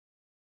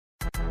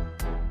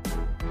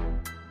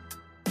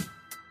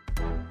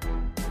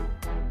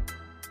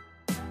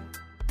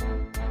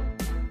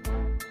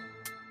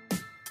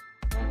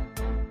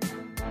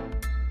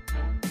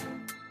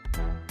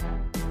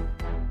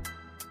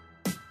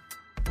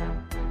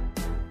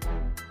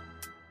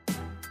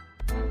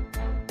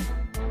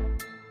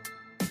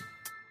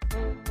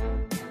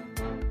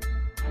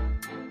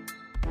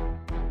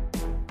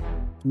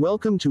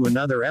Welcome to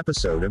another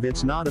episode of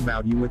It's Not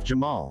About You with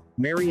Jamal,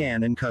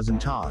 Marianne, and Cousin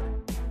Todd.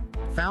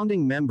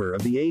 Founding member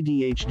of the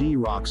ADHD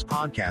Rocks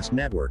podcast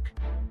network.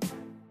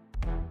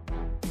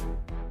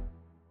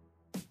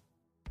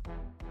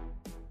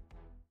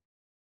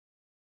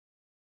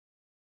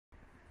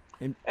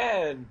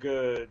 And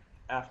good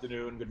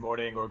afternoon, good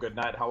morning, or good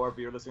night,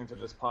 however you're listening to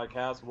this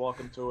podcast.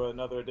 Welcome to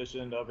another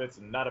edition of It's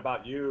Not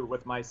About You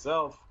with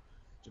myself,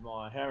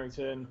 Jamal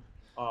Harrington,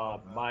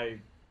 my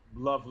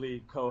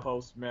lovely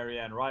co-host,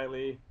 Marianne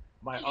Riley,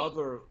 my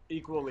other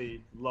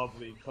equally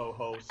lovely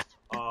co-host,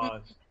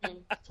 Todd,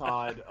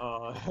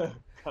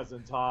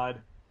 Cousin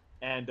Todd,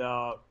 and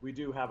we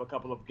do have a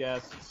couple of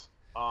guests.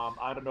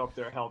 I don't know if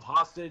they're held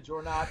hostage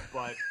or not,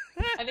 but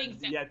I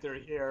think so. yet they're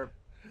here.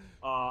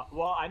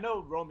 Well, I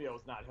know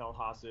Romeo's not held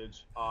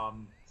hostage.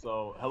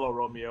 So hello,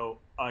 Romeo,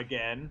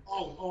 again.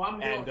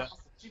 I'm held hostage.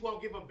 She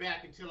won't give him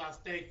back until I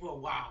stay for a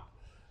while.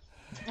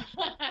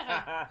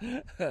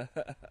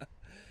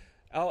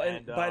 Oh,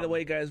 and by the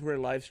way, guys, we're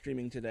live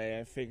streaming today.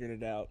 I figured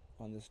it out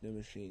on this new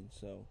machine.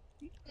 So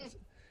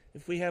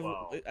if we have,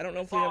 I don't know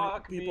if we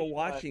have people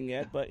watching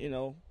yet, but you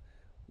know,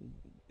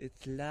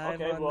 it's live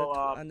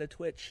on the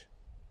Twitch.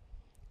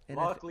 And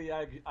luckily,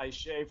 I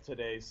shaved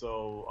today,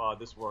 so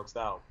this works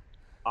out.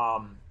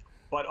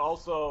 But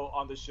also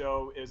on the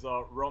show is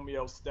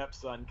Romeo's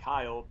stepson,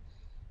 Kyle.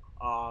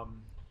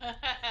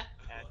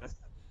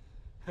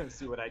 And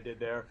see what I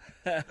did there.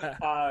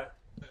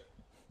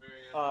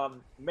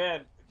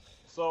 Man,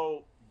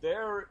 so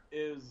there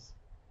is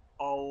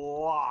a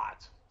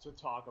lot to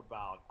talk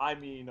about. I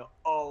mean,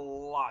 a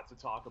lot to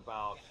talk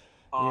about.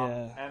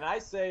 And I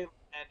say,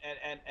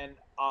 and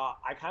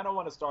I kind of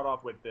want to start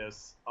off with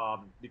this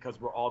because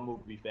we're all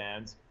movie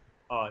fans.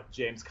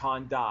 James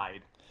Caan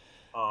died.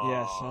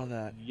 Yeah, I saw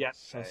that.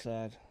 Yes, so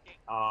sad.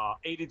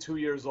 82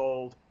 years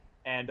old,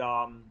 and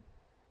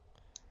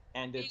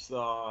it's he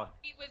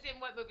was in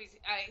what movies?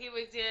 He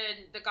was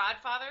in The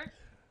Godfather.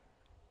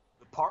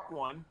 Part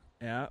 1.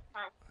 Yeah.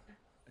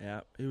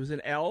 Yeah. He was in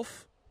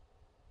Elf.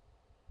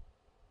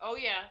 Oh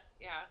yeah.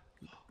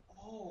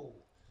 Oh,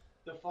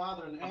 the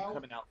father and Elf.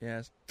 Coming out.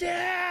 Yes.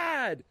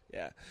 Dad.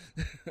 Yeah.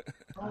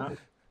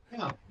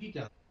 Yeah, he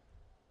does.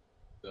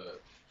 The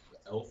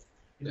elf.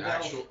 The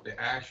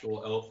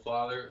actual elf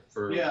father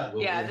for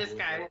this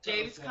guy,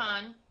 James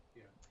Caan.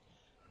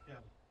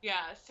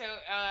 Yeah. So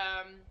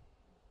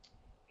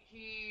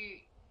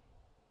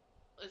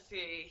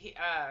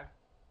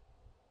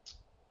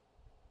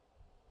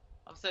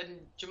all of a sudden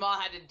Jamal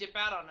had to dip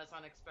out on us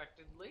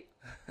unexpectedly.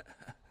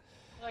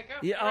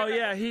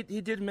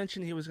 He did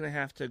mention he was going to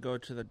have to go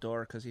to the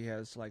door because he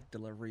has like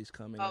deliveries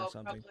coming or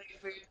something. Probably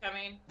food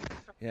coming.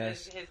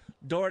 Yes.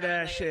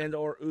 DoorDash and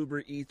or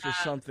Uber Eats or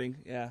something.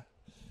 Yeah.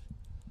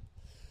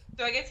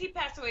 So I guess he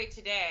passed away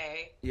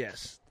today.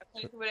 Yes. I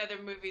think what other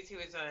movies he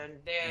was in.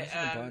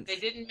 They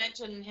didn't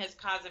mention his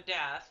cause of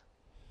death.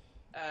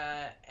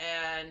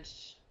 And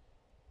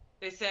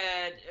they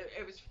said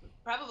it was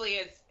probably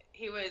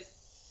he was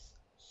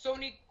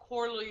Sonny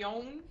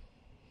Corleone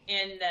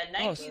in the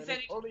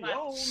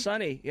 1975.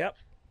 Sonny, yep.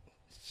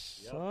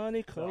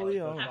 Sonny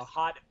Corleone.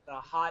 The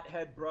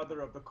hothead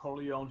brother of the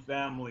Corleone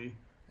family.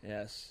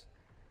 Yes.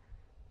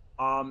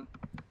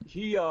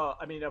 He,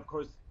 I mean, of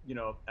course, you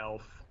know,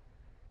 Elf.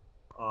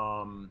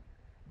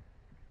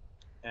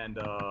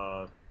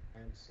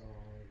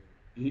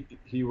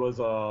 He was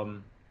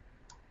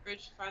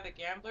Bridge for the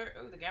Gambler.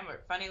 Oh, the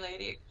Gambler, Funny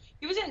Lady.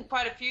 He was in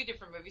quite a few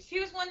different movies. He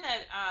was one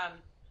that I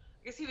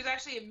guess he was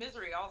actually in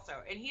Misery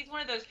also, and he's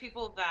one of those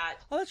people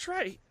that. Oh, that's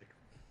right.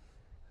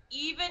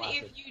 Even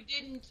if you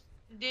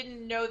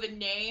didn't know the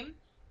name,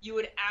 you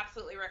would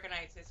absolutely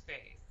recognize his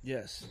face.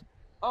 Yes.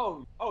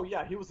 Oh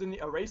yeah, he was in the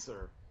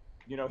Eraser.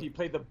 You know, he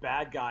played the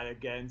bad guy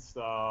against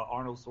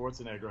Arnold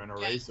Schwarzenegger in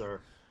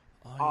Eraser.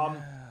 Oh,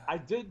 yeah. I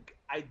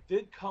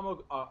did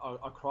come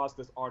across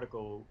this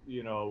article,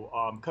 you know,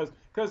 because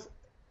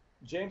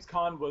James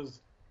Caan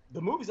was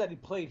the movies that he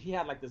played. He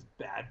had like this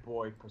bad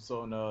boy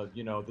persona,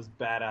 you know, this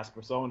badass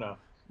persona.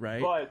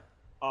 Right. But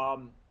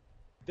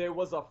there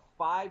was a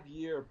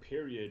 5-year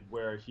period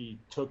where he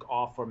took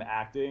off from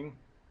acting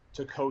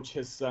to coach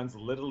his son's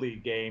Little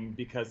League game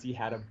because he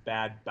had a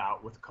bad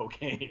bout with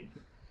cocaine.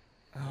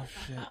 Oh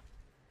shit.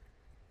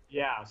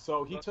 Yeah,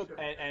 so he took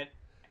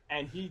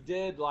and he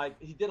did like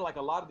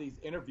a lot of these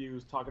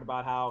interviews talking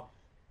about how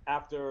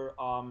after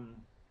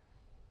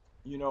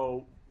you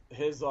know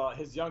his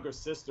younger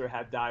sister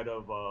had died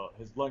of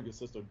his younger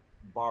sister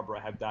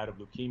Barbara had died of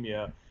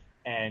leukemia,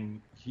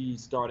 and he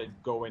started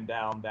going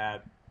down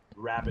that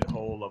rabbit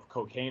hole of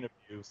cocaine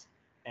abuse,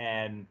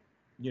 and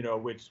you know,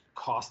 which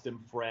cost him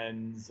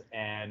friends,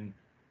 and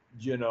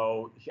you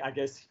know, I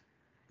guess,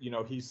 you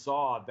know, he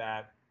saw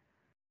that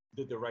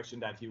the direction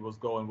that he was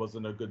going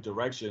wasn't a good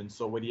direction.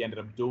 So what he ended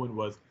up doing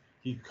was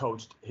he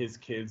coached his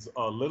kids'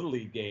 Little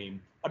League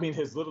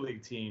his Little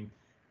League team,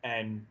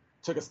 and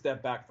took a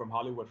step back from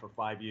Hollywood for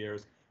 5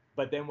 years.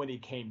 But then when he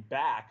came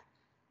back,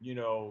 you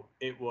know,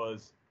 it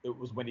was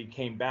when he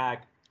came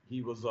back,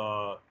 he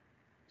got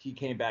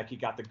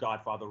the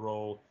Godfather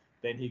role.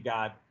 Then he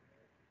got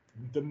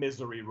the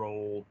Misery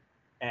role,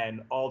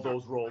 and all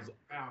those roles.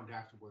 Found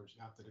afterwards,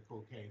 after the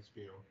cocaine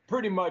spill.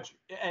 Pretty much,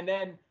 and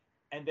then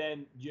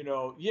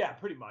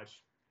pretty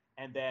much,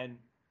 and then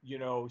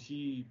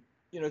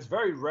it's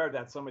very rare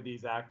that some of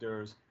these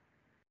actors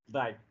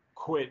like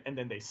quit and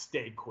then they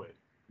stay quit.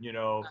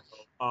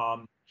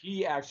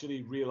 He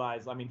actually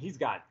realized. I mean, he's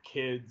got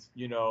kids,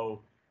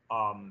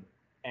 and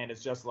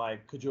it's just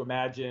like, could you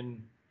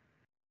imagine?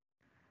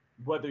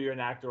 Whether you're an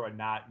actor or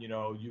not,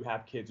 you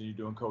have kids and you're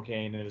doing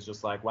cocaine, and it's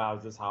just like, wow,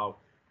 is this how,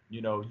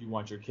 you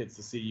want your kids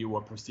to see you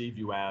or perceive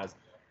you as?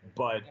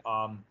 But,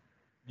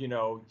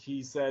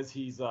 he says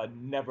he's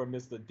never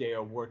missed a day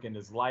of work in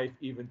his life,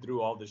 even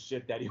through all the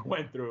shit that he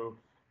went through.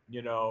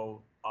 It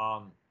was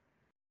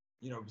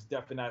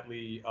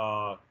definitely,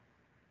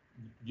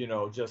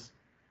 just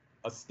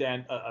a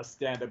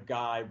stand-up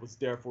guy, was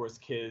there for his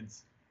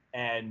kids,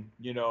 and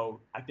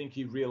I think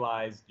he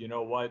realized,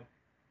 what.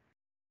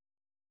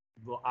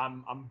 Well,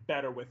 I'm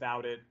better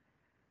without it,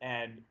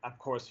 and of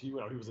course he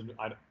was in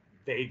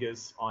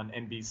Vegas on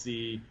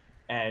NBC,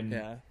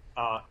 and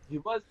he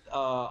was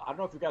I don't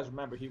know if you guys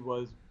remember, he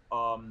was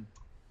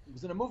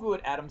in a movie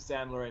with Adam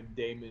Sandler and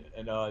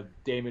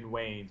Damon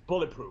Wayans,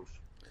 Bulletproof.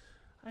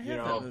 I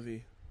have that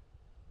movie.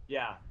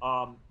 Yeah,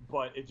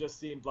 but it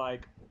just seemed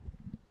like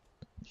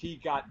he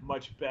got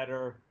much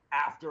better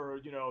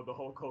after the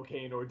whole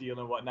cocaine ordeal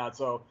and whatnot.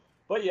 So.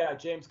 But yeah,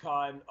 James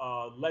Caan,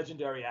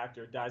 legendary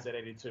actor, dies at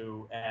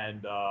 82,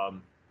 and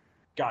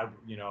God,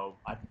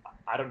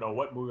 I don't know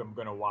what movie I'm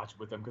gonna watch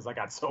with him because I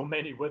got so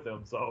many with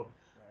him. So,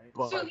 right.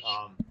 But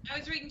I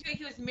was reading today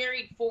he was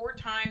married 4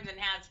 times and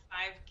has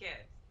 5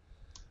 kids.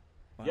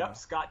 Wow. Yep,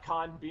 Scott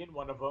Caan being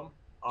one of them.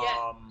 Yes,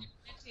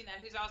 I've seen that.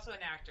 Who's also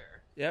an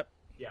actor. Yep.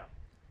 Yeah.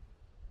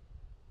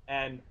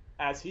 And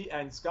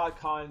Scott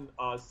Caan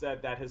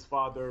said that his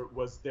father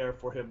was there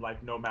for him,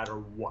 like, no matter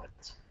what.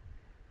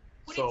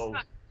 What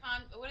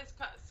is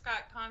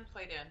Scott Caan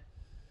played in?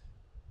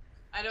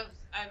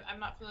 I'm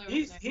not familiar with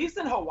his name. He's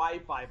in Hawaii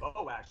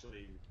Five-0,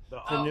 actually.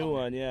 The new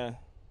one, yeah.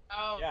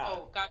 Oh, yeah.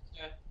 Oh,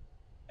 gotcha.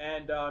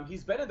 And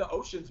he's been in the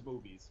Ocean's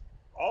movies,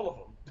 all of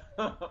them.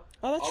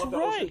 Oh, that's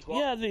right.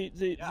 Yeah,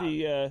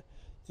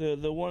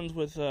 the ones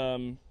with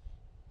George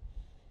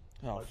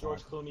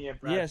Clooney and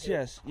Brad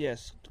Pitt.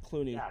 Yes,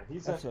 Clooney. Yeah,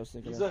 that's what I was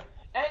thinking. And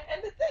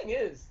the thing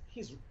is,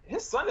 his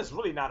son is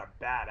really not a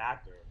bad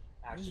actor.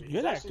 Actually, he's a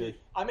good actor.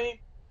 I mean,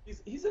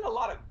 he's in a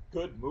lot of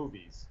good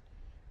movies.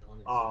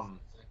 Gone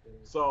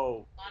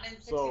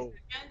in 60 Seconds,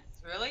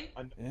 really?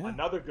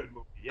 Another good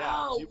movie. Yeah.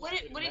 Oh, what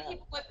did he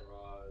put?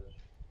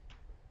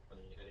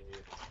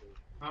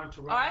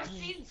 Entourage. Oh, I've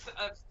seen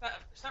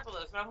several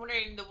of those, but I'm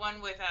wondering the one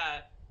with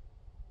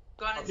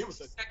Gone in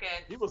 60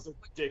 Seconds. He was a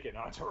dick in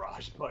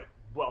Entourage, but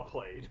well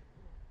played.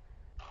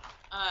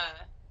 Oh,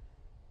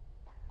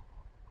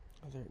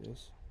 there it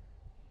is.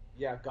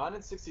 Yeah, Gone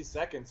in 60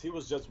 Seconds. He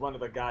was just one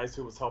of the guys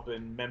who was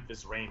helping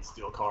Memphis Rain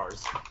steal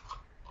cars.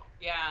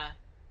 Yeah.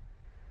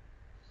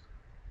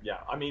 Yeah,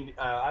 I mean,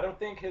 I don't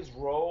think his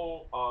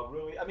role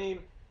really. I mean,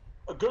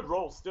 a good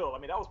role still. I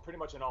mean, that was pretty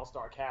much an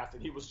all-star cast,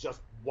 and he was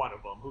just one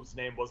of them, whose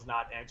name was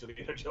not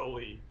Angelina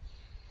Jolie.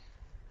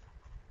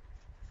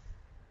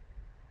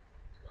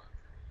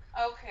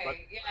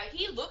 Okay, yeah,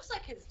 he looks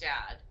like his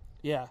dad.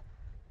 Yeah.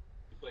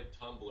 He played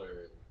Tumblr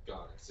in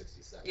Gone in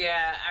 60 Seconds.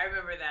 Yeah, I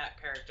remember that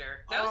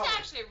character. That was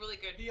actually a really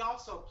good. He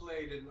also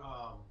played in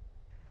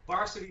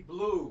Varsity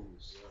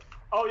Blues. Yeah.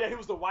 Oh yeah, he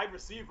was the wide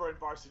receiver in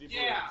Varsity Blues.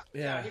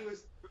 Yeah.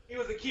 He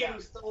was a kid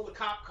who stole the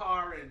cop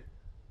car and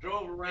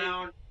drove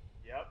around.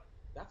 Yep,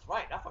 that's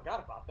right. I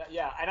forgot about that.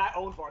 Yeah, and I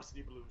own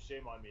Varsity Blues.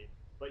 Shame on me.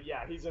 But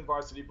yeah, he's in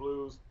Varsity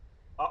Blues.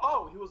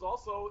 He was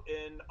also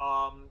in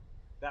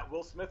that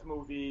Will Smith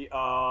movie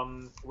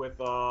with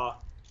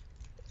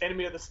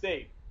Enemy of the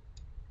State.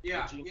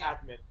 Yeah. Gene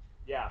Hackman.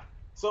 Yeah.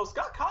 So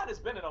Scott Caan has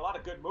been in a lot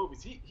of good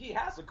movies. He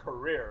has a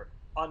career,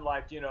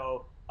 unlike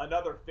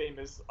another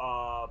famous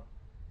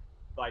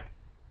like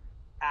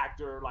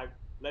actor, like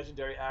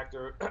legendary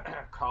actor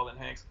Colin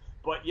Hanks.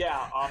 But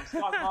yeah,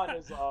 Scott Caan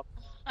is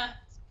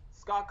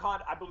Scott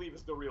Caan, I believe,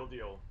 is the real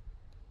deal.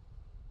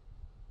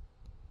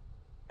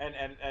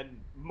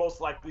 And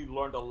most likely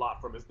learned a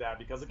lot from his dad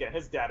because, again,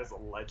 his dad is a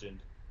legend.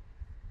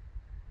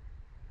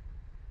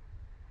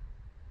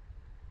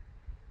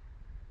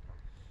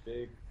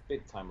 Big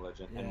time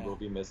legend, and will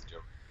be missed, Joe.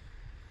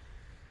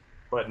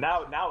 But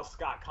now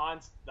Scott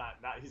Caan's not.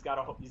 He's got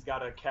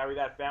to carry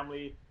that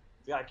family.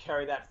 He's got to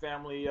carry that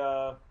family.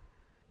 Got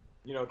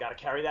to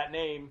carry that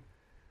name.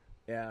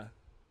 Yeah.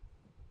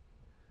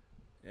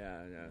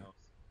 Yeah.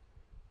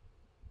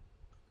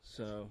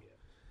 So,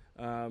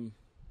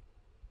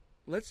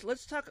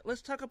 let's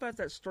talk about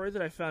that story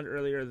that I found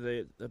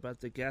earlier about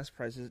the gas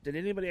prices. Did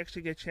anybody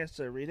actually get a chance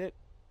to read it?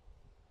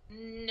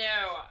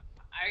 No,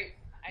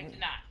 I did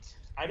not.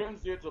 I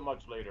didn't see it till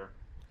much later.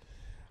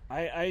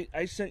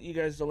 I sent you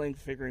guys the link,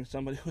 figuring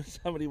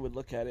somebody would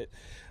look at it.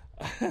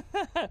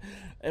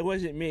 It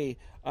wasn't me.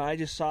 I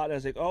just saw it and I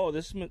was like, oh,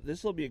 this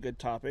will be a good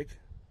topic.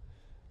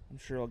 I'm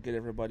sure I'll get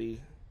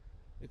everybody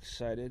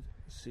excited.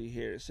 Let's see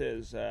here. It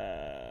says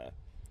the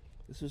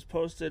This was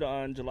posted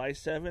on July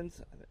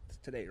 7th. It's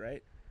today,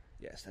 right?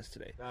 Yes, that's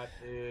today. That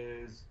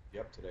is,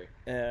 today.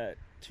 At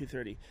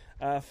 2:30.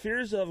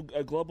 Fears of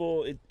a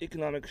global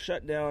economic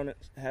shutdown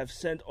have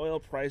sent oil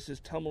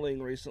prices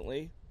tumbling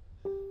recently.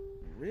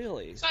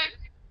 Really? So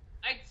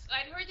I'd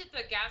heard that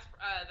the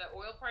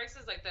oil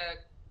prices, like the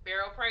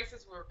barrel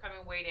prices, were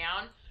coming way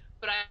down,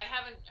 but I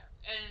haven't.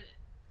 And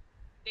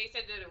they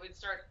said that it would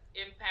start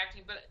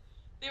impacting, but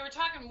they were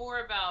talking more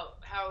about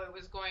how it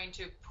was going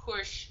to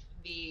push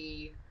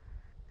the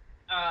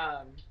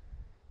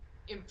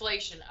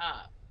inflation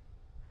up.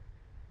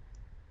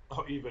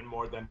 Oh, even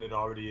more than it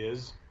already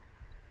is.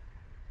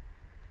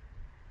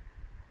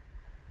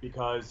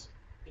 Because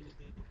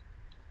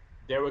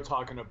they were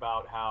talking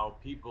about how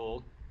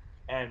people,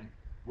 and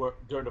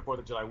during the 4th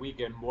of July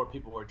weekend, more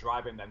people were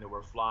driving than they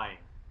were flying.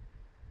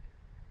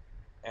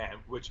 And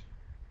which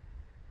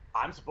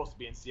I'm supposed to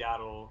be in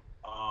Seattle,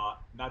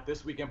 not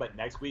this weekend, but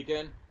next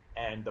weekend.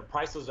 And the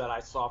prices that I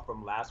saw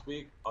from last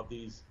week of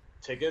these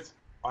tickets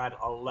are at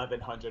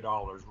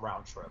 $1,100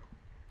 round trip.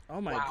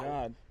 Oh my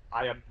God.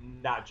 I am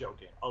not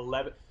joking.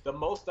 The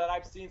most that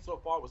I've seen so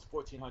far was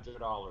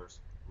 $1,400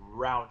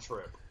 round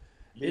trip,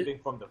 leaving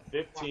from the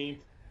 15th,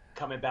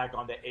 coming back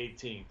on the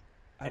 18th.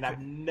 And I've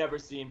never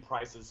seen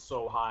prices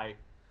so high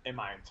in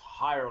my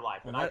entire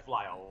life, and I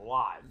fly a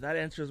lot. That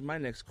answers my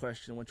next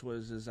question, which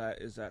was: is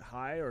that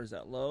high or is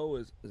that low?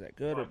 Is that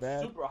good or bad?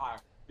 Super high.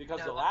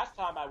 Because the last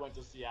time I went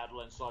to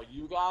Seattle and saw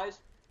you guys,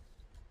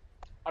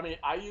 I mean,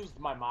 I used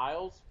my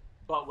miles,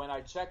 but when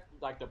I checked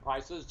like the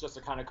prices just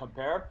to kind of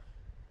compare,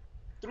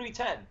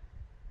 $310.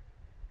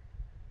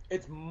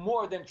 It's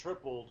more than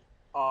tripled.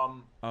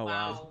 Oh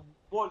wow!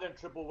 More than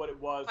triple what it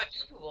was.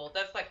 Quadruple.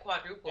 That's like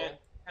quadruple.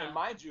 And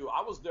mind you,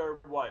 I was there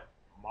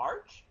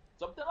March,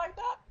 something like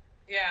that.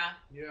 Yeah.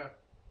 Yeah.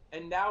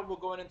 And now we're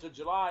going into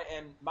July,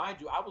 and mind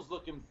you, I was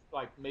looking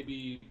like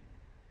maybe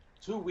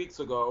 2 weeks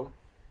ago,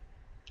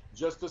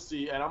 just to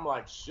see, and I'm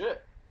like,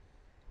 shit,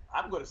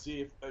 I'm going to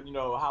see if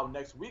how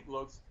next week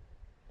looks,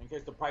 in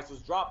case the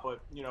prices drop.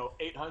 But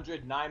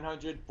 $800,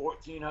 $900,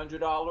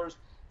 $1,400,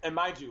 and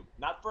mind you,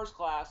 not first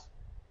class,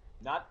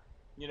 not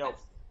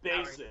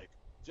basic,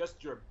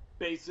 just your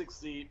basic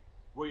seat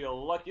where you're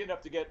lucky enough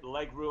to get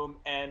leg room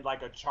and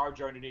like a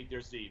charger underneath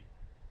your seat.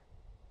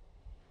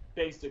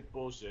 Basic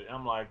bullshit. And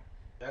I'm like,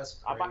 that's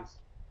crazy.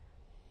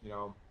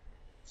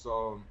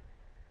 So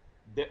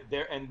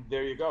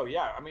there you go.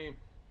 Yeah, I mean,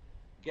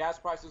 gas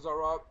prices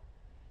are up,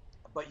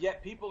 but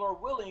yet people are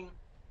willing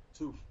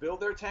to fill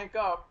their tank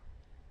up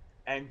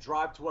and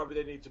drive to wherever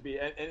they need to be.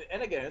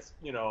 And again, it's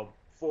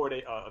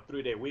 4-day, a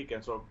 3-day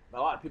weekend, so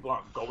a lot of people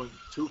aren't going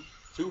too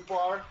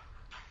far.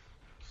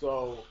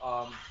 So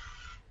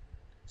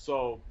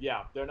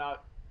yeah, they're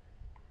not.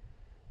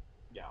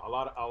 Yeah, a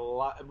lot.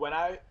 When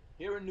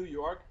here in New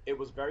York, it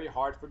was very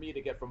hard for me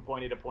to get from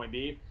point A to point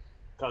B,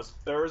 because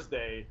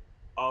Thursday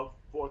of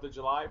 4th of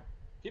July,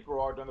 people were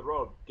already on the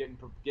road, getting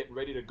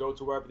ready to go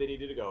to wherever they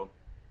needed to go.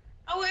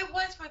 Oh, it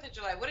was 4th of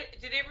July.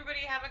 Did everybody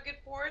have a good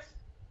 4th?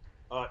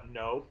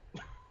 No.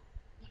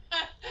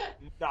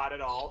 Not at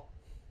all.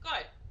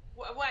 Good.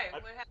 Why?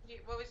 What happened?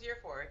 What was your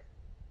 4th?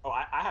 Oh,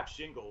 I have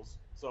shingles,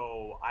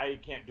 so I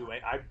can't do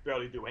it. I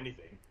barely do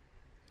anything.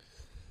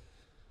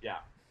 Yeah.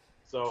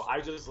 So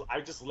I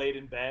just laid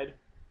in bed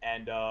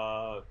and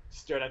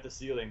stared at the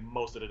ceiling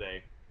most of the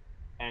day,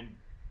 and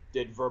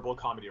did verbal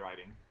comedy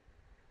writing.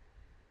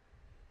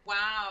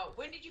 Wow.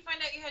 When did you find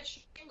out you had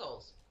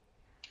shingles?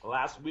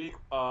 Last week,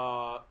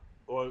 or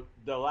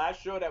the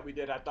last show that we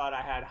did, I thought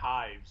I had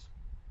hives.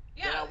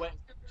 Yeah, we were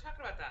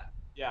talking about that.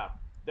 Yeah.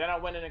 Then I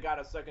went in and got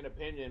a second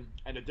opinion,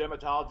 and the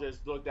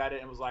dermatologist looked at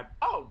it and was like,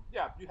 "Oh,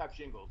 yeah, you have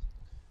shingles."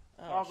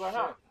 Oh, I was like,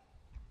 "Huh,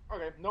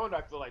 okay, no one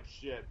I feel like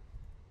shit."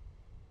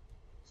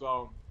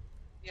 So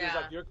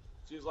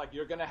she's like,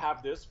 you're gonna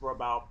have this for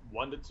about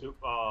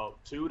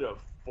 2 to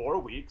 4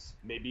 weeks,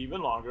 maybe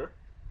even longer,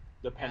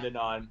 depending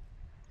on.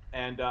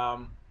 And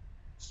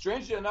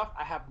strangely enough,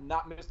 I have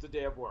not missed a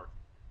day of work,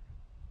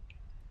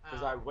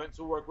 because I went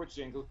to work with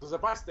shingles. Because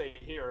if I stay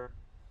here,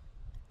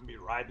 I'm gonna be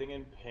writhing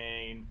in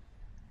pain.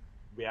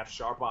 We have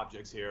sharp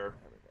objects here,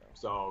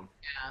 so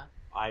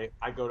yeah.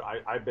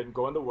 I've been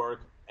going to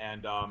work,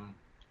 and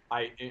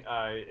I've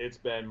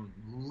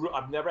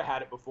never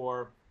had it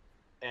before,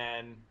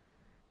 and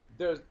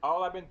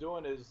all I've been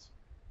doing is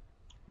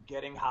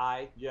getting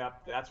high. Yeah,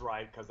 that's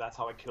right, because that's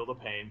how I kill the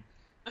pain,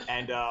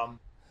 and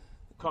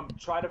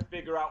try to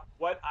figure out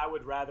what I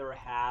would rather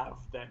have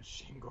than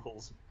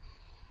shingles.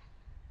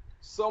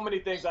 So many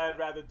things I'd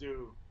rather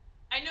do.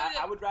 I know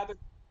that. I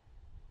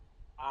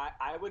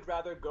would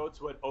rather go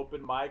to an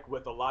open mic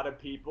with a lot of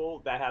people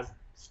that has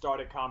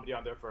started comedy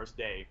on their first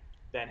day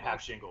than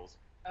have shingles.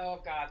 Oh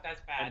God,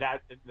 that's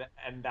bad.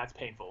 And that's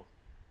painful.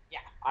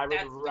 Yeah. I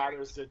would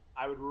rather sit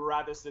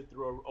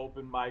through an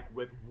open mic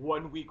with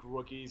 1 week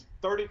rookies,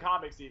 30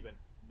 comics even,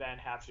 than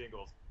have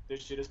shingles.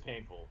 This shit is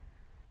painful.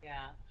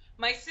 Yeah.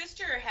 My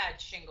sister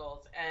had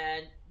shingles,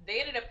 and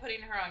they ended up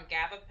putting her on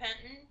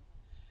gabapentin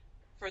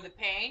for the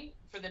pain,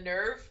 for the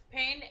nerve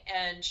pain,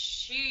 and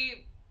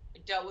she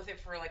dealt with it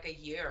for like a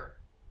year.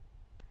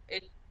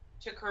 it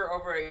took her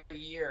over a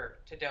year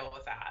to deal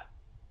with that.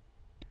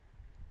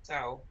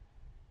 So.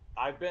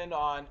 I've been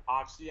on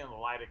Oxy and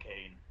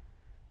lidocaine.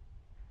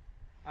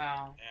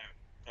 Wow.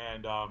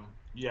 And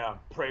yeah,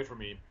 pray for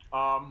me.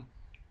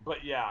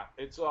 But yeah,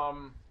 it's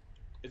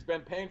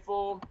been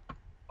painful.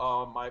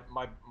 My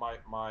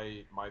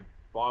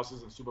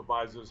bosses and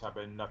supervisors have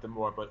been nothing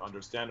more but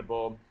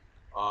understandable.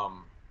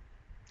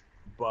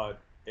 But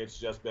it's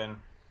just been,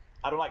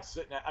 I don't like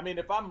sitting at, I mean,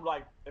 if I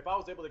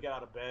was able to get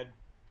out of bed,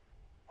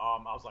 I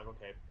was like,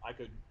 okay, I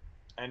could,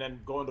 and then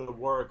going to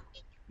work,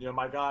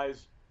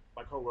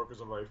 my coworkers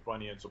are very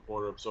funny and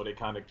supportive, so they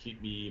kind of keep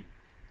me,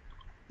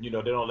 they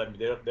don't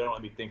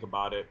let me think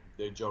about it.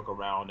 They joke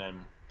around, and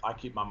I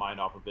keep my mind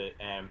off of it,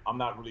 and I'm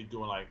not really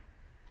doing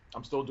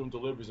I'm still doing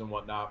deliveries and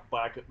whatnot, but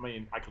I could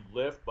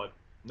lift, but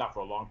not for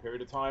a long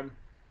period of time,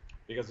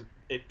 because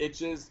it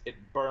itches, it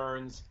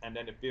burns, and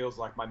then it feels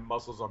like my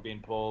muscles are being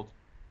pulled.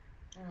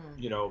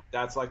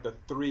 That's like the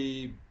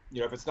three,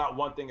 if it's not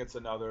one thing, it's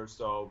another.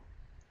 So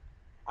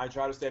I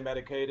try to stay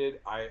medicated.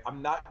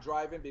 I'm not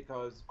driving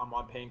because I'm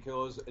on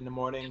painkillers in the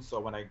morning. So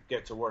when I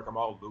get to work, I'm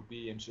all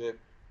loopy and shit.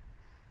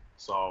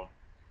 So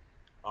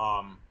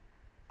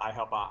I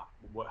help out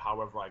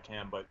however I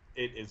can, but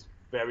it is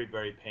very,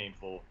 very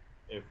painful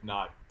if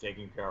not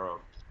taken care of.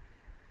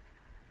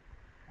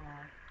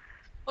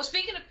 Well,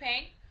 speaking of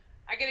pain,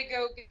 I gotta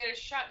go get a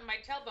shot in my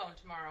tailbone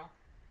tomorrow.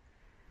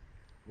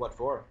 What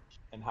for?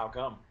 And how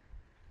come?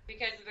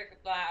 Because of the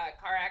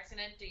car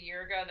accident a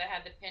year ago that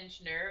had the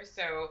pinched nerve.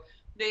 So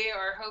they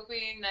are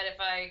hoping that if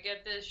I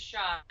get this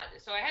shot,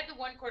 so I had the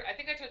one quarter. I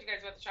think I told you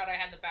guys about the shot I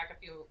had in the back a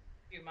few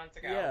months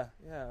ago.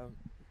 Yeah.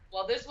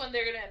 Well, this one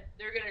they're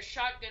gonna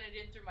shotgun it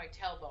in through my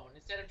tailbone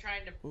instead of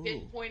trying to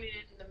pinpoint it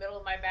in the middle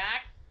of my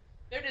back.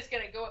 They're just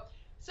gonna go up.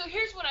 So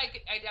here's what I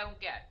don't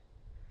get.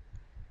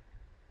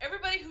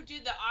 Everybody who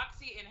did the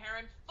Oxy and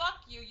heroin,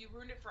 fuck you. You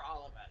ruined it for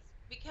all of us.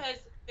 Because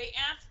they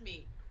asked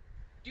me,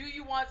 do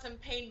you want some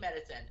pain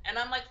medicine? And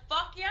I'm like,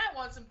 fuck yeah, I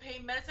want some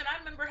pain medicine. I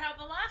remember how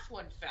the last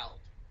one felt.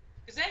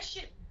 Because that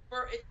shit,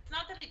 it's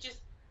not that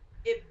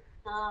it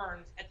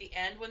burns at the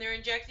end when they're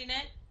injecting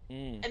it.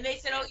 And they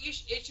said, oh, you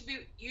should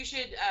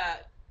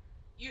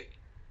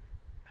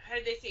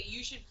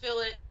fill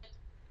it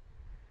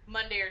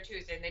Monday or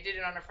Tuesday. And they did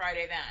it on a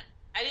Friday then.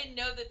 I didn't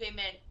know that they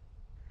meant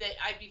that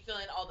I'd be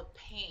feeling all the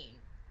pain.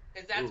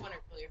 Because that's when it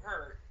really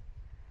hurt.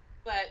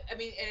 But, I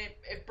mean, and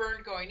it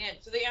burned going in.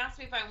 So they asked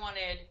me if I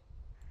wanted,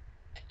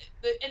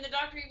 and the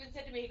doctor even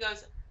said to me, he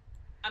goes,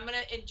 I'm going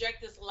to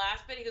inject this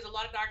last bit. He goes, a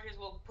lot of doctors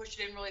will push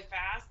it in really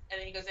fast. And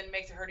then he goes, and it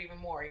makes it hurt even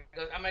more.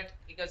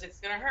 He goes,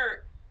 it's going to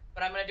hurt,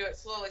 but I'm going to do it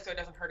slowly so it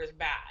doesn't hurt as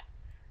bad.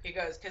 He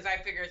goes, because I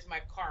figure it's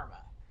my karma.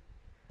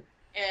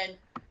 And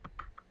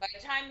by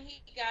the time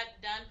he got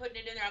done putting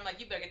it in there, I'm like,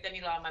 you better get that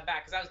needle out of my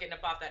back, because I was getting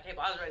up off that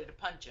table. I was ready to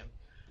punch him.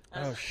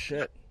 Oh,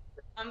 shit.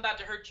 I'm about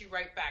to hurt you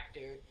right back,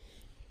 dude.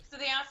 So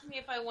they asked me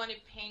if I wanted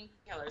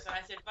painkillers, and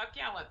I said, fuck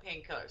yeah, I want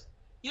painkillers.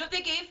 You know what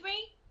they gave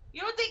me?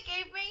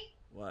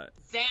 What?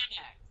 Xanax.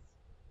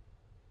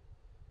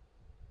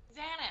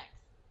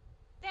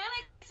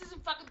 Xanax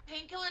isn't fucking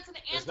painkiller. It's an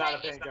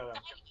anti-anxiety. It's not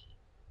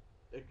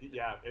a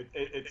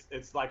painkiller.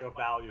 It's like a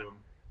Valium.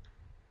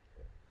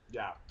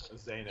 Yeah, a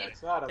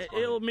Xanax.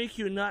 It'll make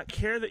you not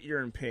care that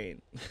you're in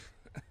pain.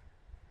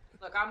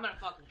 Look, I'm gonna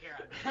fucking care.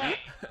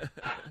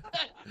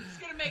 It's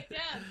gonna make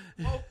them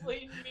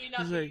hopefully me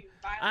not be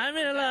violent. I'm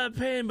in a lot of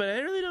pain, but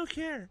I really don't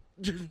care.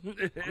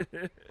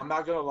 I'm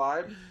not gonna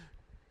lie.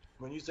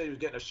 When you said you was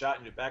getting a shot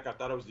in your back, I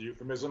thought it was a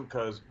euphemism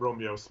because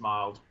Romeo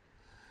smiled.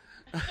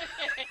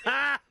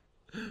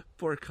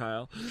 Poor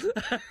Kyle.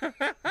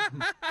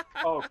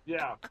 Oh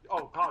yeah.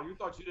 Oh, Kyle, you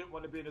thought you didn't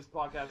want to be in this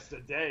podcast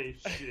today?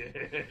 Shit.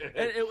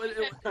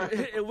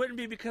 It wouldn't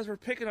be because we're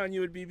picking on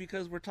you. It'd be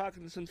because we're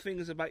talking some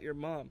things about your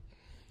mom.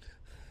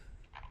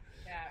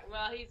 Yeah,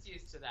 well, he's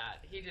used to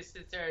that. He just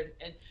sits there,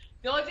 and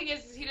the only thing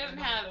is he doesn't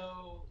have.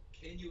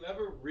 Can you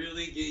ever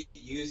really get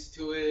used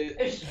to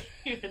it?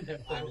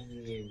 I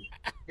mean,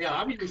 yeah,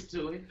 I'm used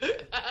to it.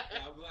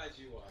 I'm glad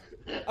you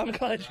are. I'm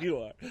glad you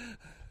are.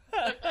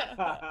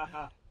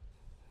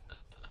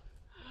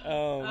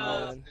 Oh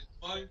man, it's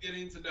fun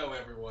getting to know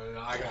everyone.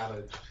 I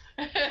gotta.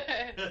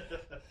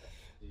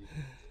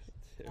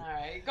 All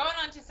right, going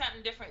on to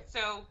something different.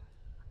 So,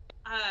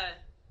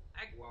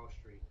 Wall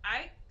Street.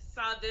 I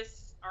saw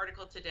this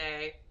article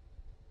today,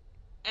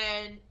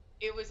 and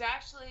it was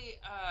actually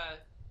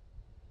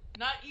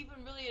not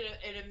even really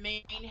in a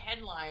main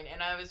headline,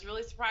 and I was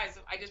really surprised.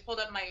 I just pulled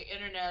up my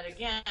internet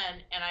again,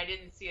 and I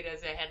didn't see it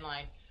as a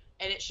headline,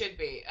 and it should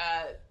be.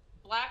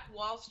 Black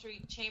Wall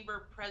Street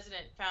Chamber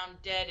president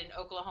found dead in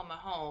Oklahoma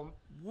home.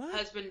 What?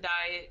 Husband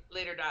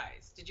later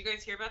dies. Did you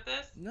guys hear about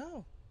this?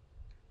 No.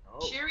 Oh.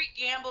 Sherry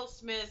Gamble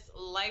Smith's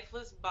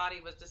lifeless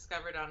body was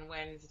discovered on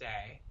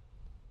Wednesday.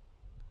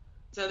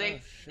 So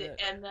and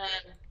then.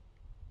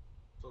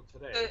 So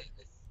today.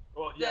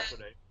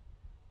 Yesterday.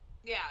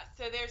 Yeah,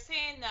 so they're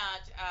saying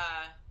that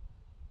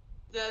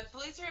the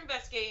police are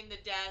investigating the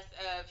death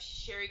of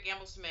Sherry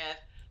Gamble Smith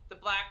the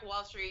Black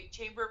Wall Street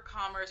Chamber of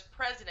Commerce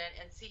president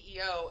and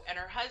CEO, and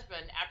her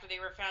husband after they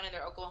were found in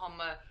their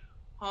Oklahoma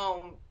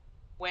home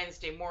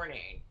Wednesday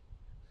morning.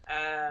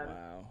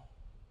 Wow.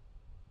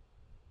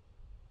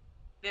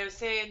 They're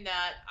saying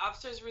that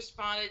officers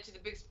responded to the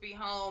Bixby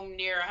home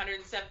near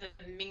 107th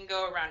and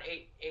Mingo around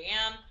 8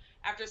 a.m.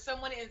 after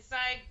someone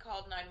inside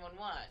called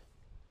 911.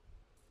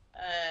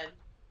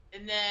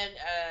 And then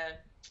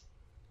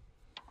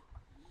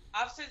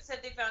officers said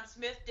they found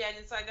Smith dead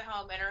inside the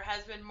home and her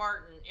husband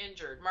Martin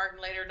injured. Martin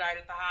later died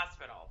at the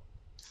hospital,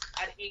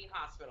 at Aiden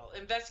Hospital.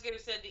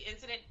 Investigators said the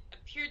incident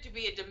appeared to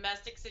be a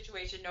domestic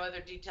situation. No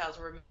other details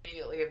were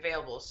immediately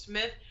available.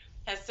 Smith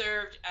has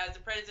served as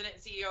the president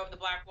and CEO of the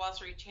Black Wall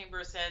Street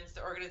Chamber since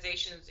the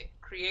organization's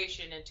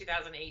creation in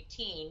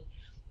 2018,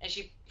 and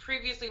she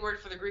previously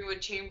worked for the Greenwood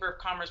Chamber of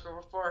Commerce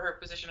before her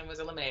position was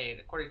eliminated,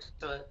 according to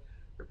the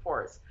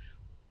reports.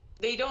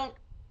 They don't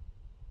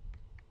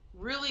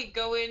really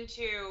go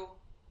into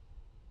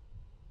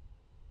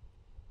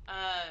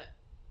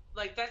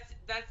like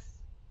that's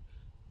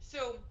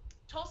so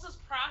Tulsa's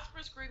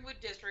prosperous Greenwood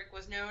district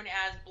was known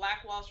as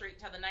Black Wall Street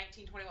until the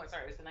 1921.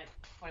 Sorry, it was the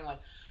 1921.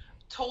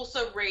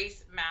 Tulsa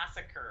Race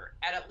Massacre.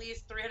 At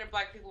least 300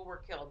 black people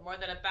were killed. More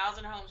than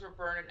 1,000 homes were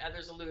burned and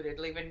others looted,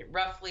 leaving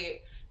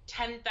roughly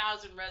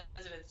 10,000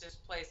 residents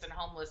displaced and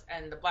homeless,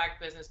 and the black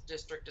business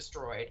district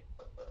destroyed.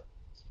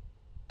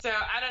 So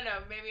I don't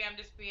know. Maybe I'm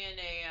just being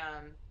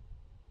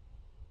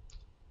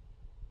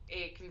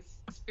a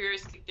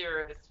conspiracy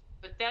theorist,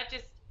 but that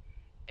just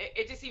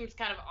it just seems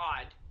kind of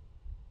odd.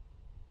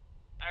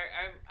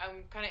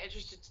 I'm kind of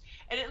interested,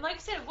 and like I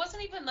said, it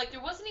wasn't even like there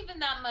wasn't even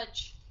that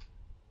much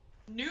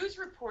news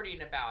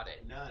reporting about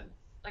it. None.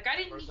 Like I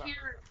didn't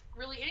hear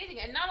really anything,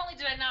 and not only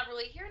did I not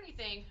really hear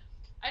anything,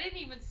 I didn't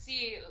even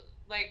see,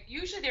 like,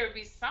 usually there would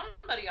be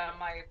somebody on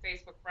my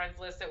Facebook friends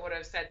list that would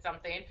have said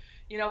something.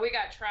 You know, we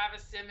got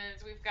Travis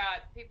Simmons, we've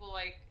got people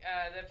like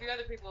a few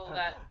other people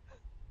that,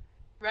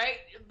 right,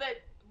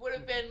 that would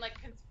have been like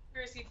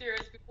conspiracy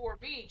theorists before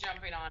me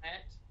jumping on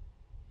it.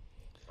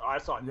 I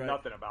saw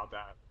nothing about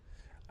that.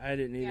 I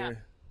didn't either. Yeah.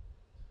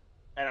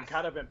 And I'm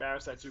kind of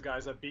embarrassed that you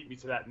guys have beat me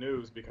to that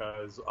news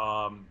because,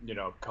 you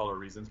know, color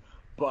reasons.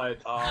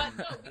 But, no,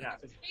 yeah.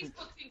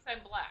 Facebook thinks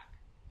I'm black.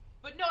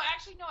 But no,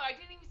 actually, no, I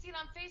didn't even see it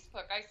on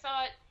Facebook. I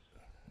saw it,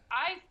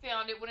 I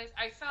found it when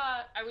I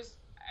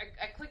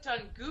clicked on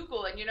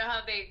Google, and you know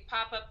how they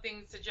pop up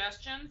things,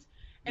 suggestions?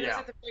 And it's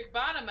at the very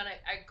bottom, and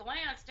I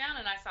glanced down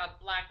and I saw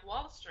Black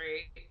Wall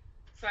Street,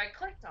 so I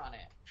clicked on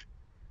it.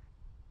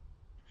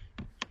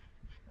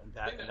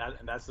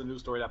 And that's the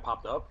news story that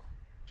popped up?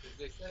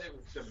 They said it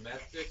was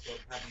domestic, but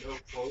had no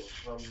quote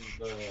from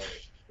the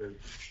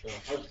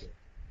husband.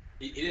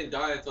 He didn't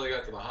die until he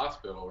got to the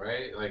hospital,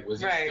 right? Like, was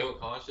he still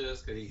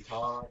conscious? Could he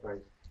talk?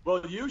 Like,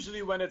 well,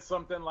 usually when it's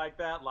something like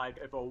that, like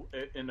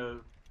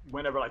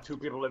whenever like two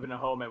people live in a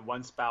home and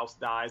one spouse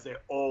dies, they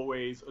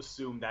always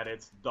assume that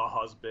it's the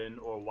husband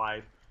or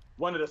wife,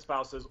 one of the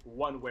spouses,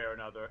 one way or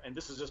another. And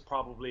this is just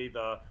probably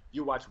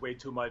you watch way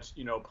too much,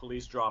 you know,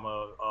 police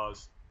drama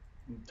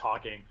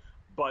talking.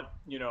 But,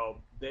 you know,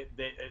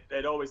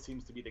 it always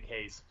seems to be the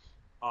case.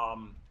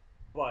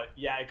 But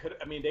yeah,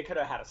 they could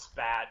have had a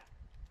spat,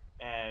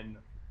 and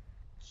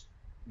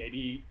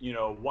maybe, you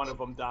know, one of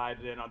them died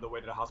and then on the way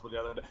to the hospital the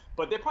other day.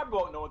 But they probably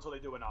won't know until they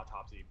do an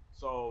autopsy.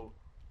 So,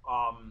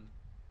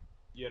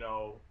 you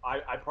know,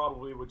 I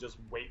probably would just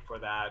wait for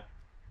that,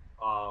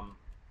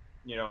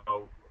 you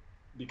know,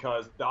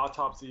 because the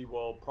autopsy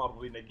will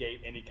probably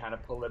negate any kind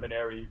of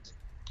preliminary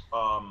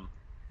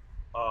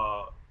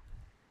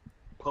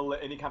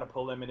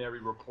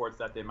reports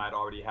that they might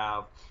already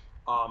have.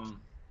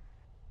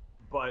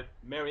 But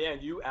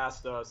Marianne, you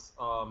asked us,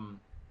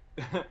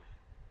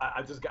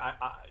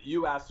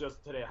 you asked us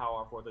today how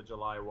our 4th of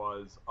July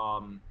was.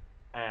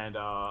 And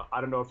I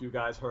don't know if you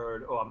guys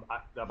heard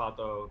about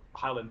the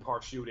Highland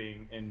Park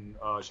shooting in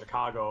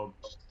Chicago.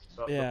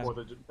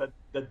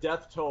 The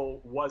death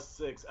toll was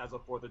 6 as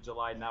of 4th of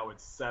July. Now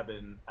it's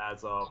 7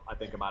 as of, I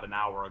think, about an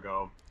hour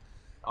ago.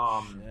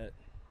 Shit.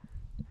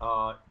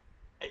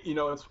 You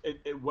know,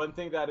 one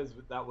thing that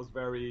was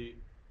very,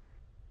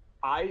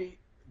 I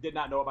did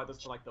not know about this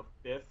till like the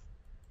 5th,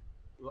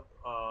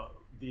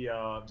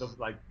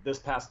 like this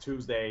past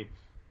Tuesday,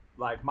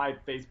 like my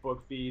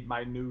Facebook feed,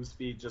 my news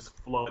feed just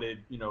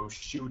flooded, you know,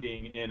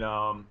 shooting in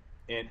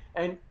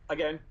and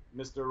again,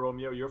 Mr.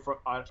 Romeo, you're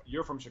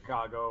from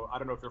Chicago. I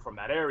don't know if you're from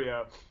that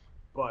area,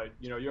 but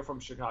you know, you're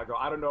from Chicago.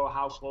 I don't know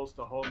how close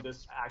to home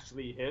this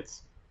actually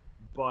hits,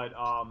 but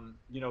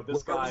you know,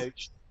 this guy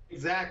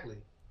exactly.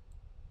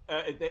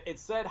 It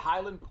said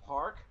Highland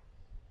Park.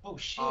 Oh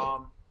shit.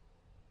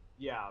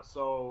 Yeah.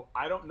 So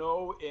I don't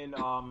know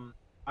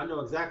I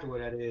know exactly where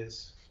that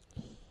is.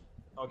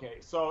 Okay.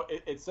 So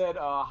it said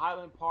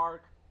Highland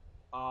Park.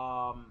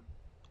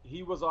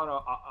 He was on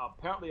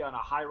apparently on a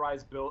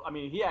high-rise build. I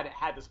mean, he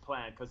had this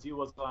plan because he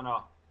was on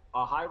a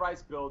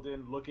high-rise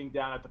building looking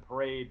down at the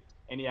parade,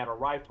 and he had a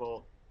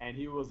rifle, and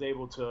he was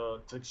able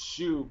to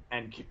shoot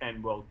and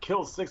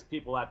kill 6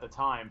 people at the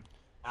time.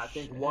 I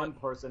think one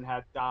person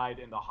had died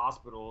in the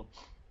hospital.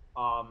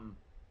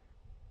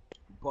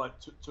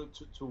 but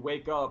to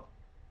wake up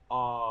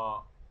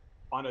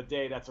on a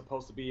day that's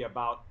supposed to be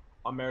about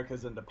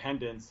America's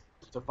independence,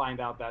 to find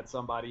out that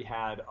somebody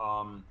had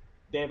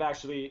they've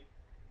actually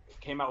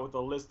came out with a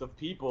list of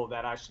people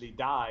that actually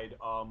died.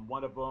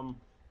 One of them,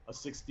 a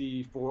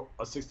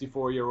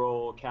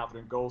 64-year-old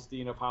Catherine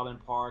Goldstein of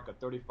Highland Park, a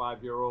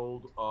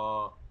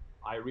 35-year-old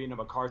Irina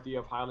McCarthy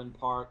of Highland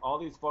Park. All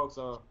these folks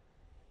are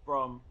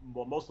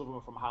most of them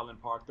are from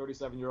Highland Park.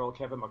 37-year-old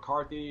Kevin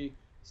McCarthy,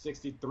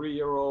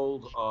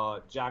 63-year-old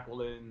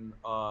Jacqueline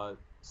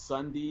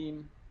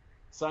Sunheim,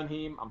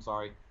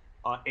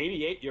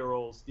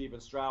 88-year-old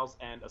Stephen Strauss,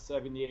 and a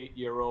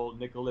 78-year-old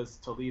Nicholas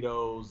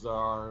Toledo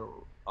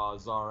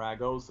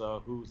Zaragoza,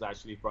 who's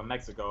actually from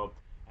Mexico.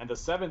 And the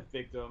seventh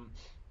victim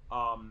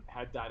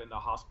had died in the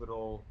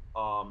hospital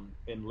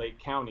in Lake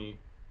County.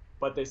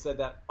 But they said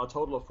that a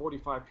total of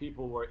 45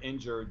 people were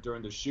injured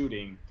during the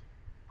shooting,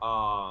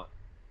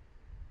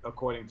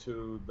 according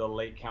to the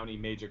Lake County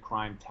Major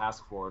Crime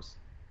Task Force.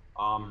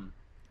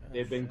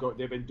 The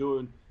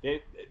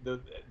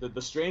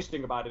strange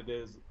thing about it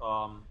is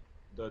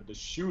the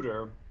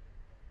shooter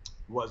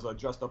was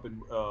dressed up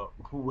in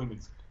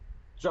women's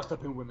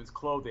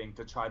clothing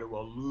to try to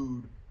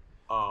elude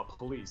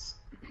police.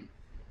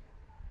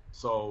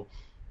 So,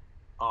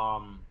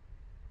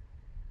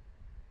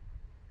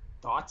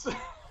 thoughts?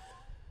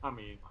 I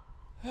mean,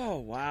 oh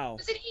wow!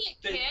 Wasn't he a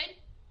kid?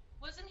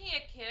 Wasn't he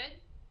a kid?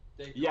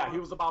 Yeah, he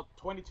was about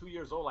 22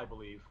 years old, I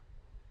believe.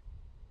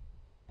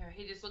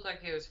 He just looked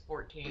like he was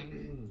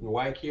 14.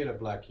 White kid or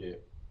black kid?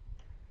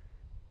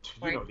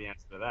 You know the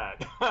answer to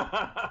that.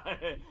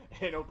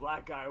 Ain't no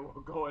black guy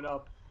going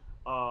up.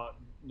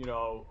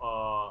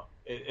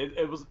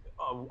 It was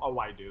a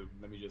white dude.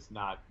 Let me just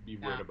not be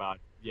weird about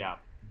it. Yeah,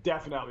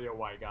 definitely a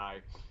white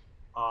guy.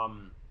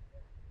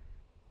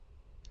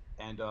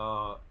 And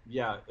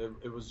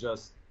it was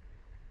just.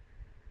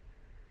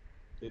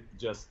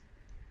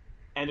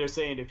 And they're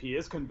saying if he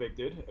is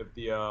convicted, if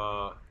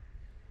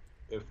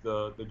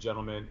the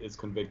gentleman is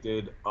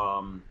convicted,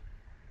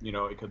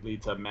 it could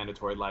lead to a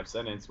mandatory life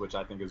sentence, which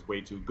I think is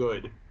way too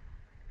good.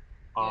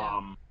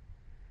 But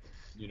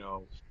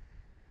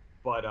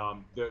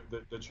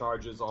the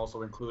charges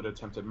also include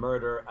attempted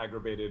murder,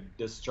 aggravated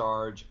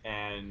discharge,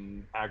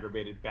 and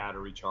aggravated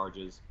battery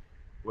charges,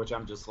 which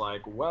I'm just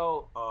like,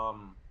 well,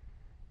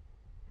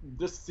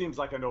 this seems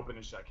like an open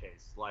and shut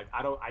case. Like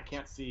I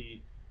can't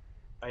see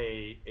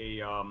I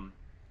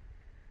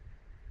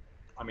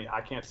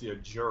can't see a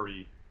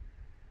jury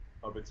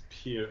of his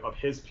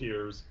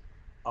peers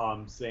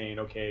saying,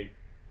 okay,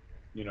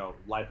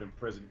 life in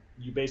prison.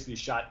 You basically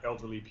shot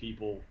elderly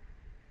people.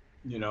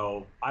 I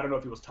don't know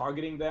if he was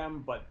targeting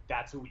them, but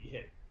that's who he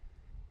hit.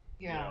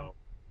 Yeah.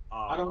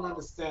 I don't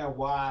understand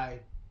why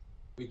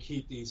we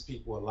keep these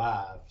people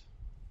alive.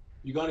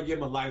 You're going to give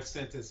them a life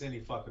sentence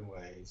any fucking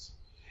ways.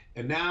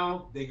 And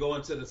now they go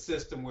into the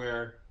system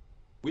where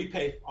we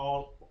pay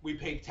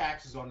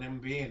taxes on them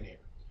being there.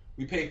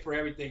 We pay for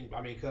everything.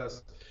 I mean,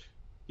 because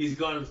he's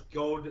going to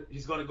go to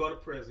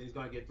prison. He's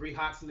going to get 3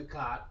 hots in the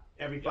cot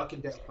every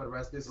fucking day for the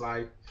rest of his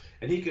life.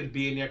 And he could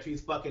be in there till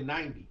he's fucking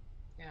 90.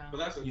 Yeah. But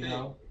that's the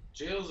thing.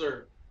 Jails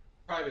are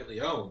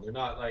privately owned. They're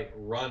not like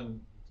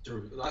run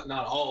through,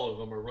 not all of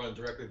them are run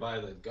directly by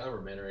the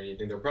government or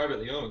anything. They're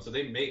privately owned, so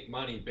they make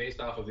money based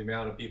off of the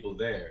amount of people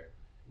there.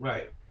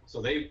 Right.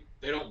 So they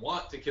don't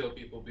want to kill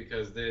people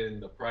because then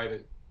the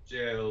private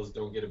jails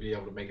don't get to be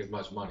able to make as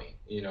much money.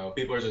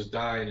 People are just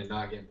dying and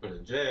not getting put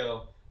in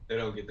jail. They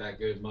don't get that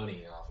good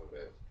money off of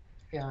it.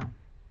 Yeah.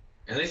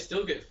 And they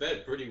still get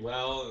fed pretty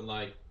well, and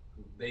like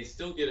they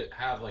still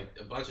have like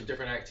a bunch of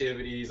different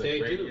activities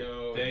like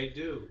radio. They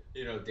do.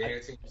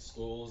 Dancing in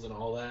schools and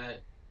all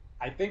that.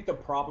 I think the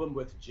problem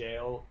with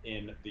jail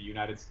in the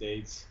United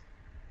States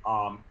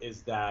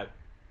is that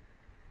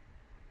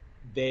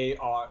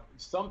I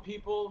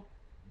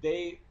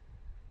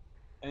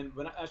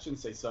shouldn't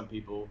say some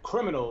people,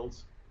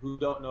 criminals who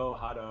don't know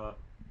how to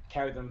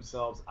carry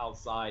themselves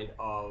outside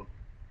of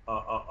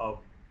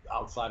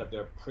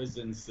their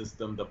prison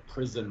system, the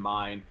prison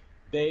mind.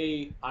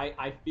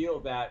 I feel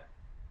that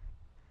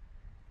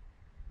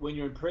when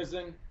you're in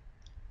prison,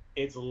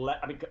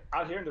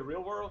 out here in the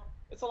real world,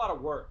 it's a lot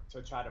of work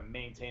to try to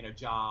maintain a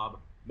job,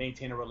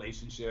 maintain a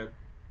relationship,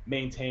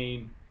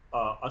 maintain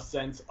a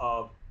sense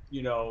of,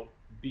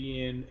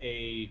 being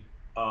a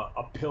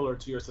pillar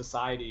to your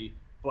society.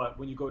 But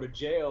when you go to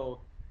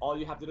jail, all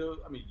you have to do,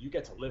 you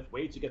get to lift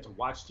weights, you get to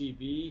watch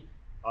TV.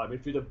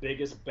 If you're the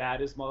biggest,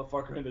 baddest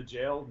motherfucker in the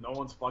jail, no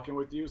one's fucking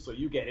with you, so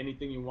you get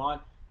anything you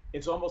want.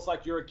 It's almost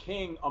like you're a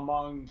king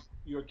among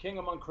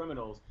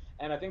criminals.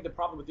 And I think the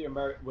problem with the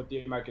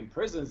American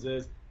prisons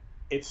is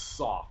it's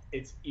soft,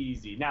 it's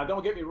easy. Now,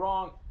 don't get me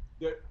wrong.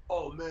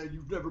 Oh man,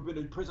 you've never been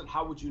in prison.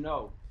 How would you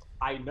know?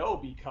 I know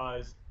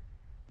because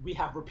we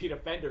have repeat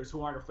offenders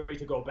who aren't afraid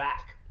to go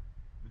back.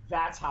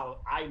 That's how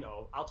I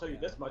know. I'll tell you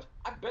this much.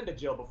 I've been to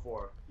jail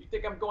before. You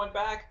think I'm going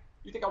back?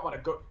 You think I want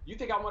to go? You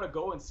think I want to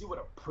go and see what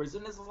a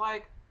prison is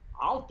like?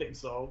 I don't think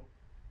so.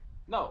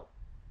 No.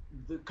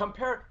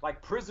 compare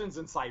like prisons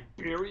in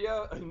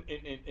Siberia,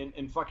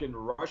 in fucking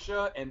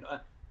Russia, and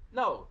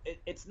no,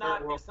 it's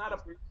not. It's not a.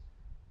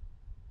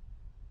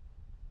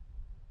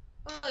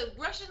 Well,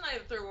 Russia's not a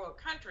third world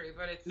country,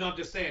 but it's. No, I'm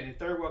just saying, in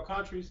third world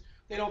countries,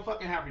 they don't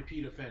fucking have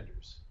repeat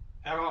offenders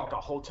at all. Like a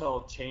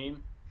hotel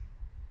chain.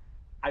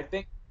 I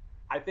think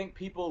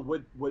people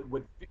would.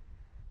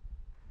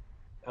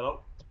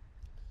 Hello.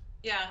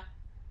 Yeah.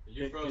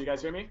 Can you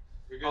guys hear me?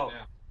 You're good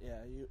now.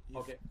 Yeah, you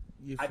okay.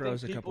 You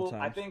froze a couple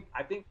times.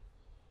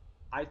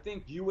 I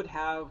think you would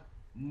have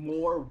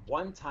more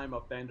one-time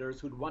offenders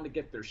who'd want to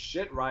get their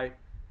shit right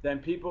than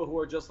people who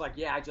are just like,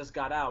 yeah, I just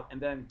got out,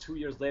 and then 2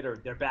 years later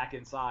they're back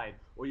inside.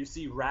 Or you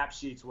see rap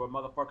sheets where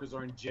motherfuckers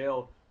are in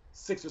jail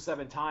 6 or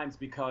 7 times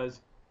because,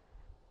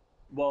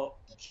 well.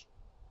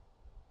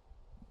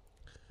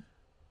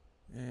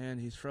 And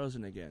he's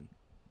frozen again.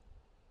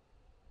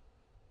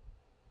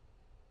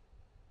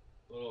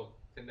 Little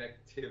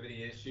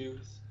connectivity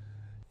issues.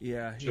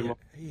 Yeah,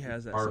 he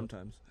has that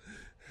sometimes.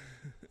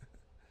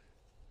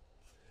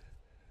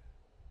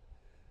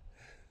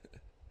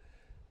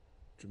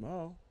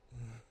 Jamal.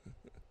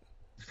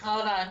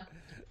 Hold on.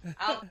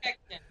 I'll text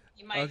him.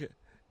 He might. Okay.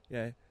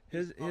 Yeah.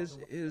 His.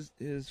 He's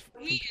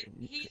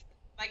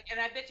like, and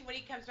I bet you when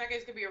he comes back,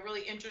 it's gonna be a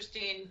really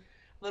interesting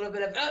little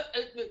bit of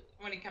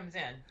when he comes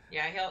in.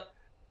 Yeah, he'll.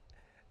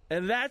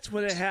 And that's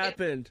when it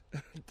happened.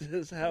 This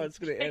is how it's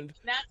gonna end.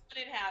 That's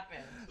when it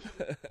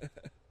happened.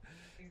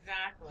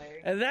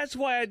 Exactly. And that's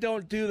why I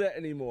don't do that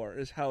anymore.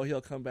 Is how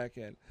he'll come back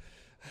in.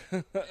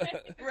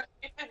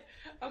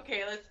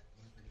 Okay, let's.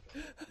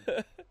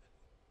 Okay.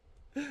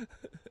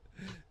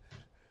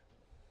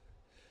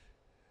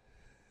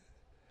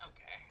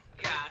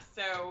 Yeah.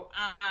 So,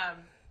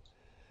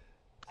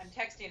 I'm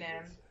texting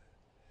him.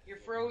 You're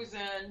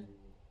frozen.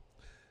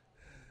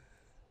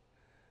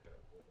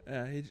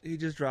 Yeah, he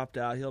just dropped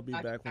out. He'll be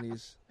back when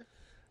he's.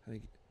 I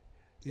think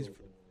he's.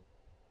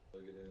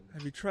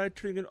 Have you tried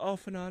turning it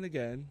off and on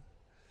again?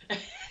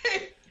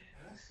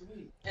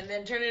 And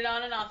then turn it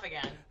on and off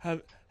again.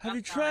 Have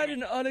you tried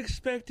an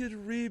unexpected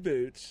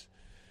reboot?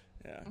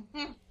 Yeah.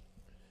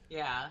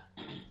 Yeah.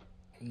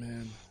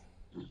 Man.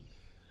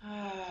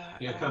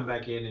 He'll come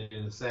back in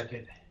a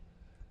second.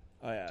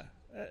 Oh yeah.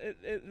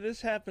 This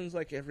happens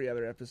like every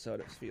other episode.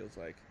 It feels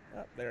like.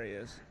 Oh, there he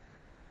is.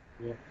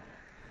 Yeah.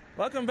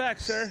 Welcome back,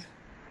 sir.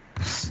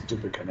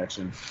 Stupid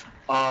connection.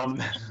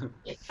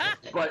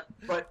 But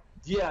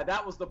yeah,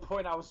 that was the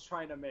point I was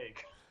trying to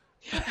make.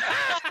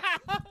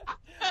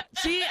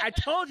 See, I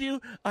told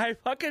you. I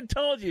fucking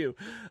told you.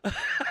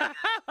 I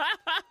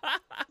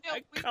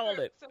called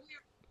it. So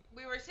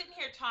we were sitting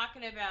here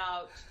talking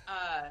about.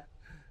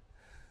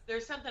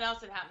 There's something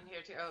else that happened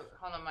here too. Oh,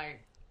 hold on, my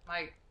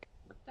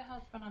what the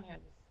hell's going on here?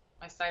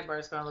 My sidebar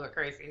is going a little bit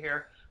crazy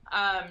here.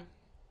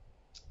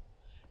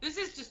 This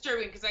is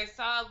disturbing because I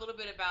saw a little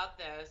bit about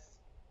this.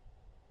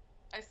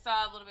 I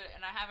saw a little bit,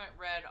 and I haven't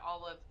read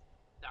all of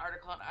the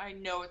article, and I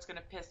know it's going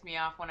to piss me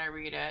off when I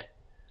read it.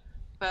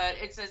 But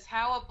it says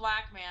how a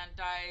black man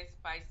dies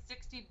by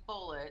 60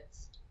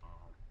 bullets,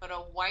 but a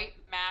white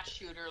mass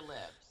shooter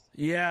lives.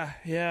 Yeah,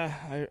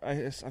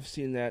 I've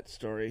seen that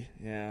story.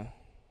 Yeah,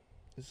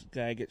 this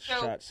guy gets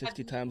shot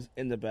 60 times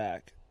in the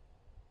back.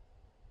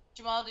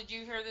 Jamal, did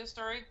you hear this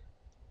story?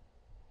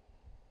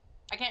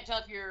 I can't tell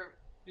if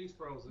He's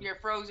frozen. You're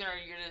frozen or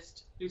you're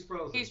just. He's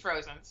frozen. He's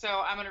frozen. So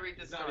I'm gonna read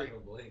this story. Not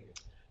even blinking.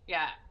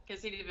 Yeah,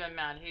 because he'd have been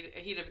mad.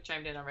 He'd have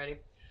chimed in already.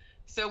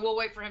 So we'll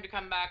wait for him to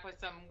come back with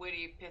some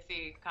witty,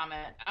 pithy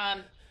comment.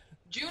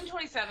 June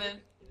 27th,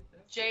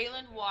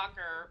 Jayland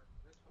Walker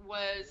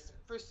was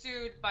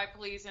pursued by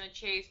police in a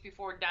chase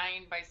before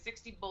dying by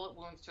 60 bullet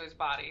wounds to his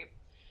body.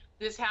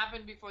 This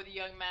happened before the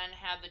young man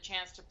had the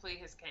chance to plead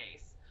his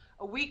case.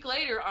 A week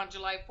later, on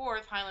July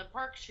 4th, Highland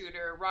Park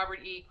shooter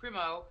Robert E.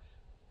 Crimo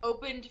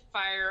opened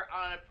fire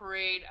on a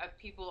parade of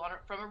people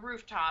from a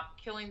rooftop,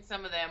 killing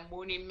some of them,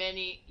 wounding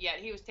many, yet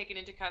he was taken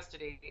into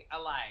custody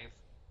alive.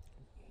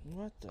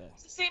 What the?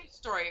 It's the same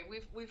story.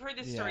 We've heard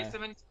this story so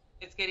many times.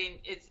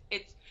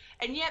 It's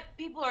and yet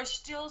people are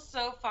still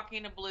so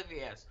fucking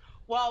oblivious.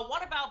 Well,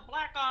 what about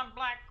black on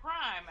black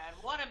crime, and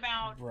what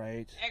about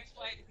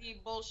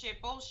XYZ bullshit,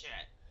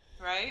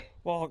 right?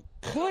 Well,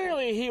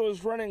 clearly he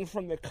was running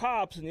from the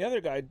cops and the other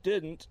guy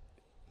didn't.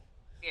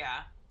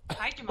 Yeah.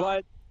 Hi, Jamal.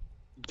 But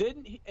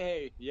didn't he?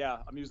 Hey, yeah,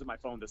 I'm using my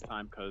phone this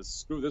time because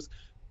screw this.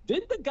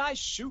 Didn't the guy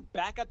shoot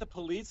back at the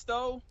police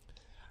though?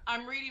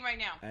 I'm reading right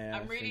now.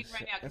 I'm reading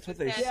right now. That's what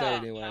they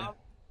said anyway.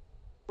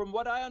 From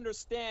what I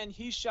understand,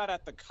 he shot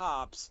at the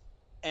cops,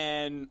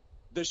 and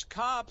the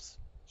cops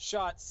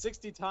shot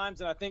 60 times,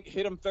 and I think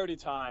hit him 30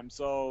 times.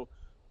 So,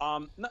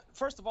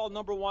 first of all,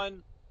 number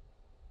one,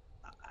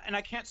 and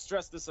I can't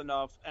stress this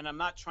enough, and I'm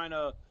not trying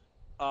to.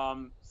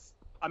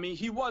 I mean,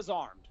 he was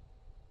armed.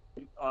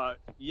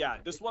 Yeah,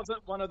 this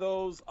wasn't one of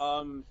those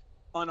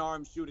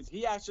unarmed shootings.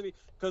 He actually,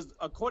 because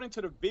according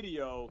to the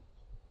video,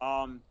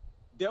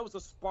 there was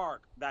a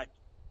spark that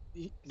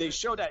they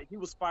showed that he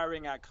was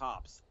firing at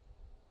cops.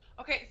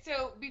 Okay,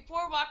 so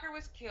before Walker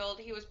was killed,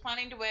 he was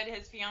planning to wed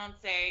his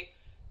fiancée,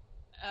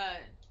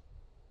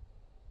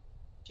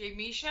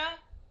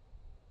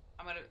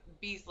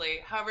 Beasley.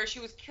 However, she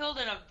was killed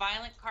in a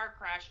violent car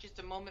crash just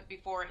a moment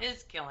before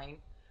his killing,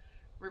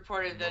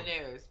 reported the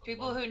news.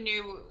 People who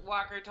knew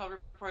Walker told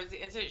reporters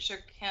the incident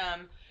shook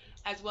him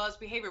as well as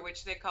behavior,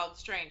 which they called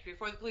strange.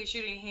 Before the police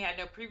shooting, he had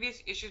no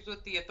previous issues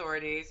with the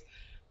authorities.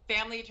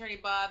 Family attorney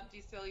Bob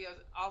DeCilio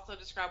also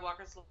described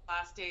Walker's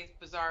last days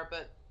bizarre,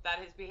 but that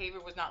his behavior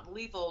was not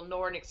lethal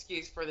nor an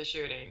excuse for the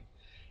shooting.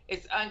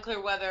 It's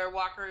unclear whether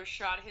Walker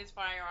shot his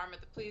firearm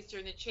at the police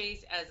during the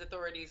chase, as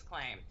authorities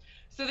claim.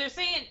 So they're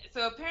saying,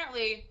 so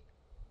apparently...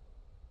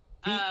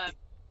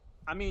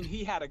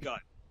 he had a gun.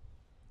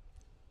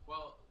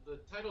 Well, the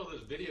title of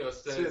this video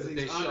says that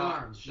they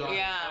shot an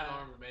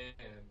unarmed man,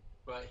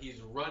 but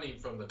he's running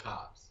from the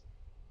cops.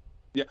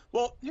 Yeah,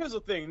 well, here's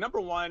the thing. Number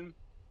one,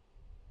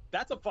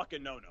 that's a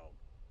fucking no-no.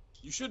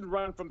 You shouldn't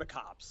run from the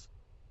cops.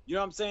 You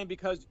know what I'm saying?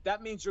 Because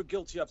that means you're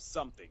guilty of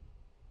something.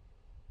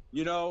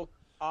 You know?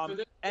 So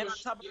and on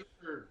top of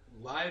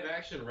live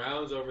action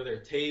rounds over their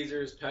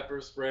tasers,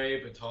 pepper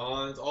spray,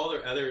 batons, all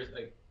their other,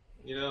 like,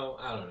 you know,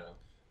 I don't know.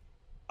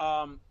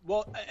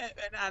 Well,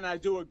 and I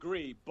do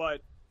agree,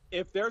 but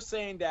if they're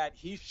saying that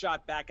he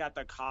shot back at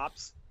the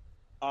cops,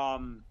 I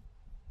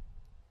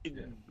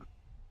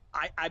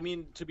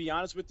mean, to be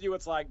honest with you,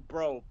 it's like,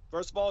 bro,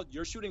 first of all,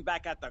 you're shooting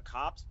back at the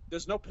cops.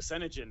 There's no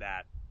percentage in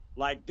that.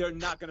 Like, they're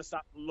not going to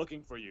stop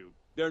looking for you.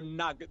 They're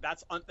not.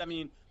 I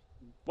mean,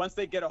 once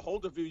they get a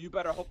hold of you, you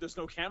better hope there's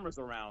no cameras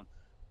around.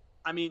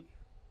 I mean,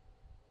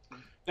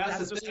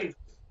 that's the thing.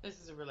 This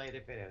is a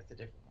related video. It's a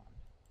different one.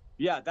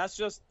 Yeah, that's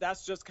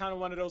just kind of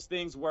one of those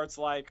things where it's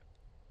like,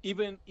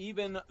 even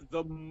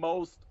the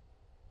most,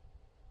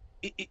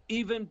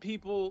 even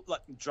people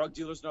like drug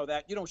dealers know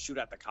that you don't shoot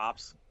at the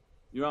cops.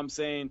 You know what I'm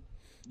saying?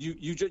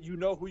 You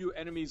know who your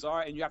enemies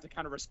are, and you have to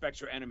kind of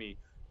respect your enemy.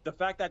 The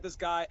fact that this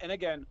guy, and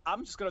again,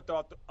 I'm just gonna throw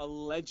out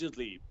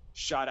allegedly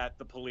shot at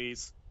the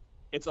police.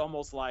 It's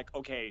almost like,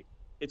 okay,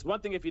 it's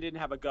one thing if he didn't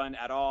have a gun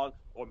at all,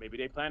 or maybe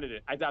they planted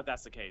it. I doubt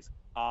that's the case.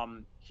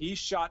 He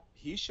shot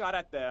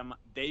at them,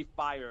 they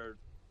fired,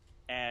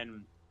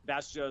 and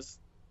that's just,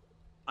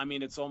 I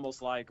mean, it's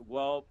almost like,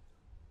 well,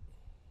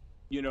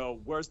 you know,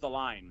 where's the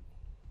line?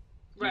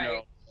 Right. You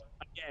know,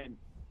 again,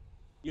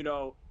 you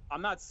know,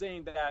 I'm not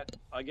saying that,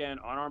 again,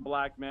 unarmed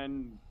black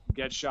men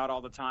get shot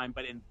all the time,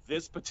 but in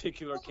this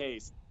particular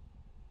case,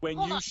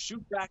 when you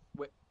shoot back,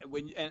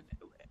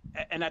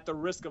 and at the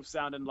risk of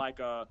sounding like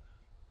a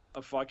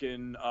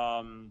fucking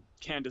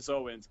Candace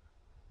Owens,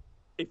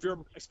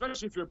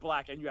 especially if you're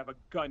black and you have a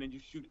gun and you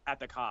shoot at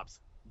the cops,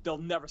 they'll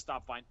never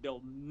stop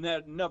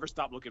never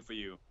stop looking for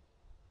you.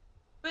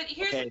 But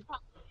here's the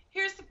problem.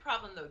 Here's the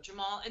problem, though,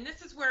 Jamal, and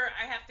this is where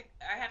I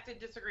have to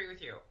disagree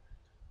with you.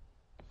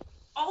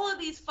 All of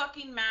these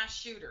fucking mass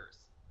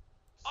shooters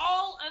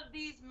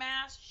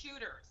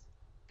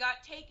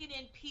got taken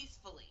in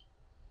peacefully.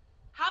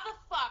 How the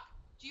fuck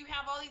do you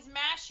have all these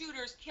mass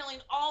shooters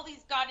killing all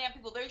these goddamn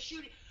people? They're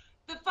shooting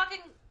the fucking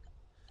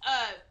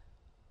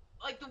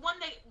like the one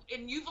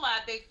in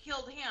Uvalde, they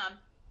killed him,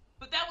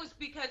 but that was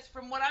because,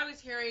 from what I was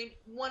hearing,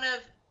 one of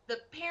the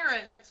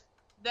parents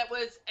that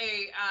was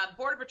a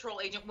Border Patrol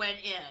agent went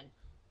in.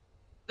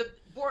 The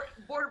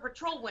Border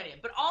Patrol went in,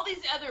 but all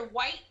these other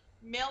white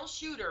male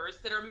shooters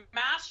that are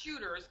mass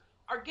shooters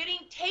are getting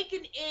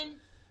taken in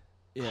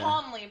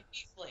calmly and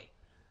peacefully.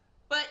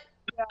 But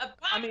a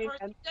black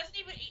person doesn't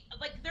even,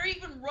 like, they're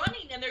even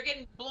running and they're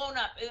getting blown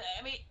up.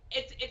 I mean,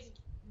 it's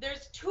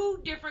there's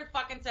two different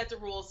fucking sets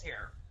of rules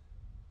here.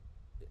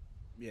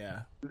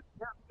 Yeah.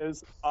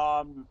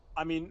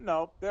 I mean,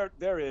 no,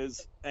 there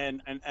is,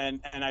 and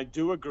I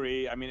do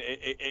agree. I mean,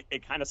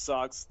 it kind of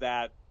sucks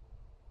that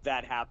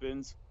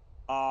happens.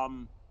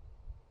 I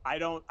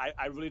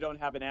really don't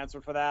have an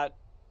answer for that.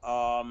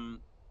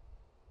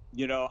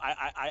 You know,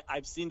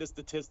 I've seen the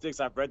statistics,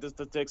 I've read the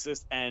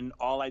statistics, and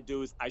all I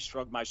do is I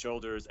shrug my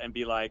shoulders and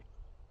be like,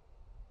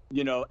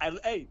 you know,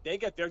 hey, they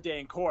get their day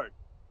in court,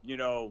 you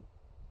know.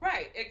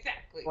 Right,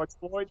 exactly.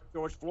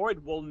 George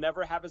Floyd will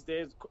never have his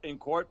day in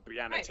court.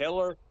 Breonna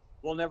Taylor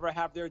will never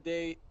have her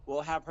day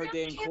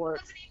in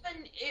court.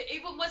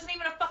 Wasn't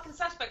even a fucking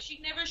suspect. She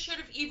never should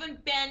have even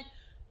been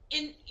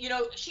in, you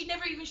know, she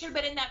never even should have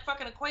been in that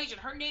fucking equation.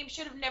 Her name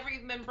should have never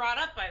even been brought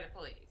up by the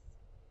police.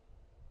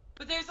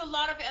 But there's a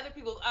lot of other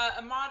people.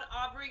 Ahmaud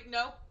Arbery,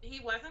 no, he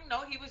wasn't.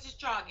 No, he was just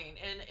jogging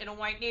in a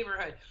white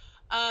neighborhood.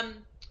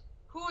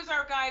 Who was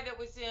our guy that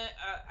was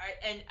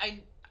in,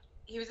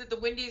 he was at the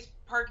Wendy's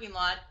parking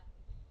lot.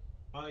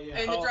 Oh, yeah.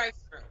 In the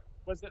drive-thru.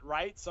 Was it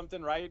Wright?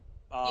 Something Wright?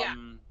 Yeah.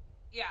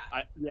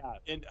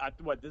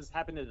 What, this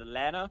happened in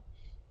Atlanta?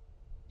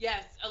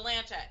 Yes,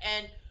 Atlanta.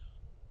 And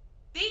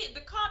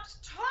the cops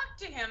talked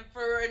to him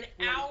for an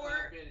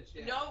hour. Minutes,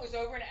 yeah. No, it was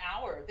over an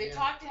hour. They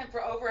talked to him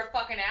for over a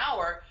fucking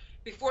hour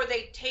before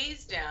they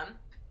tased him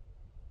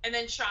and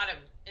then shot him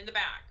in the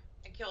back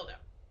and killed him.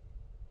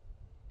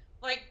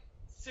 Like,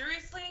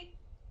 seriously?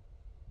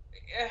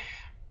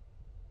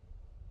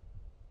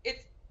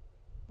 It's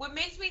what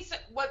makes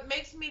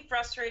me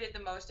frustrated the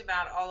most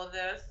about all of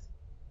this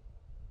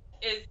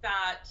is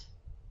that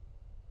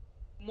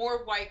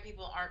more white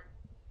people aren't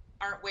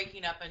aren't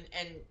waking up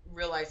and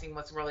realizing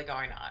what's really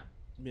going on.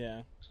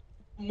 Yeah.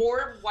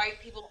 More white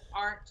people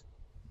aren't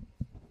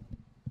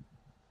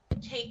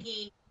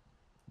taking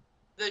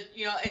the,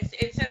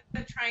 instead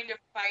of trying to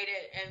fight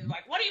it and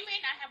like, what do you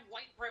mean I have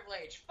white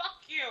privilege?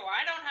 Fuck you.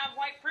 I don't have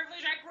white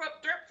privilege. I grew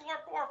up dirt floor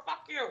poor.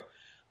 Fuck you.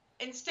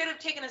 Instead of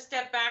taking a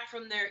step back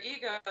from their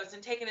egos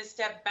and taking a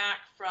step back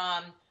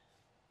from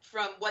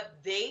what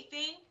they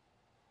think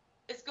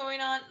is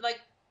going on,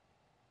 like.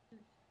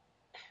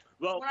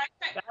 Well,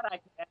 that I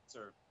can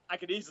answer. I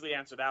could easily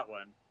answer that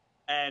one.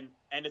 And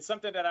it's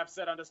something that I've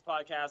said on this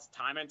podcast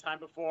time and time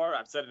before.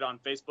 I've said it on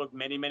Facebook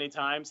many, many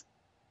times.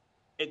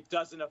 It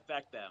doesn't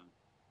affect them.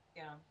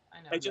 Yeah,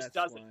 I know. It just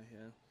doesn't.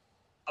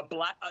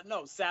 Why,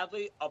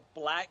 sadly, a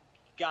black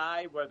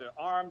guy, whether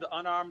armed,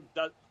 unarmed,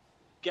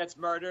 gets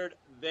murdered,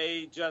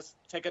 they just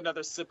take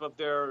another sip of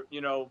their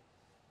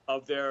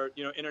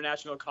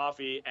international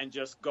coffee and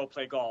just go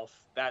play golf.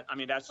 That's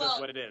just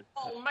what it is.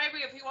 Well,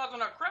 maybe if he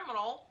wasn't a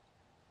criminal,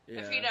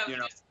 if he'd have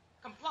just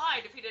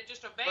complied, if he'd have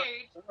just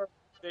obeyed.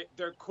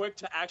 They're quick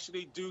to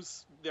actually do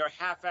their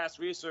half-assed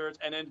research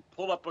and then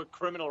pull up a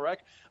criminal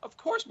record. Of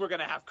course we're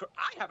going to have –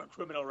 I have a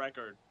criminal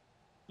record.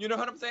 You know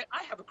what I'm saying?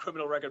 I have a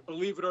criminal record,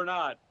 believe it or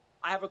not.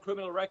 I have a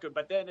criminal record.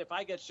 But then if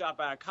I get shot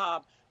by a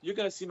cop, you're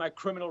going to see my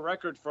criminal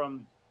record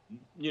from,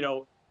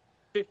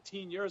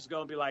 15 years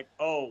ago and be like,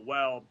 oh,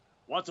 well,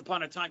 once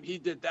upon a time he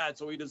did that,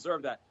 so he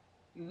deserved that.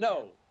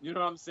 No. You know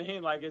what I'm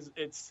saying? Like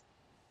it's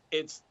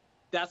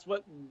that's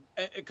what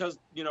 – because,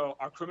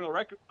 our criminal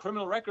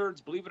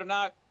records, believe it or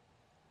not,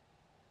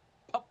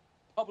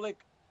 public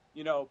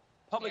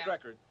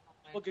record.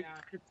 People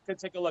could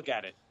take a look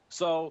at it.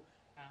 So,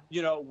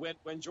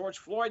 when George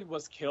Floyd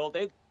was killed,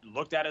 they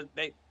looked at it.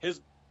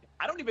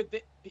 I don't even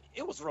think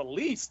it was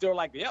released. They're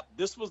like, "Yep,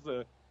 this was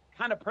the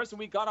kind of person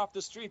we got off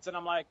the streets." And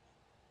I'm like,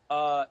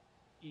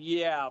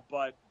 yeah,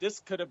 but this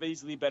could have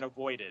easily been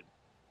avoided.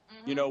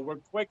 Mm-hmm. We're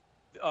quick.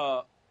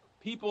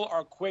 People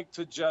are quick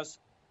to just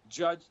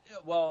judge.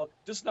 Well,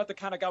 this is not the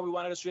kind of guy we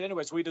want on the street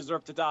anyway, so he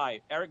deserved to die.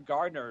 Eric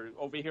Gardner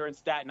over here in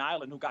Staten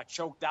Island, who got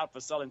choked out for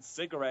selling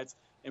cigarettes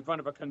in front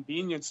of a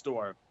convenience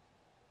store.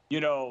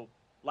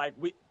 Let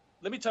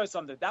me tell you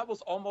something. That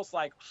was almost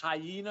like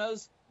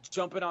hyenas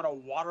jumping on a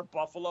water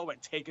buffalo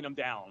and taking him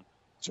down.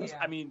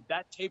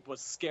 That tape was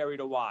scary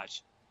to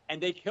watch. And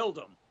they killed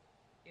him.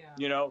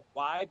 Yeah.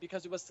 Why?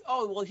 Because it was,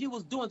 he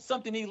was doing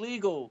something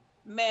illegal.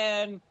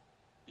 Man.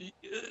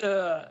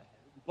 But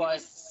he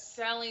was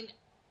selling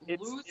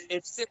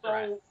it's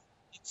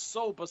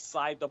so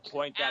beside the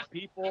point that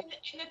people. And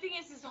the thing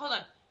is hold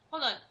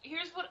on.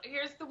 Here's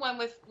the one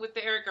with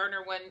the Eric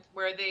Gardner one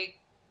where they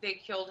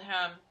killed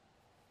him,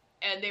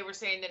 and they were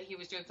saying that he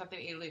was doing something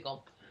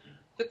illegal.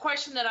 The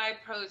question that I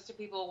posed to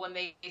people when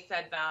they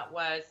said that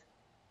was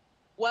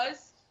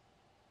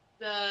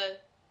the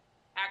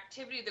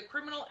activity, the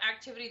criminal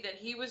activity that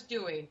he was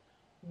doing,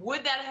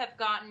 would that have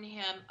gotten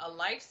him a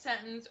life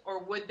sentence,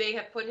 or would they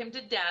have put him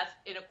to death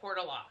in a court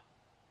of law?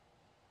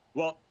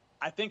 Well,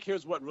 I think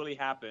here's what really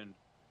happened.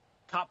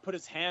 Cop put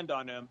his hand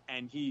on him,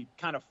 and he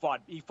kind of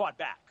fought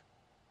back.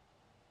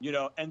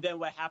 And then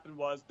what happened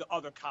was the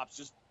other cops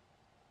just,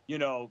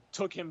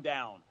 took him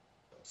down.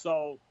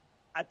 So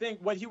I think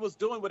what he was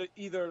doing was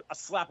either a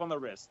slap on the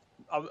wrist,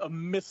 a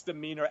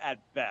misdemeanor at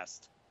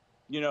best.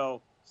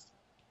 It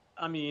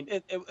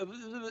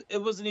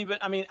wasn't even,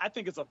 I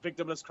think it's a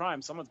victimless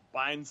crime. Someone's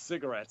buying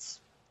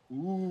cigarettes.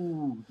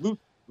 Ooh,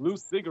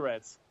 loose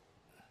cigarettes.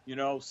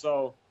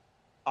 So,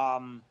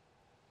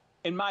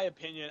 in my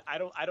opinion, I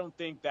don't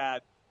think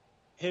that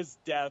his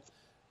death,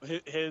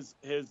 his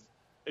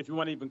if you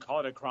want to even call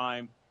it a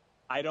crime,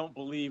 I don't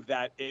believe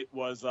that it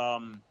was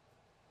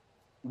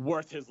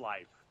worth his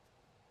life.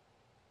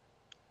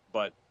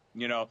 But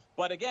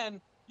again,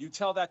 you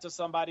tell that to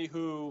somebody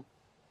who,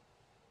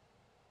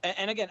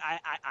 and again,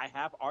 I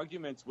have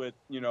arguments with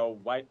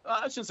white.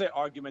 I shouldn't say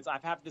arguments.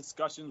 I've had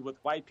discussions with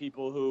white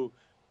people who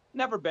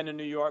never been in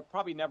New York,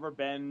 probably never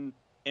been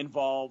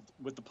involved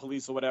with the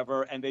police or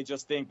whatever, and they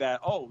just think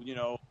that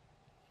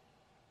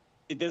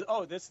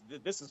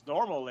this is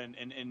normal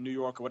in New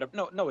York or whatever.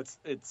 No,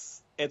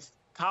 it's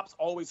cops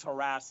always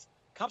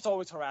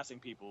harassing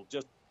people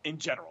just in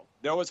general.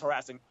 They're always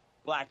harassing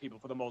black people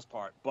for the most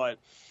part, but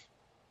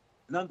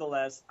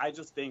nonetheless, I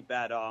just think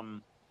that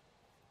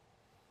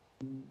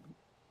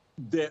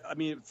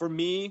for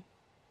me,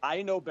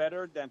 I know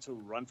better than to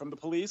run from the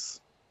police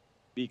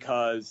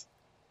because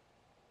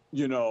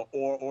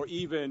or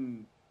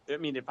even.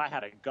 If I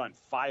had a gun,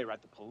 fire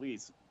at the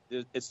police,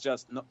 it's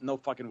just no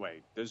fucking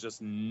way. There's just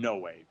no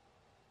way.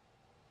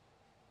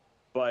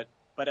 But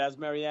as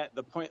Marianne,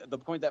 the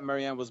point that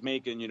Marianne was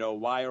making,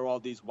 why are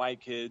all these white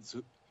kids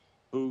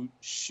who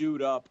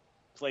shoot up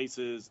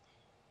places,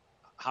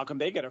 how come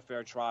they get a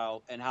fair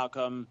trial? And how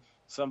come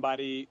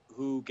somebody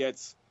who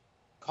gets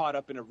caught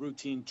up in a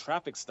routine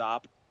traffic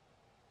stop,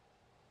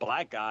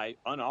 black guy,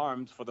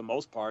 unarmed for the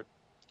most part,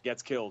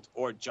 gets killed?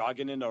 Or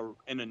jogging in a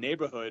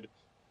neighborhood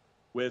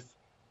where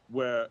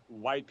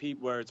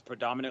it's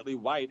predominantly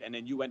white, and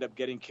then you end up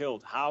getting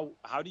killed. How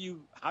do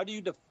you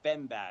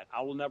defend that?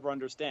 I will never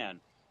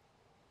understand.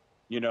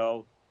 You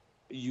know,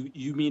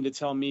 you mean to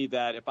tell me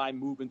that if I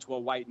move into a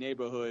white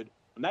neighborhood,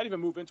 not even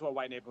move into a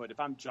white neighborhood,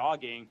 if I'm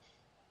jogging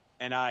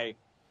and I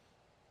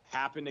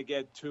happen to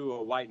get to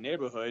a white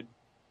neighborhood,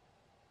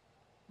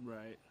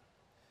 right?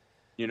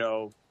 You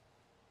know,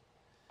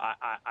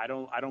 I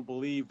don't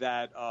believe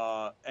that.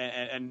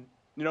 And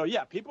you know,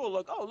 yeah, people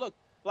look, oh look,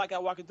 black guy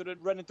running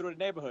through the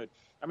neighborhood.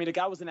 I mean, the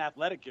guy was in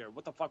athletic gear.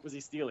 What the fuck was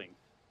he stealing?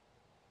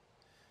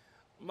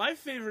 My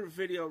favorite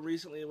video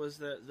recently was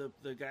the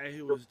guy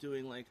who was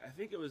doing, like, I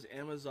think it was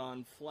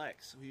Amazon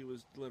Flex. He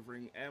was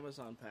delivering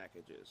Amazon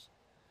packages.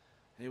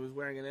 And he was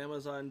wearing an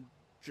Amazon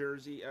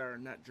jersey, or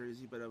not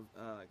jersey, but a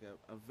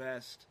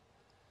vest,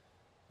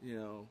 you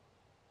know.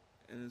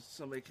 And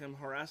somebody came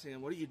harassing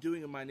him. What are you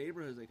doing in my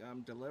neighborhood? He's like,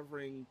 I'm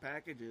delivering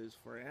packages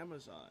for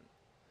Amazon.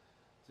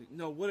 It's like,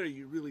 no, what are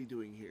you really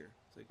doing here?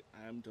 It's like,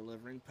 I'm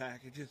delivering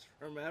packages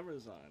from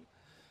Amazon.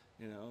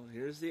 You know,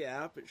 here's the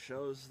app. It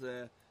shows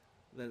the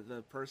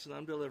person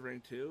I'm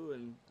delivering to,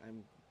 and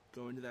I'm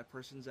going to that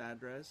person's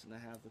address, and I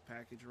have the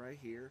package right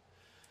here.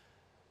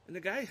 And the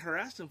guy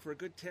harassed him for a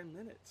good 10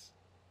 minutes.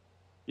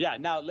 Yeah,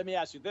 now let me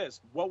ask you this.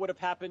 What would have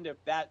happened if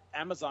that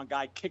Amazon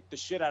guy kicked the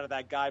shit out of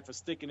that guy for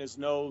sticking his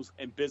nose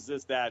in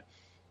business that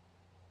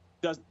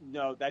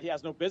he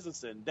has no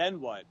business in? Then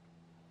what?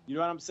 You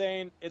know what I'm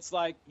saying? It's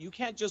like, you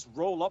can't just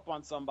roll up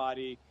on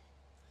somebody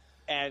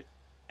and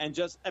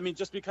just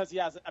because he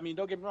has, I mean,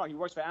 don't get me wrong, he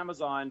works for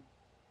Amazon.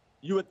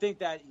 You would think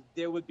that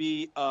there would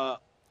be an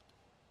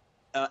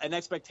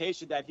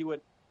expectation that he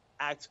would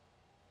act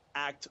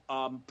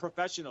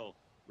professional.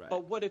 Right.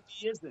 But what if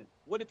he isn't?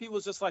 What if he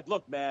was just like,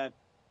 look, man,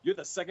 you're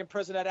the second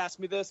person that asked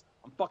me this.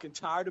 I'm fucking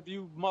tired of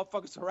you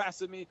motherfuckers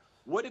harassing me.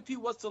 What if he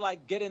was to,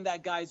 like, get in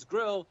that guy's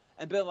grill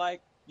and be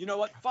like, you know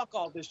what, fuck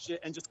all this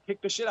shit, and just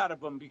kick the shit out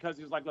of him because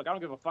he was like, look, I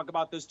don't give a fuck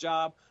about this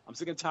job. I'm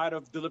sick and tired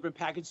of delivering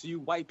packages to you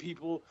white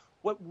people.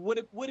 What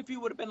if he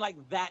would have been like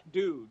that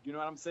dude? You know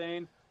what I'm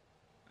saying?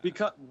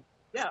 Because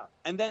yeah,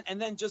 and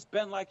then just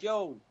been like,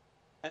 yo,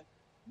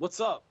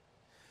 what's up?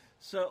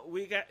 So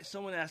we got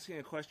someone asking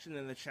a question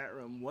in the chat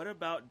room. What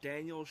about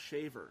Daniel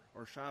Shaver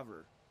or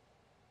Shaver?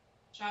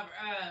 Shaver.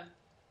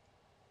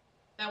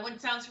 That one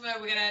sounds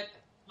familiar. We gotta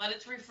let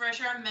it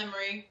refresh our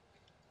memory.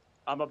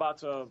 I'm about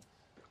to.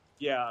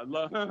 Yeah,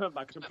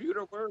 my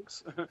computer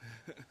works.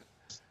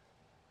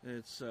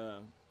 It's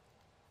from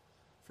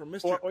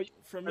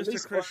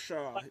Mr. Chris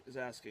Shaw is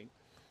asking.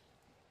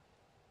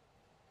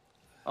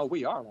 Oh,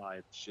 we are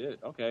live. Shit.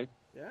 Okay.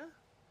 Yeah.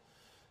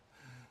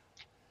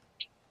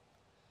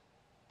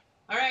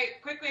 All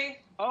right, quickly.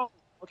 Oh,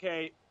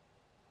 okay.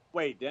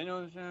 Wait,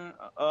 Daniel.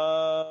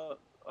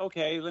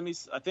 Okay. Let me.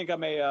 I think I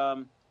may.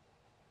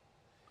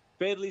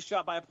 Fatally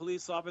shot by a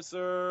police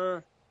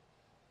officer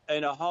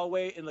in a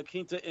hallway in La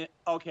Quinta.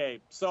 Okay,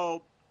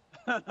 so.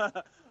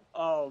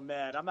 Oh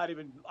man, I'm not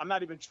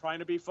even trying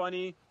to be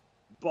funny,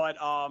 but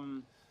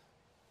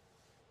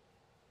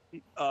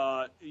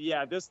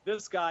yeah,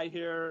 this guy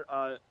here.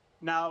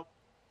 Now,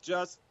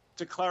 just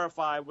to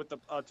clarify with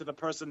to the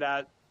person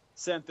that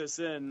sent this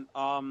in,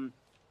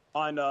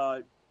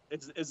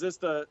 is this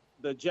the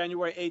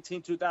January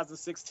 18,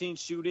 2016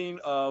 shooting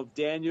of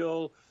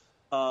Daniel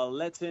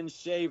Letton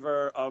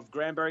Shaver of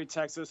Granbury,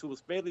 Texas, who was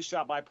fatally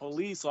shot by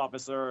police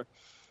officer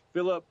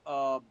Philip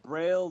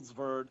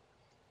Brailsford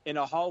in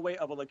a hallway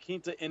of a La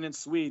Quinta Inn and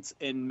Suites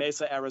in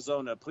Mesa,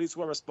 Arizona. Police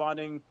were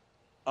responding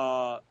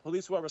to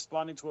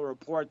a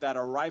report that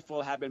a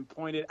rifle had been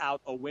pointed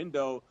out a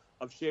window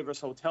of Shaver's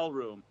hotel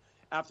room.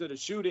 After the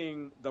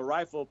shooting, the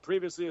rifle,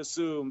 previously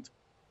assumed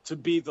to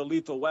be the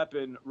lethal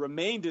weapon,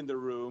 remained in the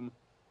room,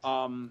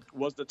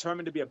 was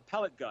determined to be a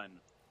pellet gun.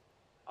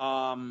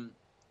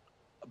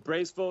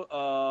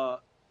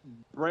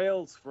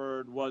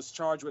 Brailsford was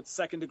charged with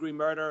second-degree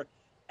murder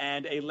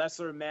and a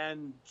lesser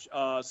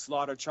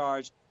manslaughter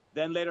charge,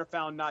 then later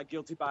found not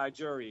guilty by a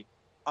jury.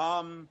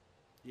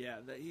 Yeah,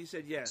 he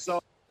said yes.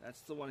 So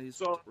that's the one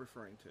he's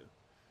referring to.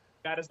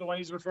 That is the one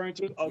he's referring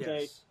to?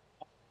 Okay. Yes.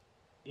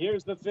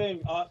 Here's the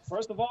thing.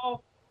 First of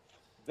all,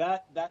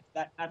 that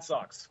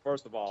sucks.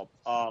 First of all,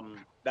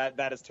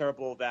 that is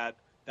terrible that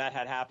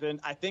had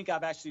happened. I think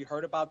I've actually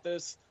heard about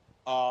this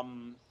a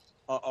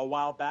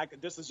while back.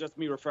 This is just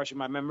me refreshing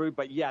my memory,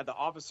 but yeah, the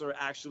officer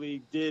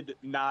actually did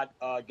not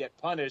get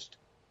punished.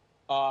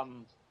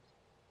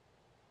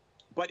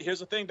 But here's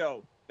the thing,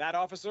 though. That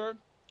officer,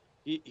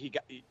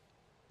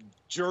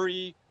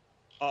 jury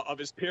of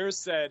his peers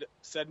said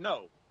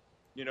no.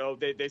 You know,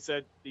 they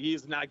said he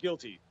is not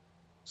guilty.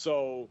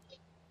 So,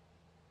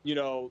 you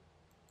know,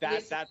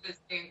 that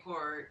in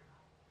court.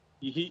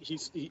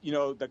 He's you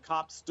know, the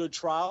cop stood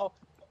trial,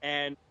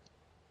 and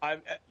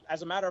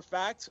as a matter of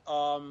fact,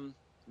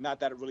 not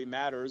that it really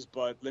matters,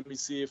 but let me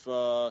see if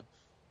I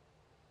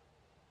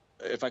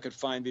could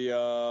find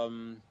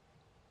the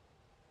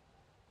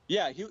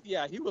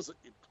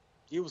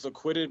he was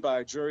acquitted by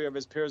a jury of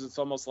his peers. It's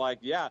almost like,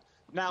 yeah.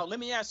 Now let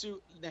me ask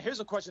you. Now, here's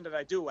a question that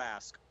I do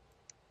ask: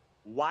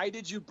 why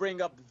did you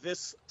bring up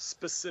this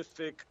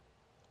specific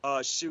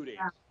shooting?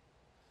 Yeah.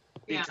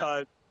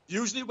 Because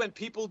usually when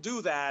people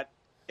do that,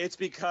 it's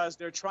because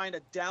they're trying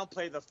to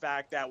downplay the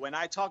fact that when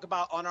I talk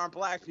about unarmed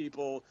black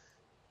people,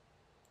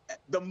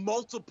 the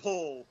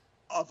multiple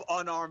of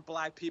unarmed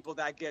black people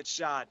that get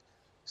shot,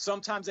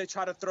 sometimes they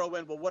try to throw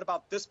in, well, what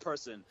about this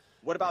person?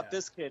 What about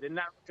this kid? And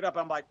I look it up,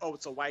 I'm like, oh,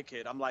 it's a white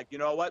kid. I'm like, you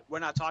know what? We're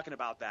not talking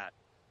about that.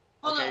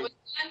 Hold on,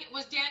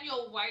 was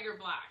Daniel white or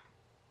black?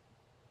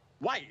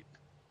 White.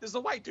 This is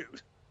a white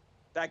dude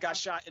that got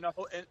shot in a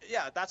whole.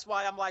 Yeah, that's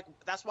why I'm like,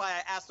 that's why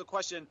I asked the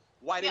question,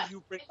 why did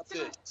you bring up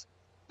this?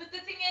 But the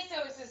thing is,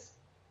 though, is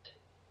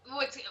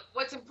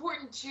what's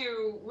important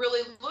to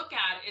really look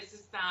at is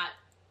that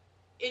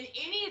in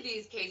any of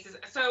these cases,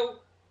 so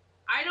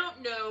I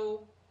don't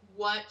know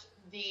what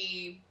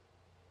the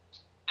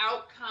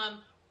outcome,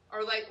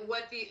 or like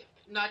what the,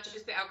 not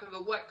just the outcome,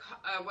 but what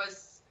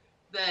was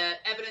the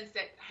evidence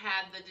that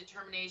had the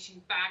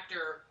determination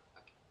factor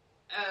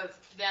of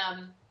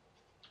them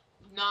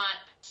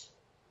not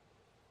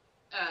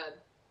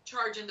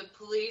charging the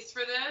police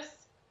for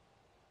this.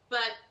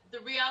 But the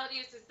reality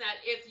is that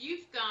if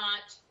you've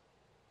got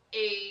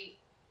if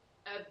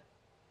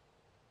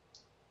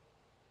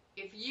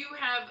you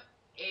have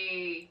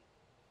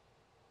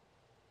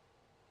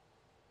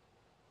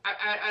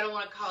I don't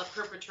want to call it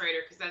perpetrator,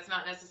 because that's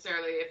not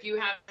necessarily, if you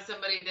have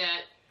somebody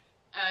that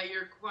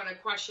you're going to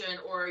question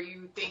or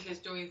you think is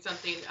doing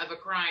something of a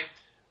crime,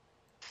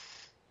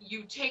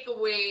 you take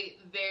away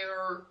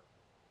their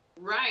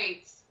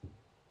rights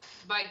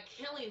by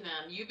killing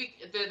them.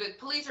 The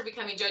police are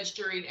becoming judge,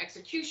 jury, and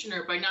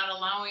executioner by not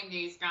allowing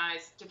these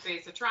guys to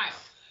face a trial.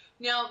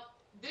 Now,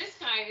 this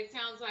guy, it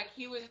sounds like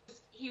he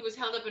was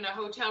held up in a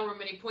hotel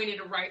room and he pointed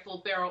a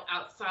rifle barrel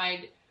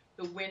outside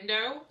the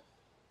window.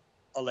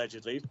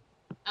 Allegedly.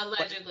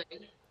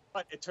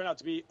 But it turned out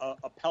to be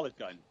a pellet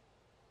gun.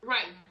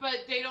 Right,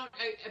 but they don't.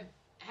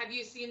 Have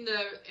you seen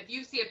if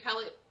you see a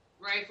pellet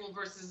rifle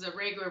versus a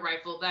regular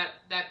rifle,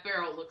 that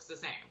barrel looks the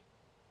same.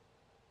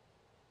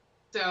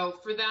 So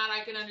for that,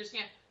 I can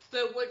understand.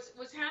 But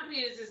what's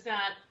happening is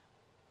that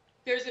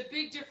there's a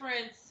big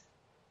difference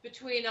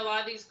between a lot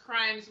of these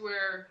crimes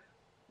where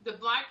the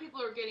black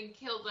people are getting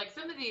killed. Like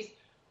some of these,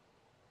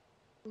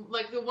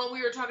 like the one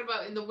we were talking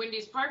about in the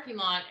Wendy's parking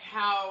lot,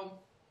 how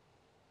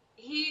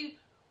he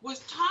was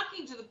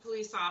talking to the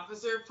police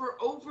officer for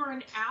over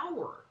an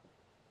hour.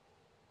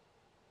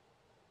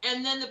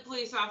 And then the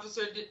police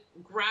officer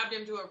grabbed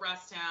him to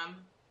arrest him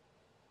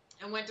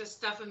and went to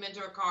stuff him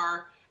into a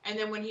car. And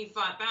then when he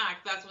fought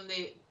back, that's when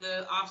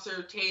the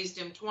officer tased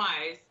him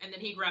twice. And then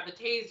he grabbed the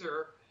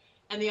taser.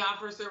 And the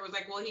officer was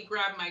like, well, he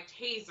grabbed my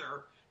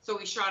taser, so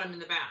he shot him in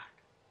the back.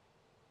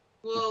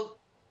 Well,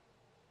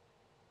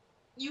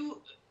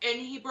 and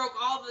he broke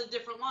all the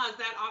different laws.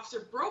 That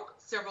officer broke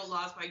several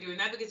laws by doing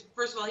that because,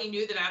 first of all, he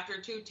knew that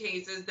after 2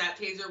 tasers, that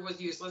taser was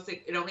useless.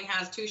 It only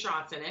has 2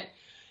 shots in it.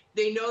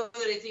 They know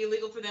that it's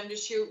illegal for them to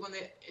shoot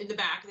in the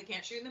back. They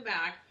can't shoot in the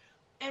back.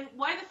 And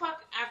why the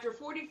fuck, after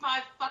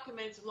 45 fucking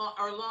minutes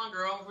or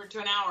longer, over to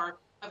an hour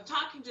of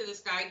talking to this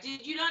guy,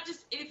 did you not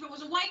just, if it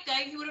was a white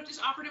guy, he would have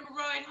just offered him a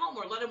ride home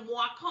or let him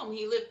walk home.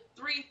 He lived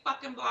 3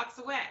 fucking blocks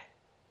away.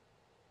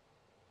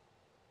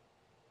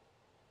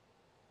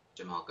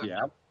 Jamal, go. Yeah.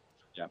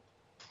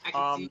 I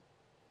can see.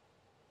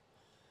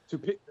 To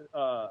pick,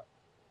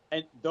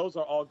 and those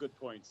are all good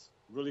points,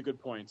 really good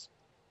points.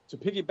 To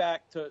piggyback,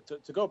 to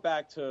go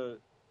back to,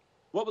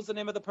 what was the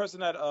name of the person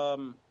that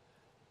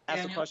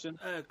asked the question?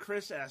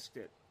 Chris asked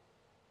it.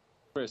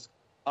 Chris,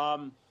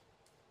 I'm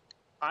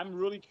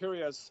really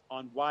curious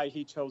on why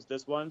he chose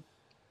this one,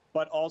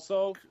 but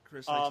also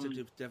Chris likes to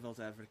do devil's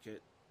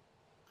advocate.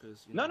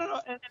 No,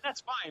 and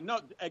that's fine. No,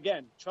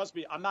 again, trust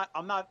me, I'm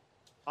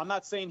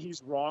not saying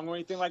he's wrong or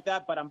anything like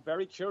that, but I'm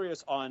very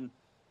curious on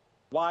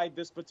why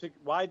this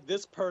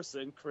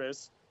person,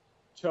 Chris,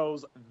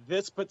 chose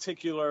this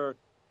particular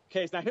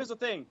case. Now, here's the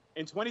thing.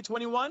 In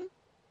 2021,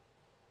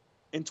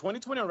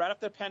 right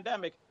after the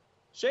pandemic,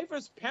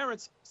 Schaefer's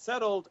parents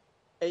settled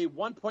a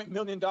 $1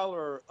 million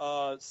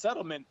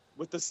settlement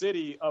with the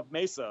city of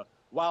Mesa,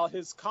 while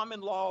his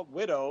common law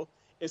widow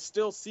is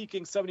still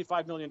seeking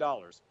 $75 million.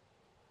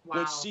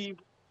 Wow.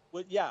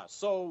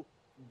 So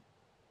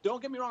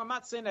don't get me wrong. I'm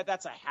not saying that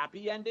that's a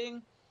happy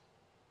ending,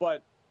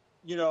 but,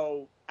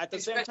 at the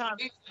same time,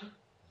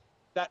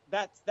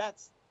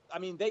 that's I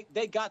mean,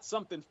 they got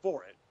something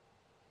for it.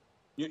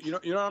 You know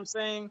what I'm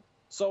saying?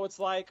 So it's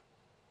like,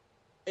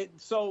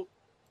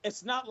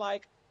 it's not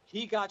like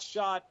he got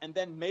shot and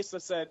then Mesa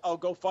said, "Oh,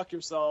 go fuck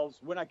yourselves.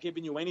 We're not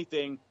giving you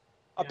anything."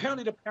 Yeah.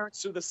 Apparently, the parents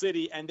sued the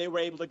city and they were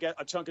able to get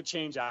a chunk of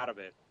change out of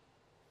it.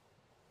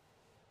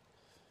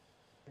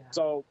 Yeah.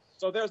 So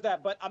there's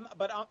that. But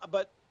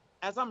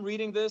as I'm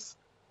reading this,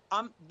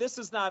 this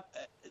is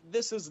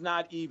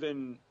not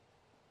even.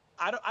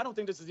 I don't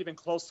think this is even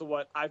close to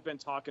what I've been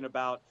talking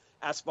about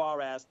as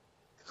far as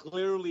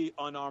clearly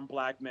unarmed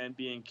black men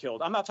being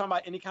killed. I'm not talking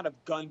about any kind of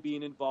gun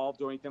being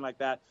involved or anything like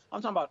that.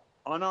 I'm talking about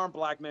unarmed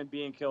black men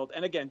being killed.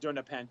 And again, during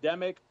the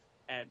pandemic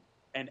and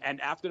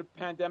after the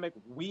pandemic,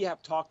 we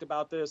have talked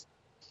about this.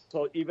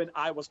 So even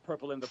I was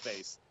purple in the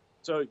face.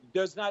 So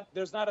there's not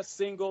a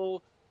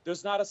single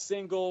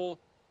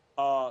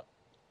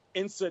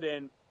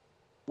incident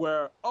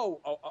where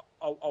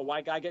a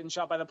white guy getting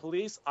shot by the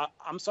police.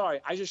 I'm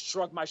sorry, I just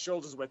shrug my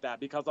shoulders with that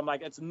because I'm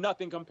like, it's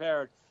nothing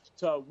compared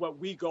to what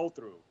we go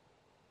through.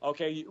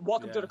 Okay,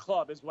 welcome to the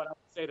club is what I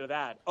would say to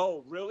that.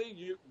 Oh,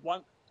 really?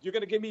 You're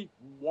gonna give me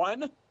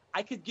one?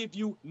 I could give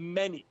you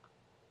many.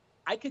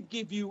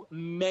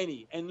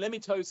 And let me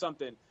tell you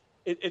something.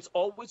 It's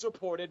always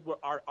reported where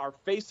our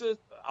faces,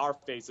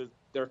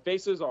 their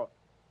faces are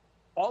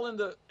all in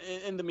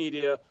the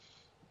media,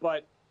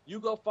 but you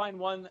go find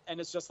one and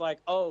it's just like,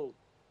 oh,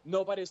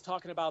 nobody's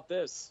talking about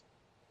this.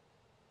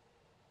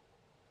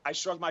 I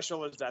shrug my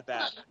shoulders at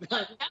that.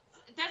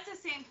 That's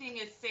the same thing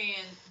as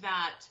saying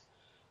that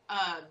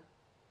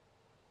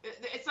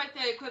it's like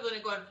the equivalent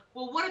of going,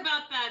 well, what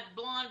about that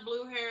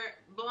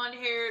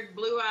blonde-haired,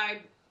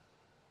 blue-eyed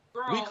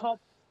girl?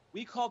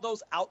 We call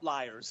those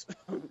outliers.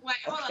 Wait,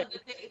 hold on.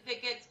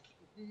 That gets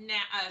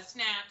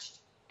snatched,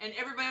 and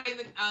everybody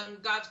on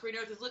God's green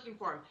earth is looking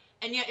for him.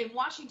 And yet in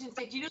Washington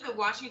State, do you know that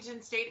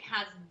Washington State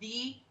has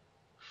the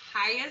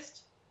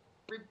highest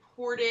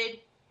reported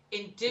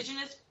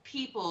indigenous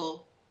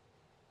people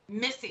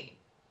missing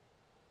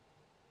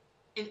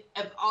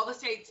of all the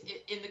states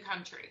in the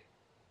country?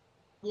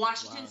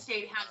 Washington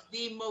State has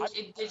the most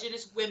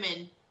indigenous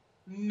women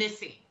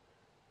missing.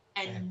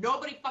 And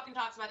nobody fucking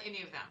talks about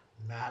any of them.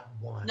 Not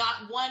one.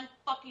 Not one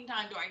fucking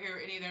time do I hear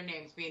any of their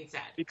names being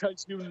said.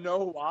 Because you know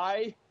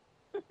why?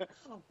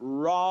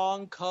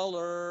 Wrong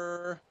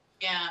color.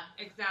 Yeah,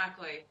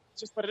 exactly.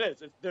 It's just what it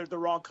is. They're the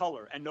wrong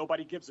color, and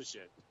nobody gives a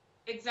shit.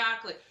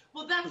 Exactly.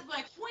 Well, that's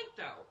my point,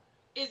 though,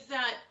 is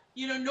that,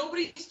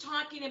 nobody's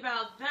talking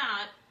about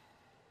that.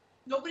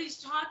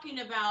 Nobody's talking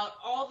about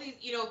all these,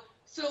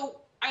 so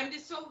I'm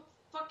just so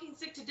fucking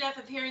sick to death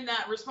of hearing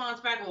that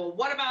response back. Well,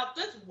 what about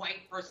this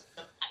white person?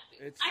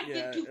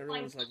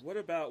 Everyone's like, what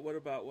about?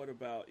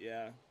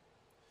 Yeah.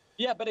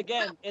 Yeah, but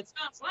again, it's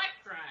not black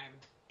crime.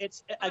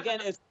 It's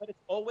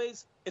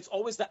always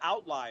the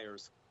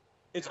outliers.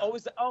 It's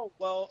always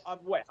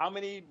wait, how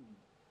many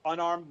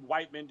unarmed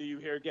white men do you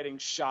hear getting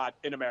shot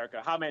in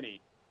America? How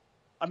many?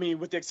 I mean,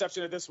 with the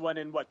exception of this one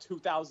in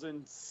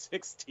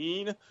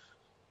 2016?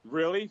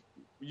 Really?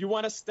 You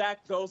want to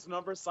stack those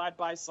numbers side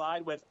by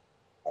side with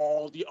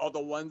all the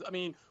other ones? I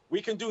mean,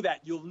 we can do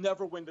that. You'll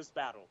never win this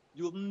battle.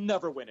 You'll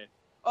never win it.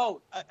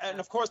 Oh, and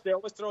of course, they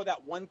always throw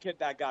that one kid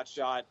that got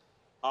shot.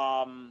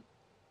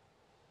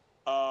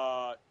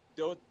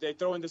 They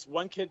throw in this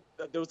one kid.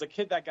 There was a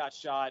kid that got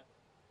shot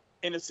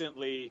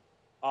innocently.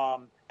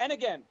 And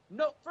again,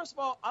 no. First of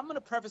all, I'm going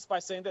to preface by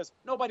saying this: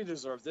 nobody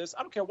deserves this.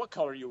 I don't care what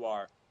color you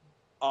are.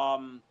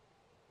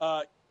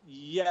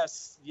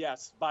 Yes,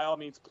 by all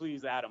means,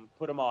 please, Adam,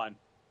 put him on.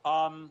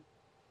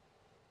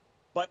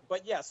 But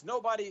yes,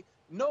 nobody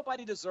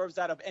deserves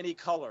that of any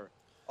color.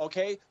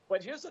 Okay,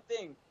 but here's the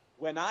thing: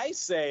 when I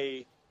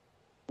say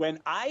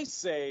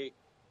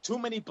too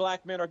many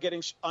black men are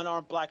getting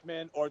unarmed black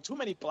men, or too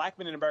many black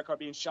men in America are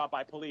being shot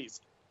by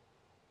police,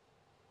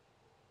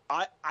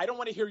 I don't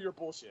want to hear your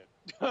bullshit.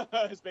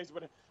 It's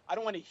basically I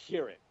don't want to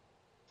hear it.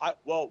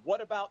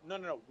 What about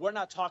no? We're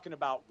not talking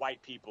about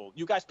white people.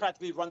 You guys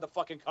practically run the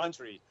fucking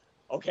country,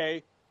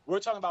 okay? We're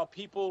talking about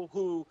people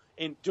who,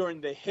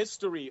 during the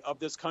history of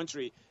this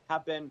country,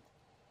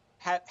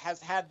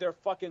 has had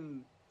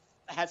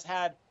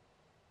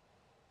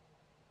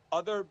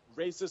other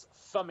races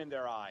thumb in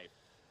their eye.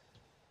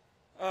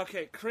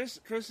 Okay, Chris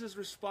has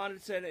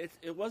responded, said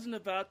it wasn't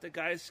about the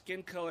guy's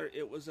skin color,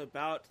 it was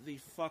about the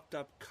fucked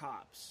up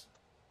cops.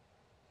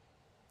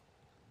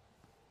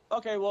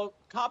 Okay, well,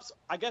 cops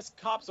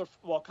are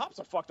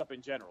fucked up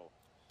in general.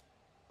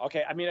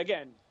 Okay, I mean,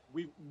 again,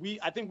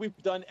 I think we've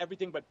done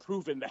everything but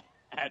proven that.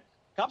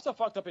 Cops are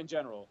fucked up in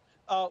general.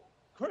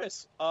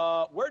 Chris,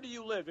 where do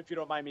you live, if you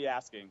don't mind me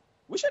asking?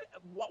 We should.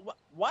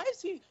 Why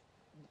is he?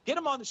 Get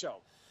him on the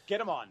show. Get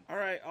him on. All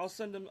right, I'll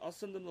send him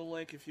the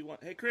link if you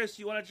want. Hey, Chris,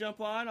 you want to jump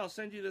on? I'll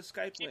send you the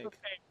Skype link. Okay.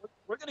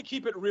 We're gonna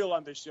keep it real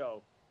on this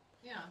show.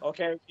 Yeah.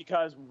 Okay,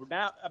 because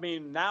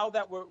now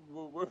that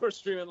we're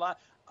streaming live.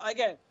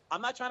 Again,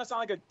 I'm not trying to sound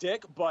like a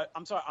dick, but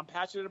I'm sorry. I'm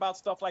passionate about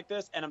stuff like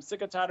this, and I'm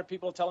sick and tired of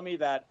people telling me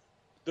that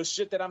the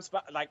shit that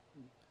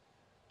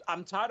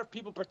I'm tired of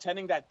people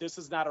pretending that this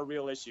is not a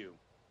real issue.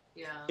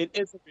 Yeah. It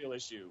is a real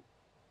issue.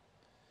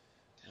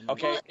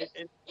 Okay. Well,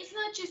 it's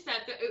not just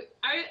that.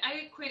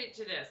 I equate it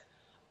to this.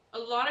 A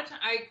lot of time,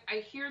 I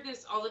hear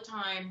this all the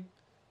time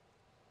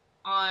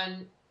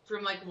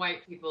from like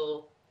white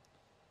people,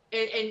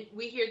 and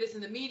we hear this in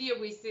the media.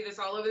 We see this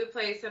all over the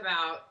place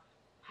about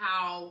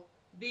how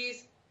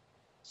these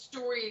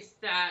stories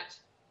that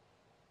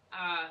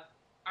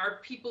our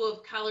people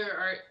of color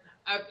are.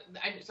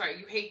 I'm sorry,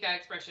 you hate that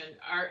expression.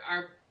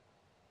 Our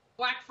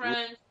black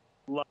friends.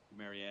 Love you,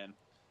 Marianne.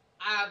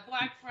 Our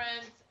black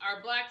friends,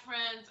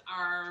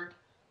 our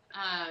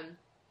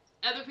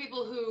other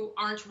people who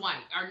aren't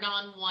white, our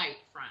non-white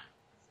friends,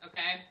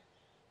 okay?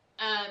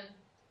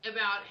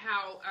 About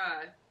how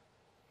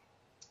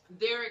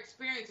their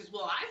experiences,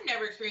 well, I've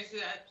never experienced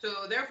that,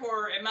 so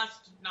therefore it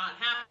must not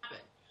happen.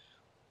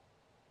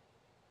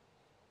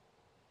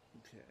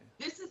 Okay.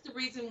 this is the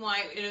reason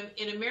why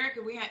in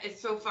America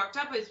it's so fucked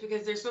up, is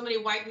because there's so many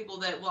white people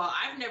that, well,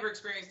 I've never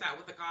experienced that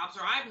with the cops,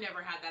 or I've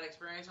never had that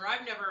experience, or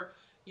I've never,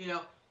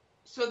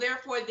 so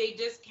therefore they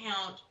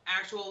discount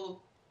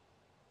actual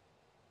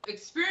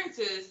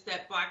experiences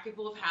that black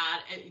people have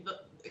had, and the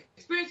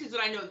experiences that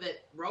I know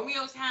that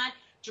Romeo's had,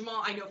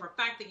 Jamal, I know for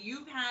a fact that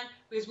you've had,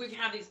 because we've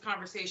had these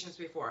conversations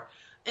before.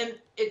 And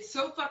it's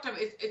so fucked up.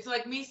 It's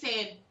like me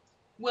saying,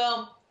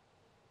 well,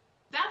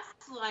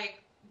 that's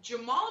like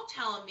Jamal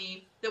telling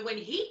me that when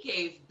he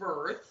gave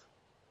birth,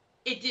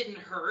 it didn't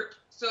hurt.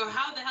 So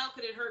how the hell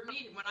could it hurt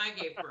me when I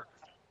gave birth?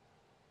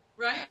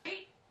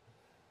 Right?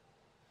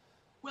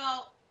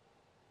 Well,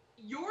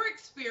 your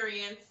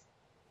experience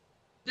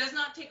does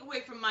not take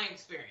away from my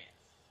experience,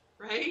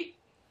 right?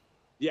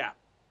 Yeah.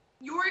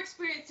 Your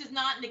experience does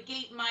not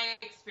negate my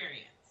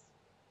experience.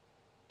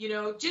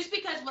 Just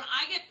because when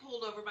I get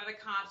pulled over by the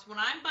cops, when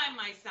I'm by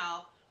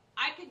myself,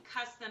 I can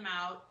cuss them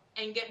out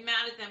and get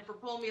mad at them for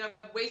pulling me over,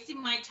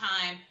 wasting my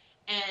time,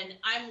 and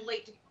I'm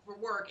late for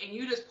work, and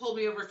you just pulled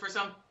me over for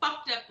some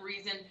fucked up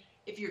reason.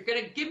 If you're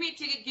going to give me a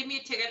ticket, give me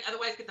a ticket.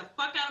 Otherwise, get the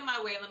fuck out of my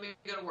way and let me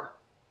go to work.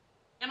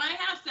 And I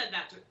have said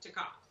that to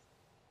cops.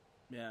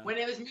 Yeah. When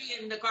it was me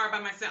in the car by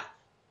myself.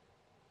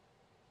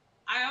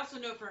 I also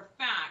know for a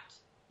fact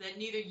that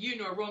neither you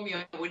nor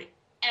Romeo would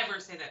ever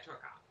say that to a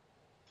cop.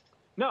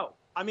 No.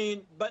 I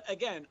mean, but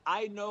again,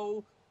 I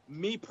know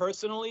me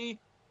personally.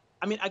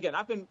 I mean, again,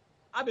 I've been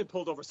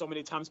pulled over so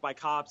many times by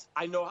cops.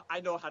 I know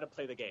how to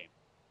play the game.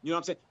 You know what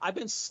I'm saying? I've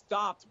been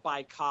stopped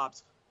by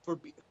cops for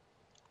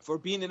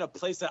being in a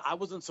place that I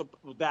wasn't,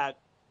 that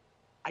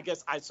I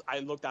guess I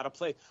looked out of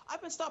place. I've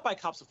been stopped by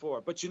cops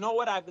before, but you know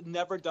what I've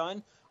never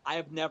done? I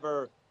have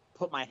never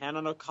put my hand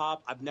on a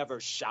cop. I've never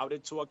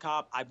shouted to a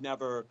cop. I've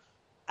never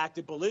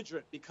acted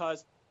belligerent,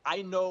 because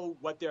I know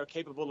what they're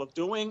capable of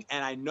doing,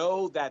 and I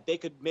know that they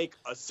could make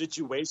a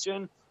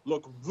situation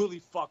look really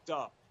fucked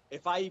up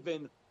if I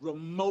even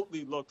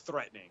remotely look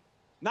threatening.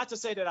 Not to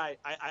say that I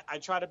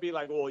try to be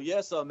like, well,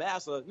 yes,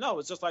 massa. No,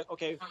 it's just like,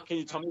 okay, can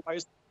you tell me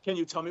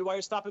why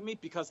you're stopping me?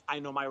 Because I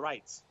know my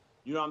rights.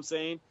 You know what I'm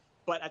saying?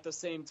 But at the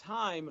same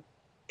time,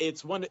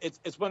 it's one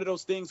of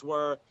those things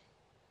where,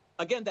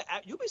 again,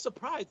 you'll be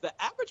surprised. The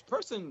average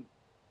person.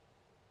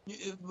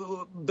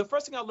 The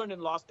first thing I learned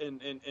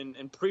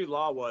in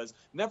pre-law was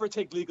never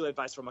take legal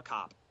advice from a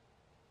cop,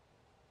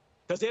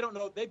 because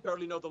they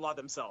barely know the law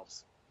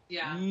themselves.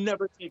 Yeah.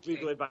 Never take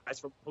legal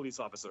advice from a police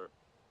officer.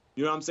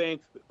 You know what I'm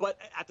saying? But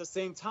at the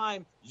same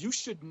time, you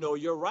should know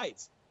your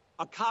rights.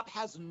 A cop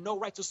has no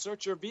right to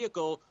search your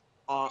vehicle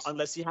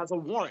unless he has a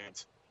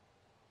warrant.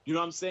 You know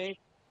what I'm saying?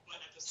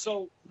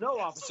 So no,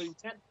 officer, you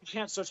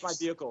can't search my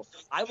vehicle.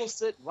 I will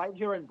sit right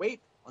here and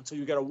wait until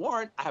you get a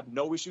warrant. I have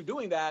no issue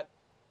doing that.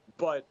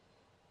 But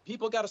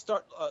people got to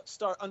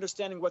start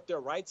understanding what their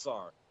rights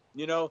are.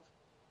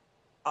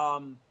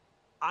 I'm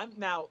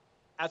now,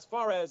 as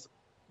far as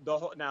the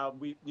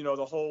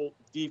whole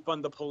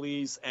defund the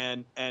police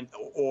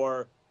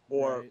or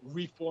right.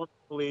 Reform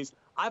the police.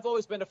 I've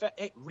always been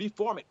hey,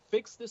 reform it,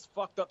 fix this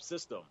fucked up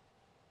system,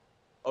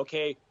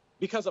 okay?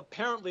 Because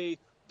apparently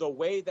the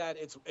way that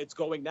it's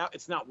going now,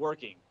 it's not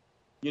working.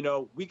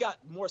 We got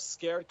more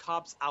scared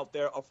cops out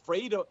there,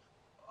 afraid of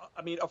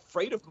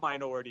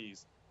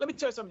minorities. Let me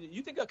tell you something.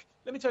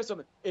 Let me tell you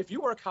something. If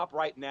you were a cop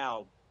right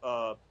now,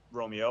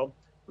 Romeo,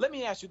 let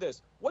me ask you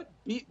this. What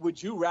beat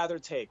would you rather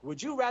take?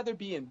 Would you rather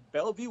be in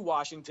Bellevue,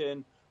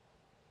 Washington,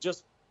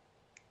 just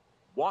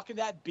walking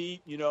that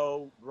beat,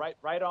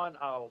 right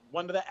on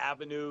one of the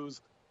avenues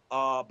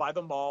by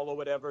the mall or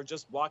whatever,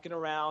 just walking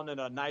around in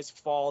a nice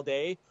fall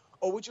day?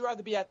 Or would you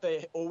rather be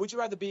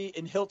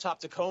in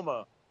Hilltop,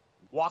 Tacoma,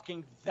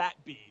 walking that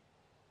beat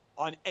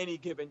on any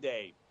given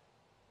day?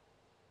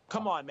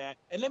 Come on, man.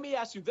 And let me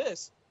ask you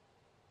this.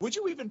 Would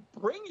you even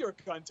bring your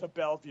gun to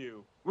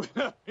Bellevue?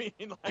 I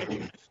mean,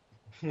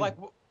 like,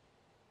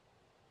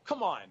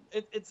 come on.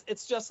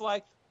 It's just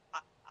like,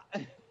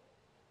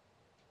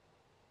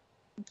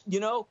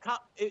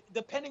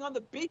 depending on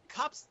the beat,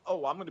 cops.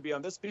 Oh, I'm going to be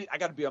on this beat. I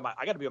got to be on my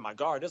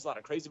guard. There's a lot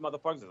of crazy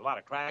motherfuckers. There's a lot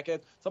of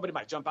crackheads. Somebody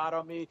might jump out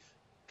on me.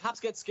 Cops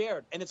get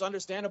scared, and it's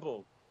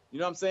understandable. You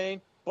know what I'm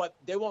saying? But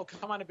they won't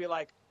come on and be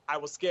like, I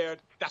was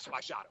scared. That's why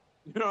I shot him.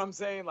 You know what I'm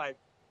saying? Like,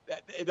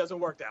 it doesn't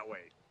work that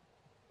way.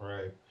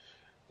 Right.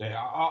 The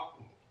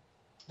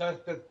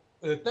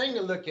thing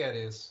to look at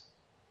is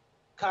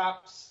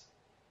cops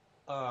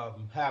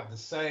have the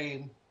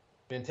same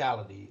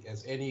mentality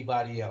as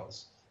anybody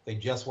else. They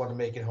just want to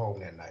make it home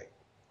that night.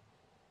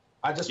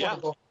 I just want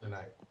to go home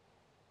tonight,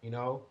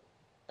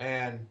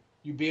 And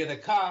you being a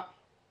cop,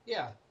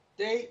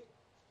 they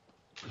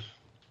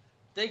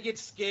get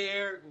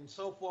scared and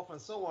so forth and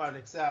so on,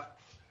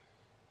 except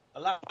a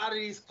lot of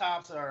these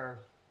cops are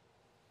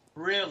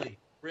really,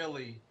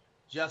 really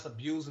just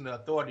abusing the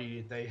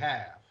authority that they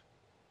have.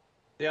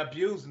 They're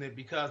abusing it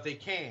because they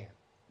can.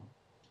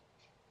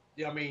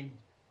 I mean,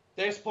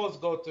 they're supposed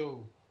to go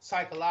through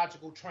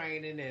psychological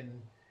training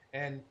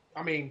and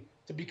I mean,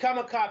 to become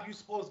a cop, you're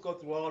supposed to go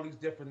through all these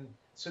different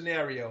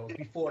scenarios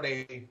before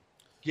they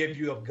give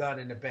you a gun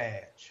and a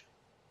badge,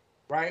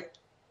 right?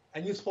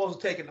 and you're supposed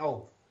to take an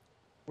oath,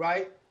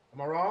 right?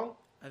 Am I wrong?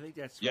 I think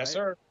that's right. Yes,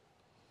 sir.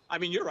 I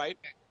mean, you're right.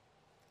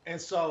 And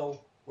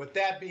so, with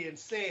that being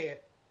said,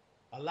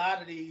 a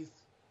lot of these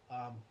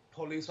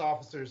police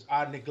officers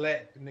are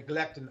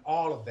neglecting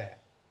all of that.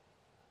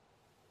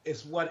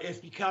 It's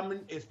becoming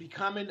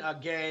a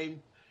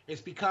game.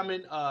 It's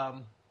becoming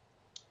a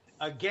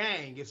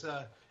gang. It's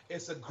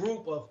a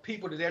group of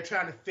people that they're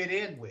trying to fit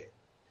in with.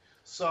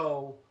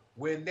 So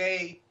when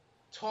they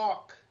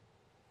talk,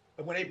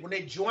 when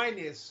they join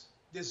this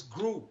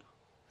group,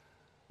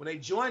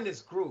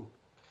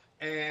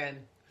 and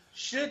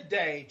should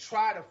they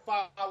try to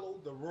follow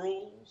the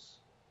rules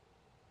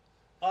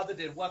other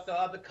than what the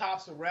other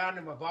cops around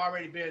them have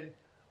already been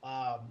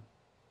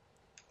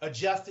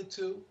adjusted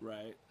to?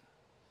 Right.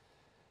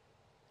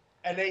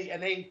 And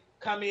they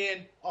come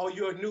in, oh,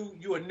 you're a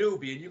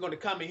newbie, and you're going to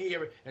come in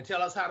here and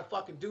tell us how to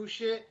fucking do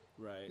shit?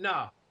 Right.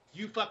 No,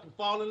 you fucking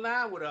fall in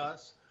line with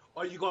us,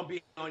 or you're going to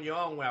be on your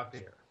own out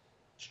there.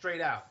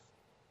 Straight out.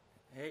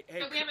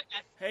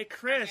 Hey,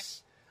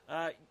 Chris,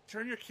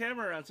 turn your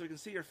camera on so we can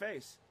see your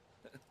face.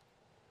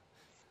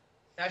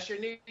 That's your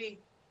knee.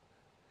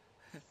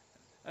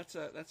 That's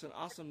an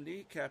awesome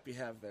kneecap you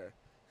have there.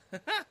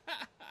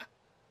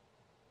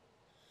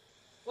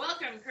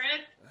 Welcome,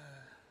 Chris.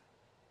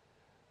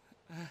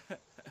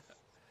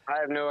 I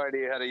have no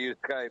idea how to use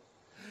Skype.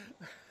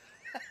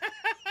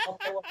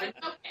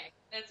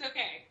 That's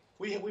okay.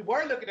 We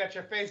were looking at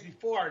your face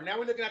before. Now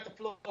we're looking at the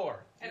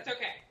floor. That's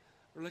okay.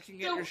 We're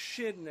looking at your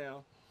shin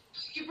now.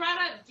 You brought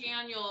up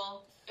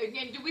Daniel.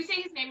 Again, did we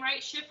say his name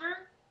right?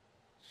 Schiffer?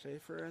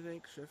 Schaefer, I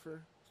think.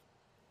 Schiffer.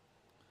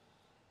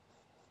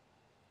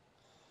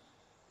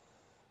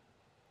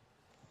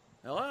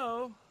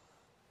 Hello?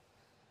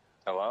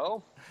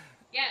 Hello?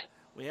 Yes.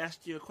 We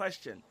asked you a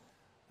question.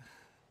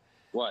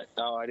 What?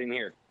 Oh, I didn't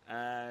hear.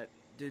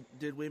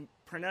 Did we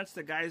pronounce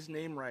the guy's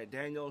name right?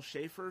 Daniel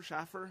Schaefer?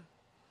 Schaffer?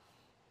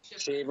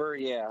 Shaver?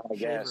 Yeah, I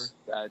guess.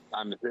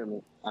 I'm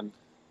assuming. Hold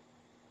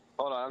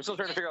on, I'm still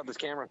trying to figure out this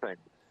camera thing.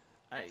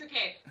 It's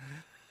okay.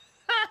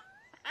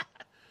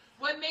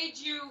 What made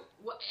you...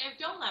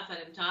 Don't laugh at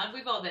him, Todd.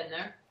 We've all been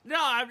there.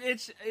 No,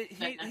 he's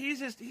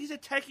a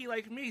techie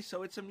like me,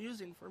 so it's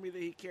amusing for me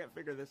that he can't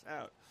figure this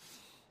out.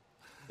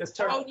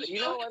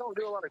 You know, I don't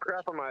do a lot of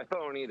crap on my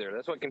phone either.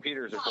 That's what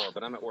computers are for,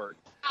 but I'm at work.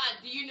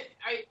 Do you...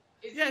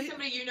 Is he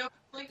somebody you know?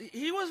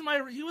 He was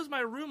my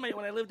roommate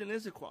when I lived in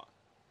Issaquah.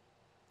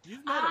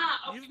 You've met him.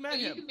 Okay. You've met him.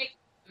 You can make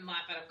him laugh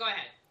at him. Go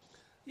ahead.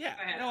 Yeah.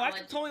 Go ahead. No, I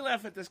can totally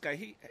laugh at this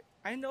guy.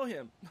 I know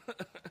him.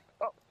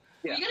 Oh,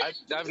 yeah.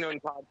 I've known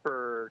Todd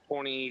for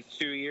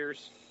 22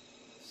 years.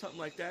 Something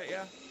like that,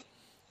 yeah.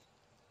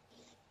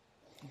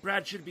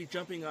 Brad should be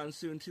jumping on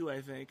soon too, I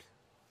think.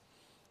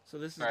 So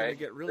this is going to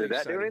get really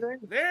exciting. Did that do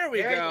anything? There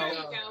we go. There you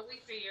go.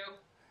 We see you.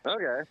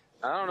 Okay.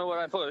 I don't know what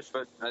I pushed,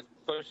 but I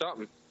pushed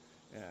something.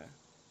 Yeah.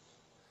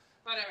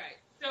 But all right.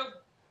 So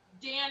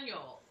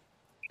Daniel,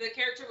 the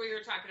character we were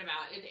talking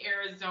about in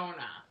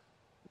Arizona,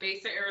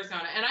 based in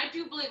Arizona, and I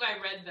do believe I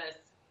read this,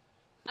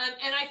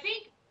 and I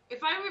think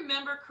if I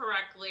remember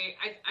correctly,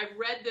 I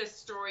read this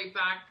story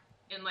back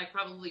in like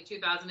probably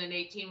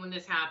 2018 when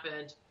this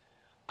happened.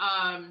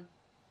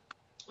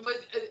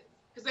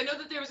 Because I know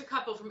that there was a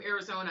couple from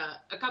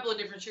Arizona, a couple of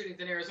different shootings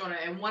in Arizona,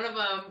 and one of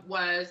them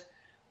was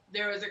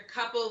there was a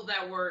couple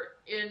that were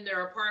in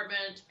their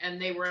apartment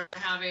and they were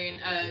having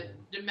a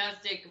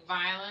domestic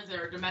violence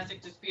or a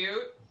domestic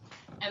dispute,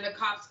 and the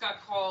cops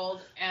got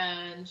called,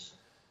 and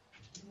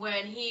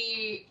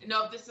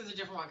this is a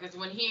different one, because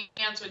when he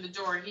answered the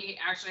door, he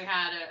actually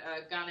had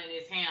a gun in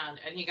his hand,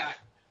 and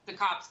the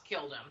cops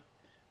killed him.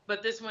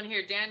 But this one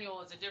here,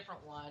 Daniel, is a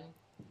different one.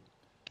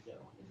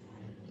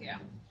 Yeah.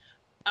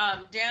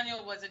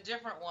 Daniel was a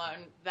different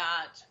one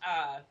that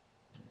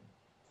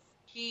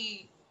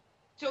he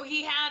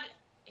had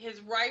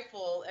his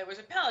rifle. It was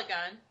a pellet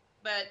gun,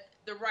 but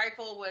the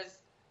rifle was,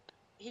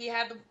 he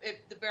had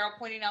the barrel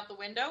pointing out the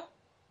window.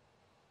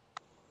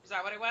 Is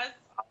that what it was?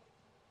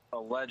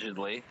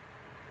 Allegedly.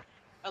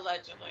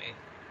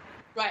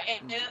 Right,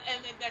 and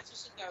that's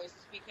just it though, is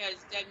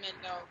because dead men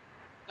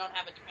don't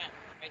have a defense,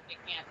 right? They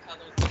can't tell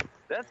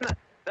those.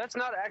 That's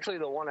not actually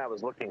the one I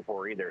was looking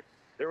for either.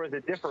 There was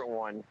a different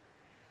one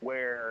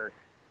where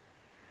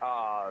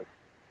the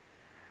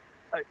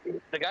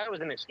guy was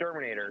an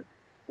exterminator,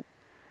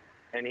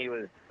 and he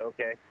was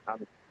okay.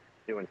 I'm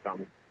doing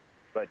something,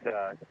 but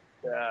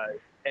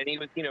and he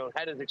was,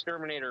 had his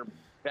exterminator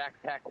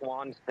backpack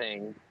wand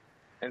thing,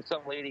 and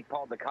some lady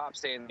called the cops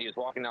saying that he was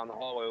walking down the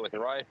hallway with a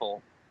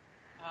rifle,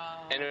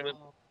 and it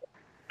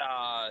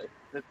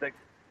was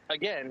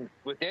again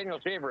with Daniel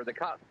Shaver, the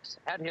cops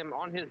had him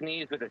on his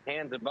knees with his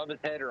hands above his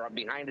head or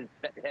behind his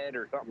head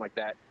or something like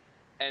that.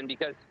 And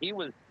because they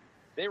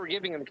were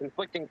giving him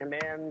conflicting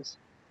commands,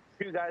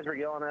 two guys were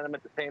yelling at him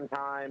at the same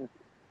time,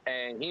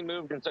 and he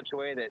moved in such a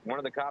way that one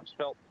of the cops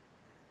felt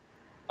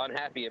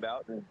unhappy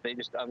about, and they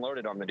just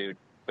unloaded on the dude.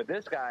 But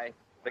this guy,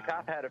 the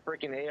cop had a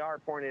freaking AR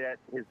pointed at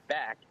his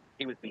back.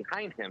 He was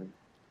behind him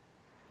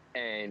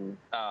and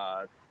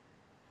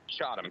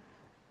shot him.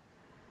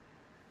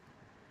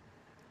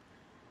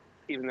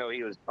 even though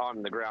he was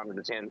on the ground with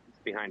his hand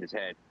behind his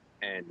head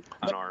and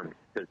unarmed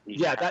because he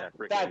Yeah, had a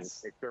freaking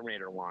that's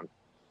exterminator wand.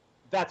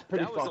 That's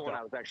pretty. That was the one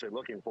I was actually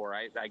looking for.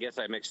 I guess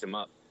I mixed them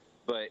up,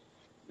 but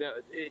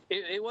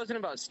it wasn't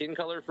about skin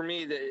color for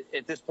me.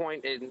 At this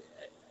point,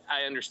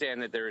 I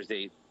understand that there is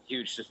a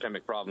huge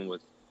systemic problem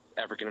with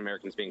African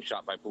Americans being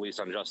shot by police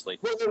unjustly.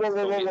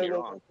 Don't get me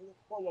wrong.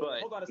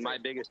 But my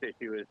biggest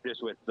issue is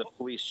just with the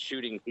police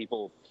shooting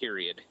people,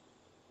 period.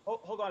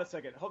 Hold on a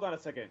second.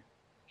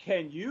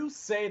 Can you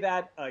say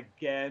that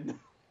again?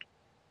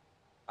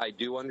 I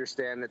do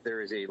understand that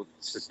there is a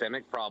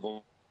systemic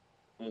problem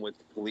with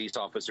police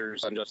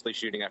officers unjustly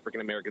shooting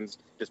African Americans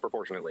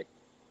disproportionately.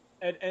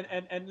 And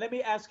let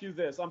me ask you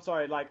this. I'm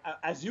sorry. Like,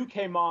 as you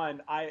came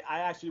on, I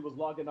actually was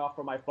logging off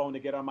from my phone to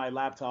get on my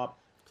laptop.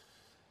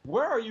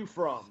 Where are you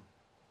from?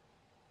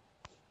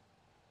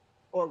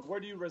 Or where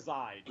do you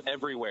reside?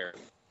 Everywhere.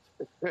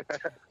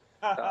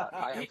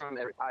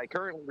 I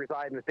currently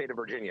reside in the state of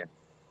Virginia.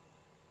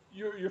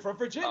 You're from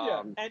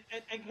Virginia, and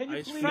can you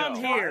he's please? From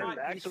here.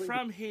 Actually, he's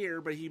from here,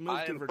 but he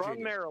moved to Virginia. I'm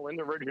from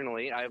Maryland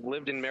originally. I've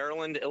lived in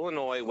Maryland,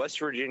 Illinois, West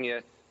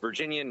Virginia,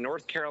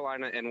 North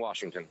Carolina, and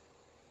Washington.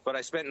 But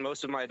I spent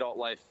most of my adult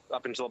life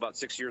up until about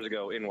 6 years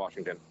ago in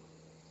Washington.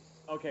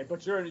 Okay,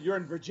 but you're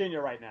in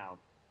Virginia right now.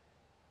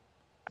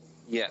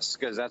 Yes,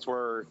 because that's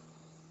where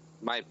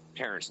my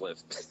parents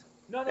live.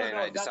 No,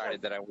 I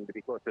decided that I wanted to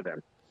be close to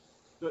them.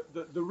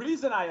 The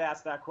reason I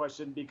asked that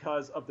question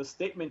because of the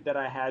statement that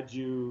I had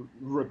you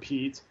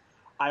repeat.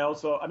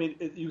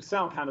 You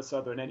sound kind of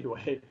Southern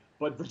anyway,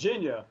 but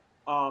Virginia,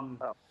 and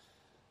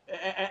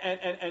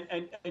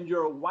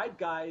you're a white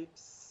guy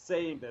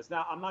saying this.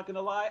 Now, I'm not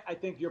gonna lie. I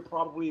think you're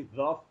probably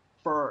the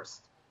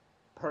first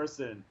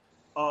person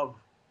of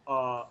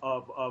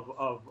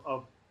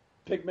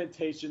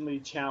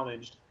pigmentationally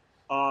challenged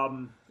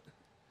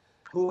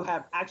who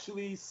have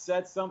actually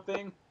said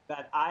something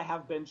that I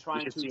have been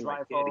trying to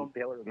drive home.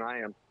 Than I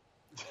am.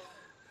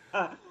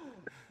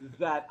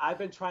 That I've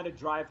been trying to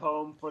drive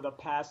home for the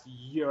past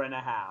year and a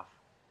half.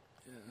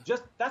 Yeah.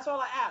 Just that's all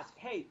I ask.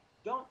 Hey,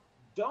 don't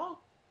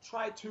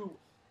try to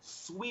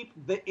sweep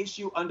the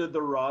issue under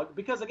the rug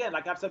because again,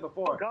 like I've said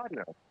before, oh God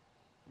no.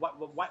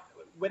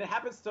 When it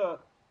happens to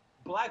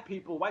black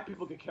people, white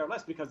people could care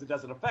less because it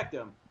doesn't affect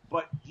them.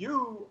 But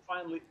you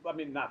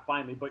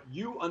but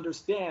you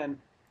understand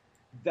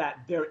that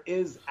there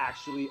is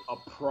actually a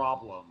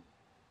problem.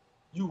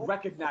 You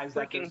recognize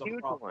that there's a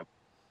problem.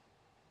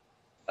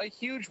 A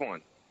huge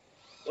one.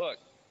 Look,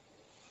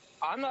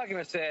 I'm not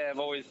going to say I've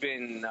always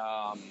been,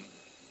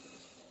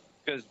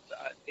 because,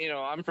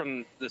 I'm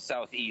from the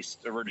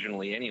Southeast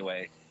originally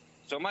anyway.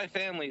 So my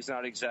family's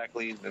not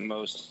exactly the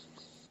most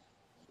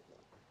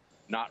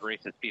not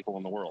racist people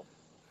in the world.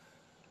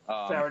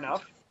 Fair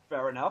enough.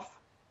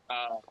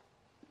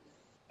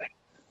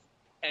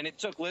 And it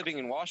took living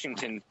in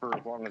Washington for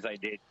as long as I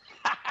did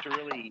to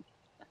really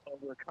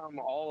overcome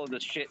all of the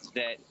shit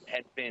that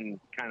had been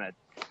kind of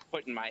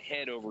put in my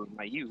head over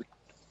my youth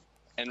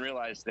and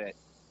realize that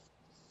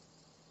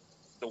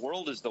the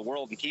world is the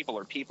world and people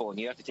are people and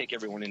you have to take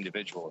everyone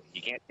individually.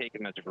 You can't take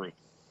them as a group.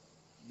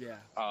 Yeah.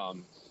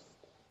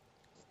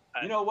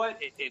 You know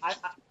what? It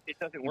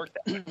doesn't work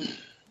that way.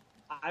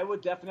 I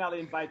would definitely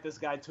invite this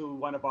guy to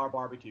one of our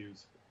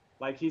barbecues.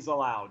 Like, he's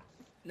allowed.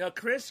 No,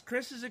 Chris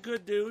is a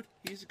good dude.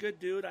 He's a good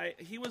dude.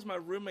 He was my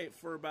roommate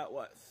for about,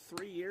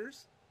 3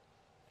 years?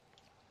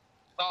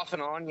 Off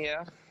and on,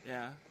 yeah.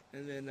 Yeah.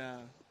 And then,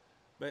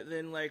 but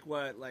then,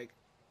 5-7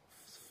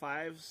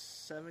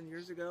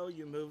 years ago,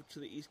 you moved to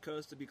the East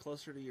Coast to be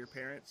closer to your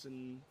parents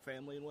and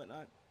family and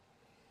whatnot?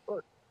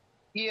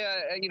 Yeah,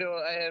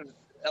 I have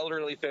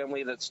elderly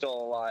family that's still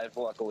alive,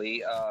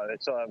 luckily. I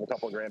still have a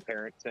couple of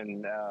grandparents,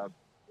 and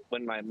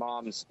when my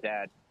mom's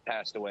dad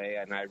passed away,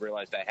 and I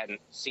realized I hadn't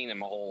seen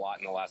him a whole lot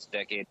in the last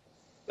decade.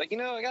 I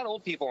got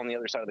old people on the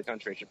other side of the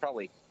country. I should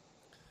probably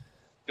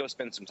go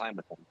spend some time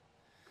with them.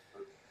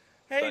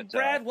 Hey,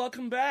 Brad,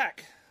 welcome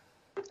back.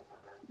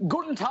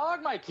 Guten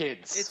Tag, my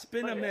kids. It's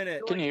been a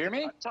minute. Can you hear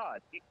me?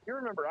 Todd, you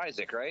remember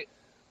Isaac, right?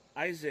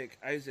 Isaac.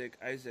 Isaac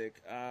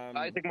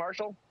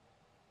Marshall?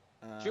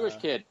 Jewish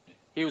kid.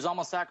 He was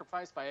almost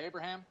sacrificed by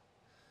Abraham.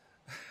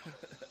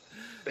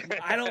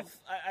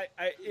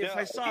 If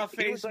I saw a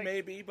face,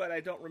 maybe, but I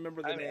don't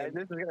remember the name.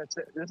 This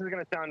is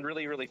gonna sound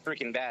really, really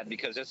freaking bad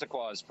because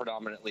Issaquah is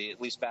predominantly,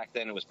 at least back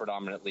then, it was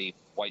predominantly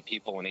white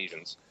people and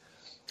Asians.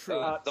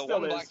 True. The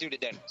one black dude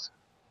at Denny's.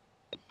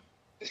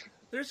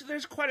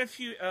 There's quite a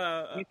few.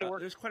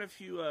 There's quite a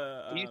few.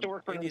 He used to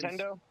work for Indians.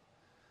 Nintendo.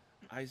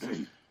 Isaac.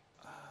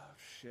 Oh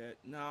shit!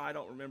 No, I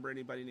don't remember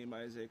anybody named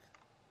Isaac.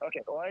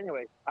 Okay. Well,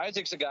 anyway,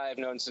 Isaac's a guy I've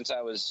known since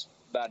I was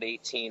about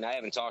 18. I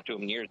haven't talked to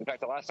him in years. In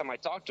fact, the last time I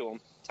talked to him,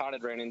 Todd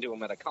had ran into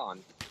him at a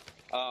con.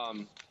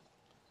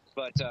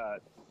 But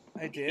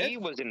I did. He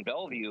was in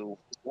Bellevue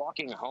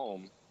walking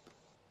home,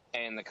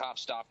 and the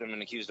cops stopped him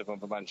and accused him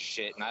of a bunch of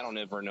shit. And I don't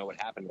ever know what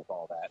happened with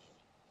all that.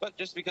 But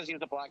just because he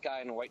was a black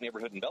guy in a white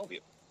neighborhood in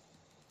Bellevue.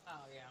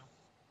 Oh, yeah.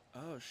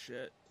 Oh,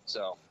 shit.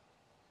 So.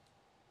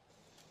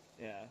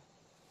 Yeah.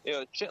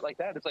 shit like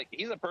that. It's like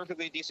he's a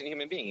perfectly decent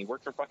human being. He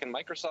worked for fucking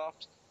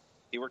Microsoft.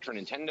 He worked for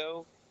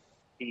Nintendo.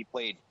 He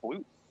played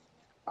flute.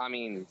 I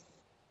mean,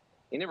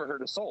 he never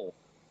hurt a soul.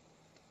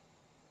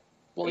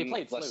 Well, he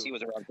played unless flute. he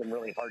was around some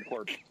really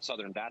hardcore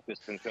Southern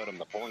Baptists and showed him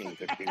the porn he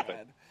could do,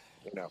 but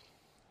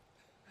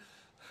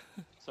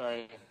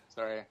Sorry.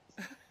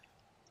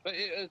 But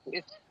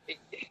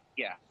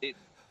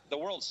the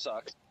world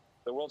sucks.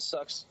 The world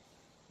sucks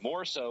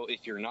more so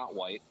if you're not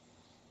white,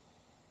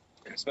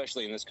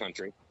 especially in this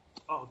country.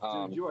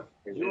 Oh, dude,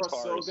 you're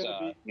so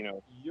gonna be,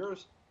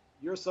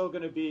 you're so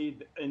gonna be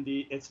in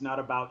the "It's Not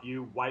About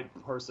You" white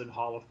person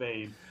Hall of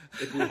Fame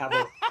if we have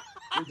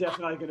you're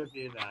definitely gonna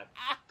be in that.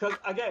 Because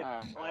again,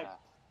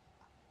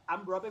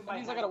 I'm rubbing my. That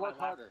means I gotta work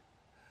harder.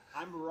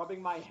 I'm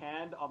rubbing my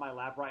hand on my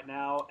lap right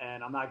now,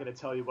 and I'm not gonna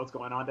tell you what's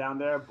going on down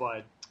there,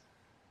 but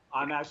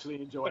I'm actually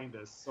enjoying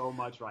this so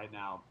much right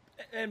now.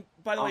 And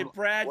by the way,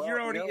 Brad,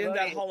 you're already in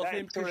that Hall of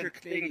Fame because you're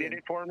Canadian. Did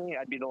it for me,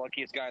 I'd be the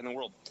luckiest guy in the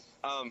world.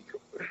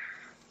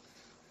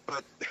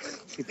 But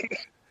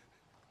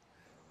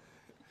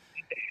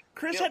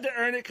Chris had to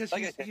earn it because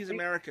he's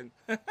American.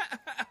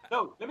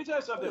 No, let me tell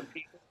you something.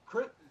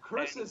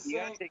 Chris is saying,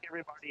 you gotta take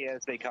everybody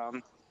as they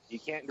come. You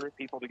can't group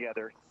people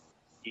together.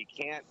 You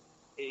can't,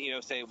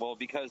 say, well,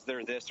 because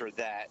they're this or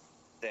that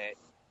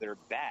they're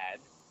bad.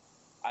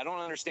 I don't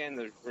understand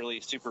the really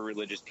super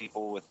religious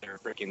people with their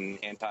freaking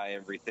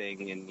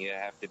anti-everything, and you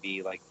have to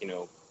be like,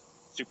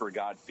 super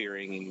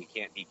God-fearing, and you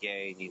can't be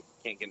gay, and you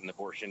can't get an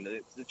abortion.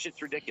 The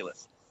shit's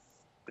ridiculous.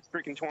 It's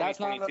freaking 2022. That's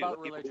not about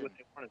religion. Let's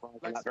get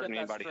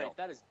that straight.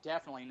 That is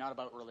definitely not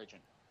about religion.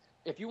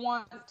 If you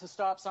want to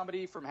stop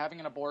somebody from having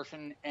an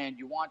abortion and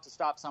you want to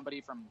stop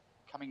somebody from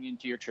coming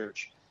into your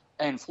church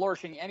and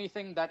flourishing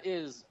anything that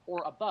is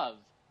or above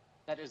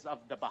that is of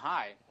the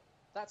Baha'i,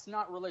 that's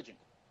not religion.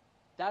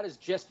 That is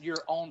just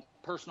your own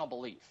personal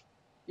belief.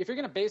 If you're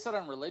going to base it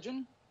on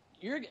religion,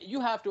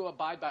 you have to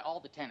abide by all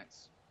the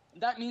tenets.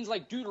 That means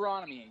like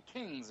Deuteronomy and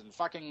Kings and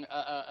fucking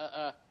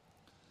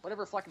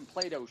whatever fucking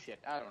Plato shit.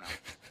 I don't know.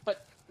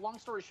 But long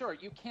story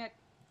short, you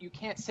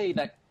can't say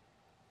that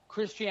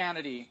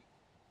Christianity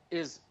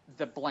is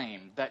the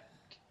blame, that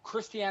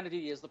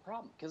Christianity is the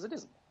problem, because it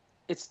isn't.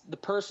 It's the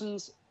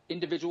person's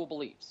individual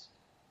beliefs.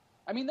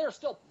 I mean, there are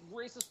still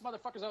racist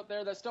motherfuckers out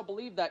there that still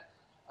believe that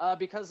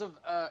because of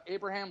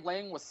Abraham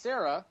laying with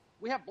Sarah,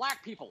 we have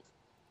black people.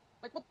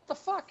 Like, what the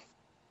fuck?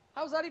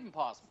 How is that even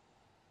possible?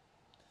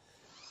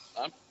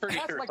 I'm pretty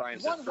That's sure like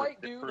science one is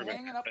white dude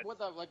hanging up with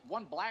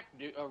one black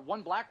dude or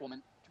one black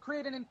woman to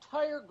create an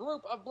entire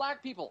group of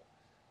black people.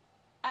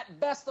 At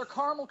best, they're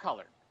caramel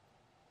colored.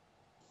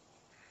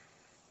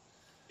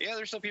 Yeah,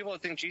 there's still people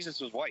that think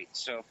Jesus was white,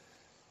 so.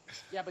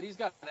 Yeah, but he's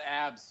got the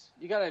abs.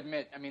 You gotta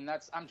admit, I mean,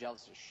 I'm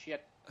jealous as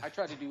shit. I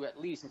try to do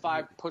at least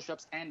 5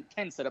 push-ups and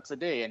 10 sit-ups a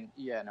day, and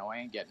I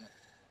ain't getting it.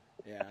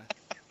 Yeah.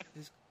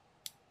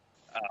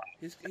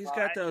 He's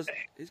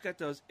got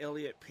those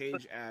Elliot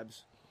Page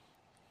abs.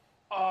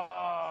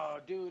 Oh,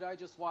 dude, I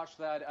just watched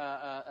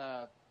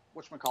that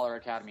whatchamacallit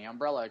Academy,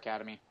 Umbrella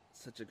Academy.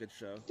 Such a good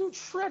show. Dude,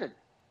 shredded.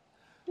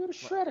 Dude,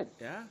 shredded.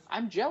 Yeah?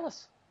 I'm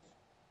jealous.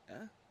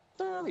 Yeah?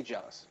 Thoroughly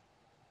jealous.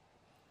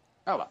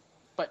 Oh, well.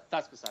 But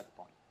that's beside the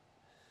point.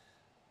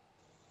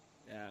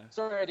 Yeah.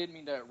 Sorry, I didn't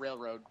mean to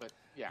railroad, but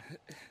yeah.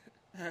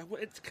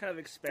 It's kind of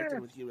expected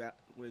with you.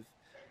 With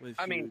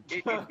I mean,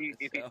 if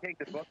you take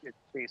the book at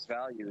face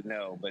value,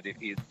 no. But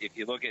if you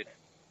look at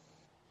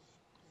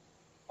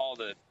all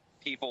the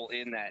people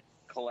in that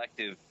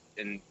collective,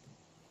 and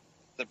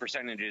the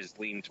percentages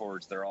lean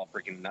towards they're all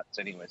freaking nuts,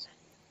 anyways.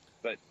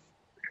 But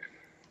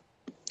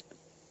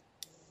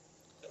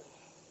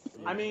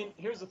I mean,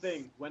 here's the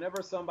thing.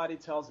 Whenever somebody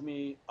tells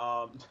me,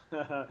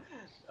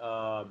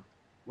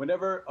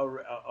 whenever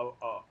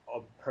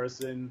a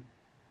person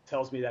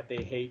tells me that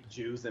they hate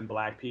Jews and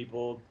black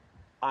people,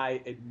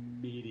 I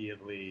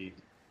immediately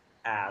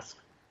ask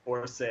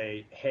or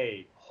say,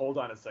 hey, hold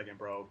on a second,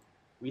 bro.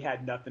 We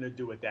had nothing to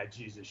do with that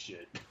Jesus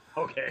shit.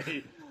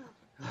 Okay?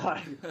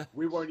 Like,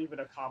 we weren't even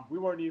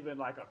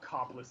like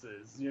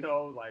accomplices,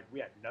 like we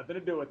had nothing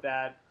to do with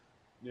that,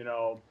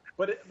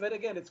 But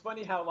again, it's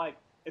funny how like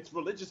it's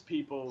religious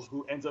people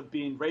who ends up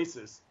being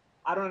racist.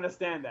 I don't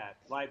understand that.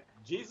 Like,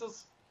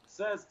 Jesus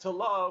says to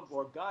love,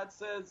 or God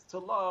says to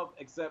love,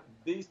 except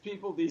these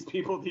people, these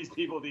people, these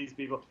people, these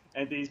people,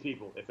 and these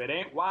people. If it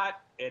ain't white,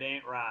 it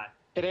ain't right.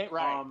 It ain't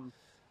right.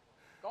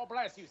 God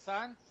bless you,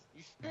 son.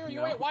 You sure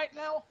you ain't white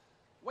now?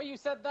 Way you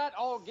said that,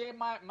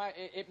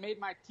 it made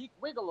my teeth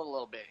wiggle a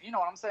little bit. You know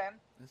what I'm saying?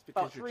 That's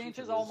because about 3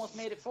 inches almost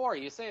made it 4.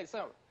 You say it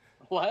so.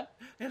 What?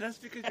 Yeah, that's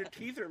because your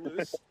teeth are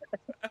loose.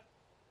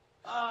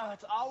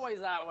 It's always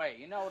that way.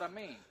 You know what I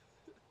mean?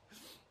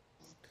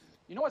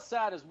 You know what's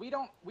sad is we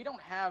don't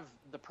have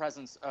the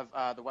presence of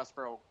the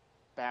Westboro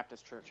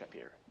Baptist Church up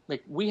here.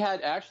 Like we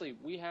had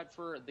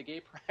for the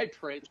Gay Pride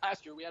Parade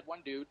last year, we had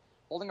one dude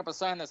holding up a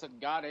sign that said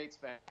 "God hates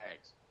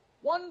fags."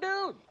 One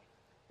dude.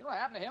 You know what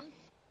happened to him?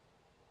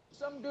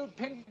 Some dude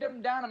pinned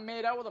him down and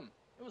made out with him.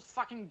 It was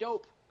fucking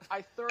dope.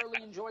 I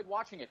thoroughly enjoyed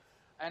watching it.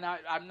 And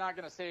I'm not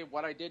going to say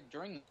what I did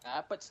during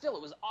that, but still,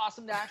 it was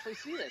awesome to actually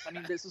see this. I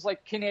mean, this is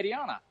like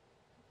Canadiana.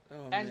 Oh,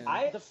 and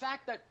man. the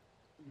fact that...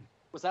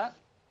 Was that?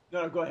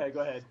 No, go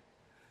ahead.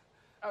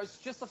 It's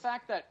just the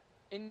fact that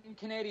in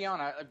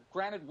Canadiana,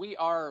 granted, we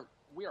are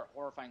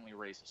horrifyingly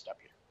racist up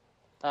here.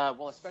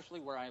 Well, especially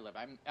where I live.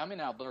 I'm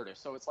in Alberta,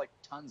 so it's like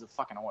tons of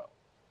fucking oil.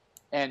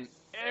 And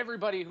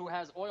everybody who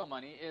has oil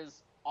money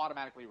is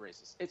automatically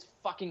racist. It's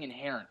fucking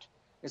inherent.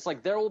 It's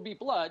like there will be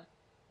blood.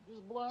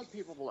 There's blood,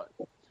 people blood.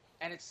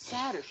 And it's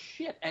sad as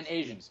shit. And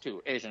Asians,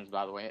 too. Asians,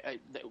 by the way.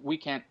 We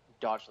can't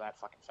dodge that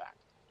fucking fact.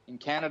 In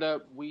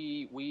Canada,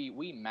 we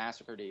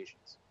massacred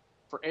Asians.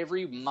 For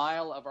every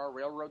mile of our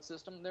railroad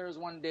system, there is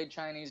one dead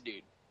Chinese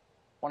dude.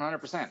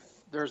 100%.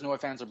 There's no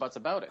ifs, ands, or buts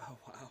about it. Oh,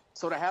 wow.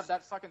 So to have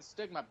that fucking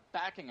stigma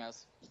backing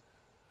us,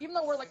 even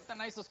though we're like the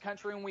nicest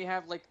country and we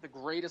have like the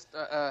greatest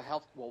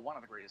one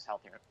of the greatest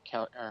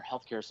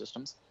healthcare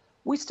systems,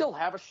 we still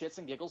have a shits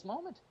and giggles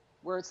moment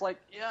where it's like,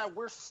 yeah,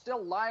 we're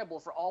still liable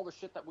for all the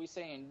shit that we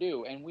say and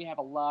do, and we have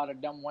a lot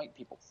of dumb white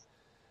people.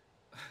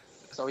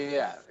 So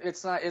yeah,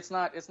 it's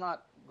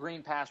not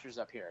green pastures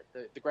up here.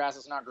 The grass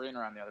is not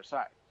greener on the other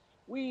side.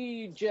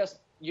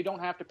 You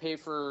don't have to pay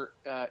for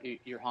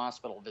your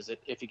hospital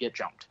visit if you get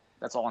jumped.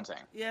 That's all I'm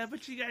saying. Yeah,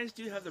 but you guys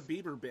do have the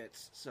Bieber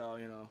bits, so,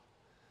 you know.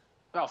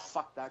 Oh,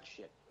 fuck that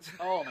shit.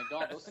 Oh, my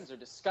God, those things are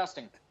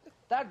disgusting.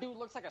 That dude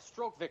looks like a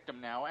stroke victim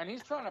now, and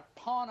he's trying to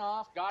pawn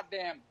off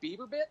goddamn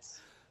Bieber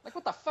bits? Like,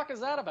 what the fuck is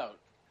that about?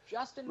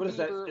 Justin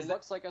Bieber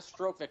looks like a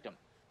stroke victim.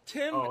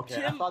 Tim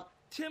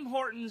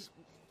Hortons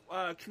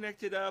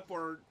connected up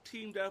or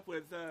teamed up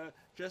with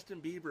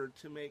Justin Bieber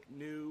to make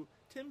new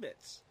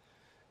Timbits.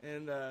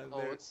 And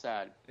it's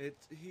sad.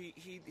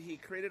 He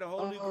created a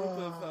whole new group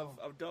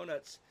of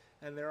donuts,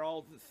 and they're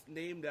all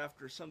named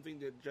after something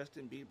that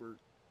Justin Bieber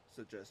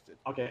suggested.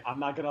 Okay, I'm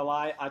not gonna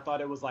lie. I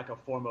thought it was like a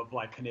form of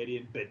like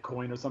Canadian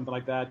Bitcoin or something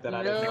like that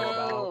I didn't know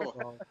about.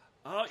 So.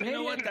 Oh,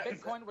 Canadian, you know what?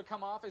 Bitcoin would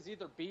come off as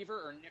either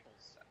beaver or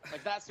nickels.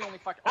 Like that's the only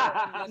fucking.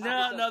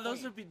 No,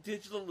 those would be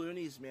digital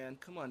loonies, man.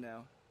 Come on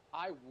now.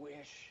 I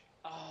wish.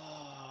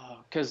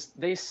 Because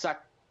they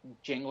suck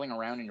jingling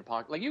around in your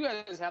pocket. Like you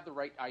guys have the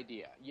right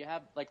idea. You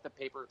have like the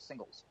paper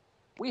singles.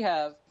 We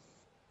have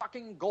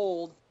fucking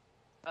gold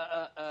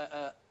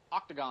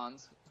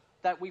octagons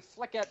that we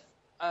flick at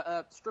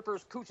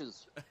strippers'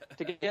 cooches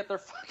to get their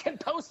fucking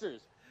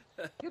posters.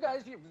 You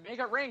guys, you make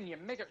it rain. You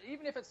make it,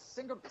 even if it's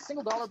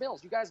single dollar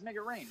bills. You guys make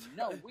it rain.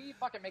 No, we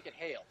fucking make it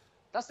hail.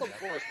 That's the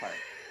worst part.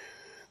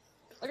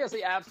 Like that's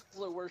the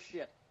absolute worst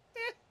shit.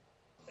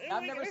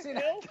 I've never seen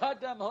a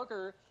goddamn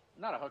hooker,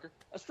 not a hooker,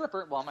 a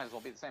stripper. Well, it might as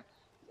well be the same.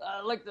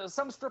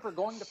 Some stripper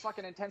going to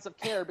fucking intensive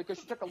care because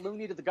she took a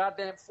loony to the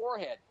goddamn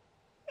forehead.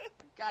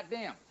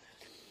 Goddamn.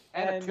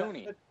 And a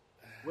toonie.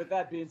 With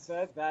that being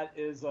said, that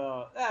is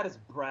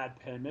Brad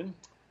Penman.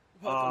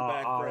 Welcome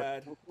back,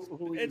 Brad.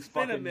 It's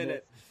been a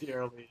minute.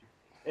 Dearly.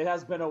 It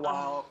has been a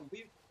while.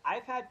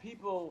 I've had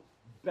people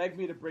beg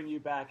me to bring you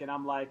back, and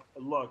I'm like,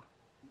 look,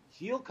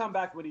 he'll come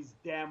back when he's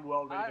damn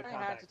well ready to come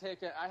back.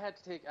 I had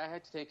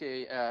to take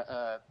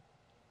a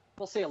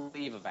we'll say a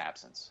leave of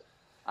absence.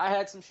 I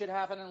had some shit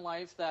happen in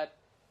life that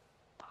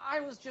I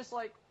was just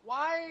like,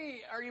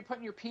 why are you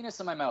putting your penis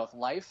in my mouth,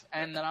 life?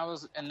 And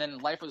then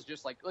life was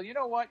just like, well, you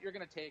know what? You're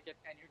going to take it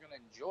and you're going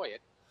to enjoy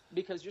it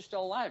because you're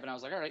still alive. And I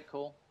was like, all right,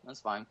 cool. That's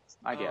fine,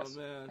 I guess.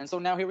 Man. And so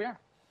now here we are.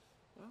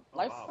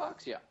 Life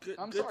fucks you.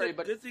 I'm sorry,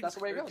 but that's the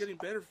way it goes. Getting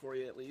better for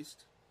you, at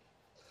least.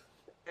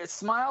 It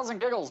smiles and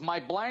giggles. My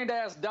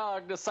blind-ass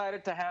dog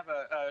decided to have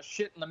a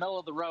shit in the middle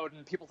of the road,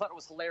 and people thought it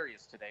was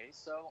hilarious today.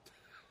 So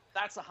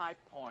that's a high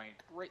point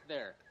right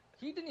there.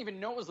 He didn't even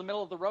know it was the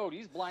middle of the road.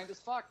 He's blind as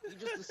fuck. He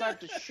just decided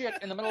to shit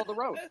in the middle of the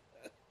road.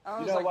 I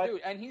was like,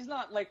 dude, and he's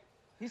not like,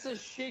 he's a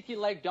shaky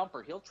leg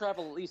dumper. He'll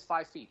travel at least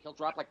 5 feet. He'll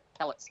drop like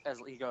pellets as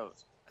he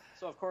goes.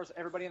 So, of course,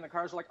 everybody in the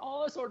cars are like,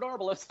 oh, that's so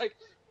adorable. It's like,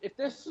 if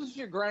this was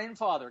your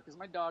grandfather, because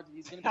my dog,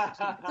 he's going to be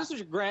 16. If this was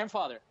your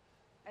grandfather,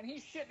 and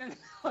he's shitting in the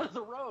middle of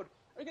the road,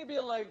 are you going to be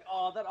like,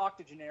 oh, that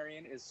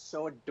octogenarian is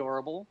so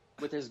adorable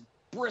with his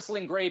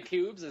bristling gray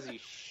pubes as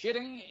he's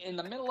shitting in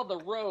the middle of the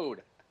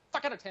road.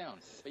 Fuck out of town.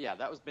 But yeah,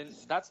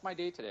 that's my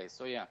day today.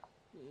 So yeah,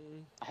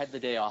 I had the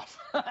day off.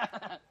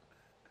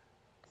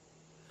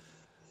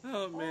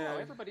 Oh man! Oh,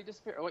 everybody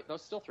disappeared. Oh wait,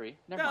 those still 3.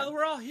 Never no, mind.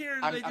 we're all here.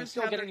 I'm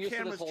still getting used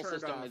to this whole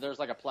system. Off. There's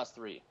like a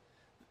 +3.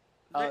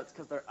 It's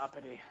because they're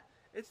uppity.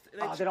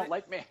 They don't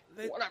like me.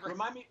 Whatever.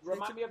 Remind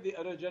me of the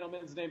other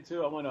gentleman's name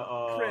too. I want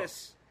to.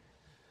 Chris.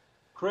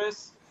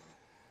 Chris.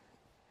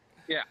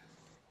 Yeah.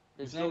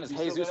 His name is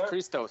Jesus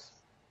Christos.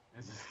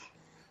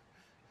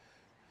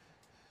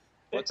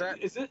 What's that?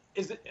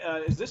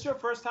 Is this your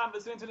first time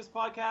listening to this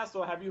podcast,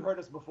 or have you heard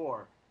us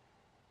before?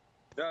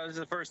 No, this is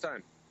the first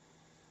time.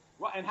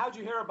 Well, and how'd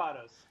you hear about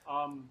us?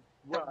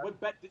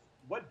 What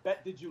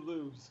bet did you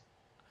lose?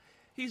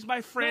 He's my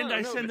friend.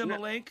 I send him a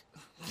link.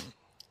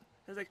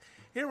 I was like,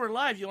 "Here, we're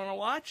live. You want to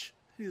watch?"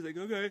 He's like,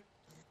 "Okay."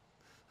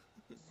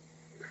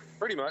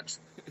 Pretty much.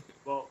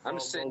 I'm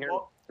just sitting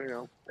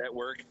here, at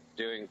work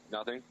doing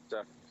nothing.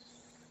 So.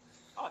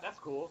 Oh, that's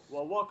cool.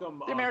 Well,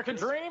 welcome. The American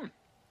Dream.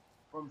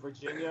 from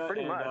Virginia,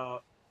 Pretty and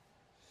much.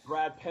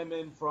 Brad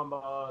Penman from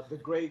the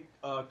great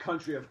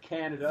country of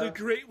Canada. The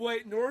Great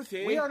White North,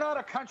 eh? We are not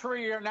a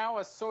country. We are now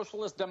a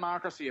socialist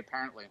democracy,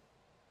 apparently.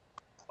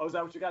 Oh, is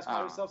that what you guys call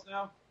yourselves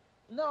now?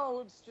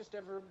 No, it's just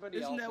everybody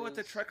else. Isn't that what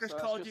the truckers so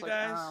called you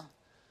guys?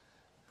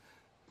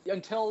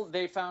 Until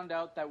they found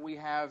out that we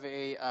have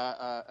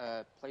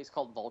a place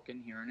called Vulcan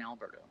here in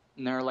Alberta.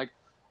 And they're like,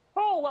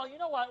 oh, well, you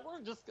know what?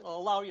 We're just going to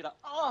allow you to...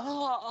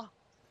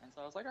 And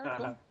so I was like, all right,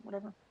 cool,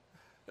 whatever.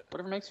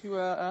 Whatever makes you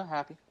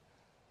happy.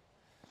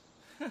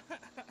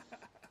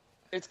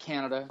 It's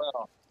Canada.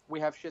 Well, we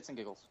have shits and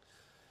giggles.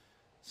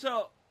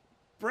 So,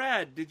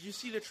 Brad, did you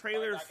see the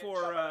trailer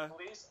for...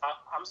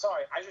 I'm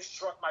sorry, I just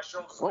shrugged my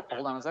shoulders. Oh,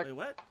 hold on a sec. Wait,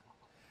 what?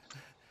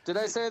 Did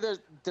I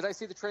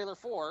see the trailer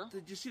for...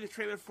 Did you see the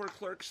trailer for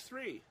Clerks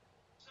 3?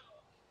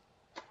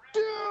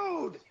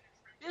 Dude!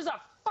 It is a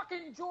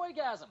fucking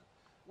joygasm.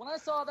 When I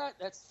saw that,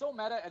 that's so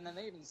meta, and then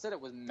they even said it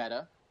was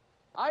meta.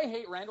 I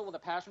hate Randall with a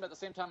passion, but at the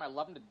same time, I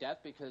love him to death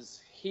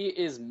because he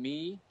is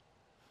me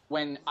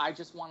when I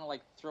just want to,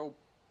 like, throw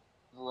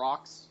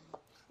rocks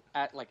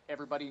at, like,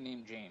 everybody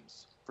named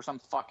James for some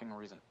fucking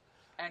reason.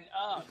 And,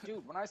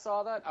 dude, when I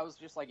saw that, I was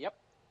just like, yep.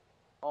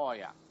 Oh,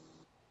 yeah.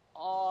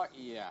 Oh,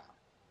 yeah.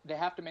 They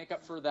have to make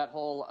up for that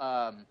whole,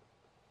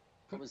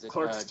 what was it?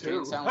 Clerks 2. Jay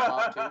and Silent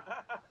Bob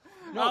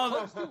 2. No,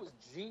 Clerks 2 was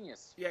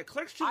genius. Yeah,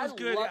 Clerks 2 was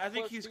good. I think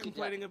Clerks he's 2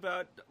 complaining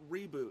about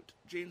Reboot.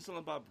 Jay and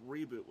Silent Bob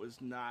Reboot was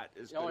not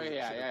as good as it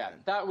should have been.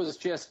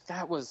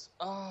 That was,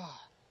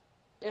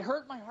 it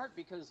hurt my heart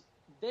because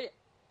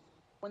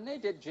when they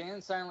did Jay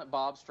and Silent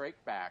Bob Strike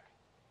Back,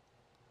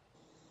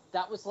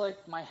 that was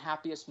like my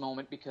happiest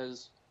moment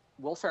because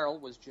Will Ferrell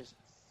was just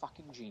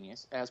fucking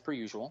genius, as per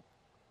usual.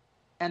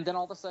 And then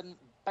all of a sudden,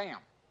 bam,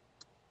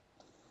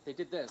 they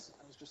did this.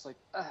 I was just like,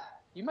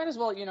 you might as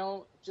well,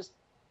 just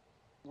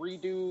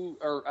redo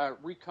or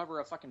recover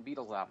a fucking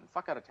Beatles album.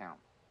 Fuck out of town.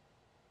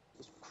 It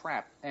was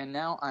crap. And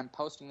now I'm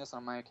posting this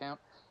on my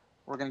account.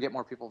 We're going to get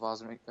more people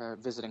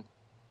visiting.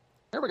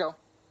 Here we go.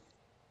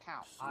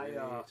 Cow.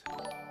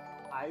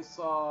 I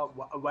saw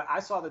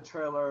the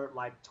trailer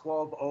like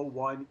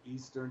 12:01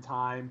 Eastern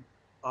time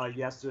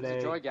yesterday.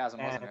 It was a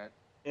joygasm, wasn't it?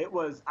 It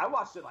was. I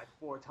watched it like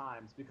 4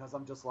 times because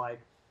I'm just like,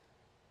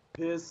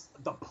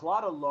 the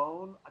plot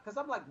alone, because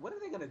I'm like, what are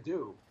they going to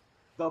do?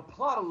 The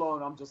plot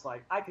alone, I'm just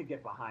like, I could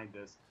get behind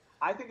this.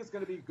 I think it's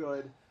going to be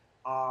good.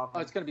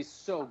 It's going to be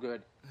so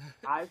good.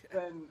 I'm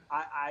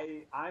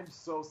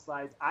so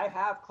psyched. I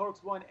have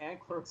Clerks 1 and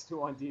Clerks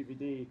 2 on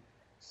DVD,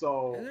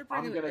 so And they're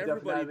I'm bringing going to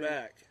everybody definitely...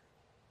 back.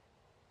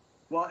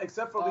 Well,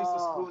 except for Lisa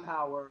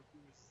Spoonhauer,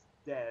 who's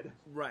dead.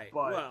 Right.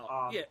 But,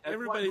 well, yeah,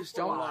 everybody's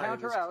still Don't alive.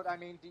 count her out. I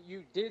mean,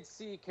 you did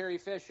see Carrie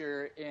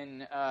Fisher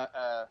in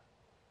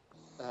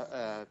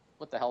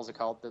what the hell is it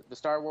called? The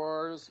Star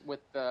Wars with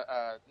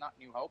not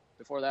New Hope.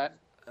 Before that,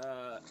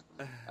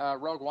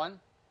 Rogue One.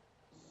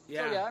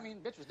 Yeah. So yeah, I mean,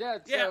 bitch was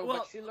dead. Yeah, so, well,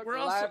 but she looked we're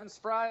alive also- and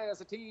spry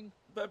as a teen.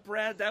 But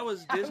Brad, that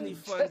was Disney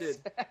funded.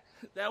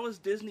 That was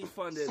Disney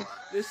funded.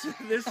 This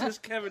is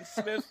Kevin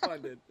Smith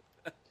funded.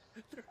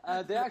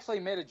 They actually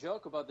made a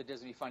joke about the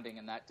Disney funding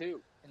in that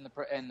too,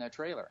 in the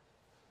trailer.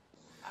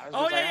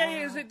 Oh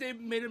yeah. Is it they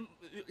made him?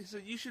 He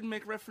said you should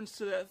make reference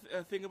to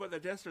that thing about the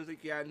Death Star. I was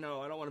like, yeah,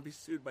 no, I don't want to be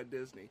sued by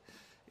Disney.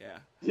 Yeah.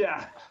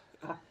 Yeah.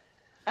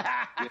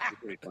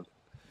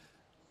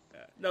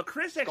 No,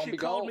 Chris actually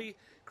called gold. me.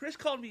 Chris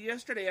called me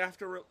yesterday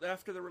after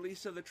the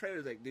release of the trailer.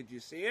 He's like, did you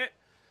see it?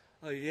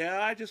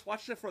 Yeah, I just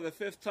watched it for the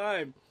 5th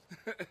time.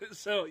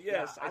 So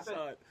yes, Yeah, I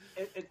saw it.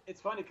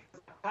 It's funny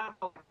because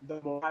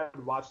the more I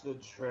would watch the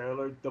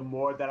trailer, the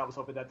more that I was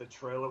hoping that the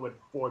trailer would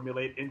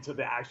formulate into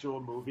the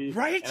actual movie.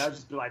 Right. And I'd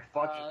just be like,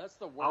 fuck it. That's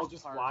the worst I'll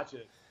just part. watch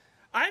it.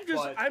 I'm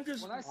just.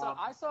 When I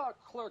saw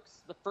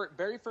Clerks, the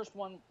very first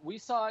one, we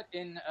saw it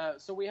in.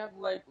 So we have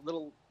like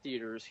little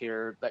theaters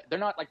here. They're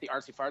not like the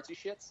artsy fartsy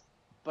shits,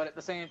 but at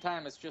the same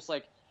time, it's just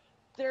like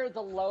they're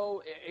the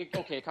low.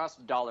 Okay, it costs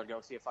 $1 to go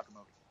see a fucking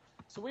movie.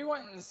 So we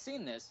went and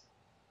seen this,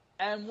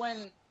 and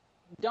when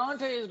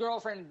Dante's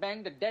girlfriend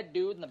banged a dead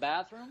dude in the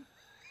bathroom,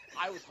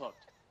 I was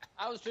hooked.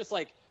 I was just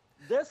like,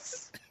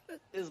 this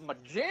is my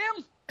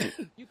jam.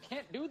 You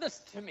can't do this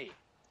to me.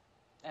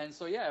 And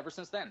so yeah, ever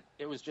since then,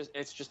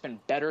 it's just been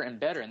better and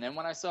better. And then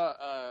when I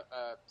saw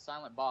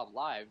Silent Bob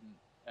live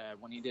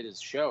when he did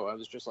his show, I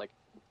was just like,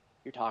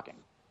 you're talking.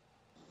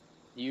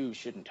 You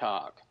shouldn't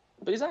talk.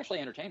 But he's actually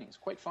entertaining. He's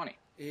quite funny.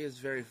 He is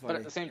very funny. But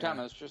at the same time,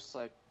 I was just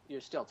like,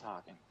 you're still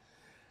talking.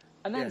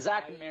 And then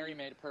Zach and Mary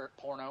made a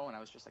porno, and I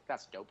was just like,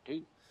 that's dope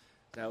too.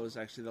 That was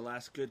actually the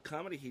last good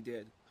comedy he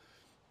did.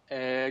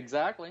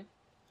 Exactly.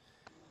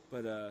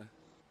 But the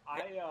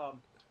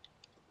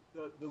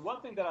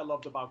one thing that I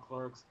loved about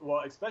Clerks,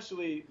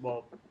 especially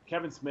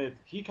Kevin Smith,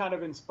 he kind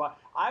of inspired.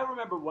 I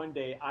remember one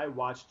day I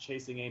watched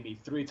Chasing Amy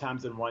 3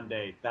 times in one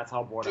day. That's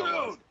how bored I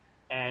was.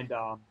 And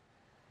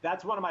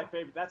that's one of my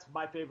favorite. That's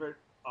my favorite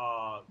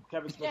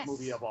Kevin Smith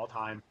movie of all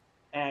time.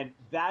 And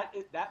that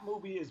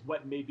movie is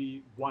what made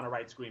me want to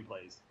write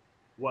screenplays.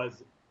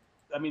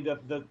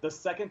 The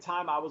second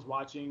time I was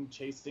watching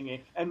Chasing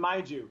Amy, and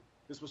mind you,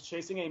 this was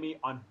Chasing Amy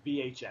on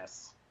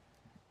VHS.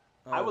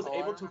 I was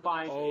able to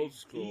find a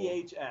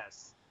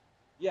VHS.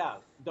 Yeah,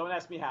 don't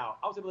ask me how.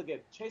 I was able to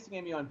get Chasing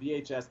Amy on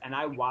VHS, and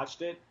I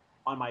watched it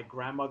on my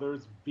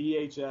grandmother's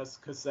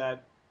VHS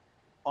cassette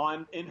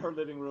in her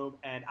living room,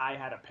 and I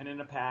had a pen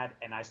and a pad,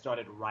 and I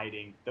started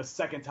writing the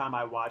second time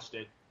I watched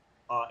it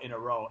in a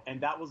row.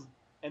 And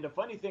the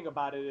funny thing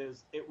about it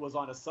is it was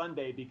on a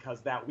Sunday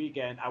because that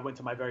weekend I went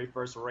to my very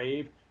first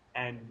rave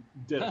and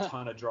did a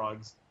ton of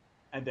drugs,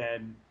 and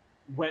then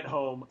went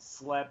home,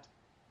 slept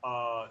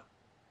a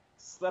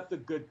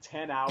good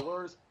 10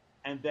 hours,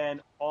 and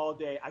then all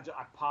day I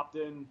popped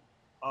in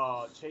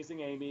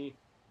Chasing Amy,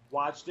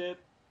 watched it,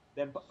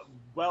 then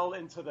well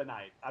into the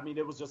night. I mean,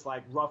 it was just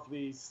like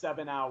roughly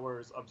 7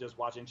 hours of just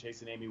watching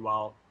Chasing Amy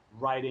while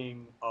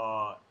writing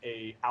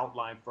a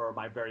outline for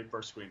my very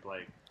first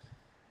screenplay.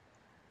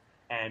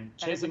 And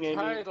Chasing Amy,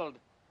 titled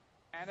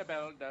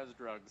Annabelle Does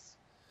Drugs.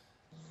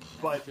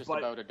 But just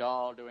about a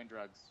doll doing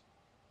drugs.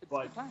 It's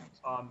but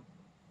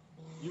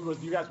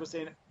you guys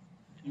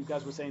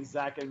were saying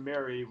Zack and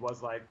Mary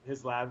was like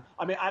his lab.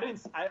 I mean,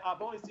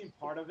 I've only seen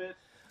part of it.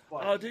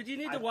 But dude, you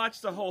need to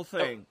watch the whole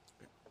thing.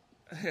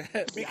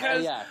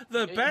 Because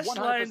the best 100%.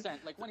 line,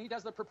 like when he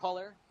does the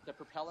propeller,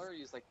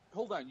 he's like,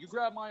 "Hold on, you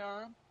grab my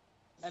arm,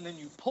 and then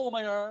you pull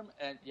my arm,"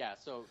 and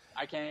so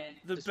I can't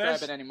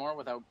describe it anymore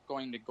without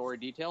going to gory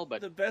detail.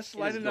 But the best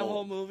line in the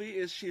whole movie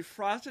is, "She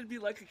frosted me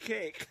like a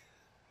cake."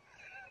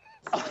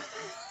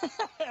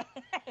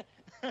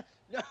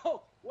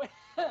 No, wait.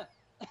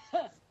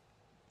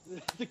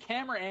 The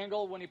camera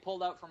angle when he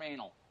pulled out from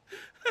anal.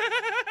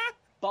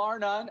 Bar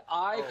none,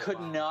 I could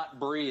not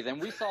breathe,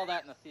 and we saw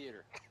that in the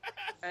theater.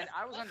 And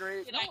I was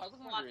underage. No, I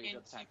wasn't underage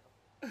at the time.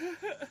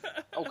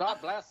 Oh, God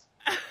bless.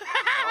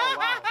 Oh,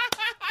 wow.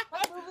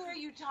 What movie are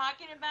you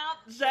talking about?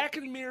 Zack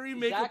and Miri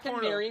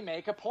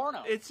make a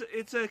porno.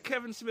 It's a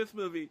Kevin Smith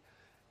movie,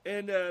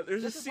 and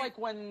there's this is like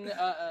when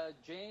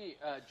Jay,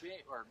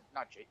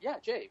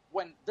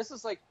 when this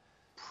is like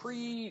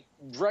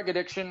pre-drug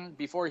addiction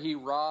before he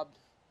robbed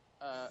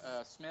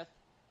Smith,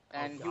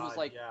 and he was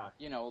like,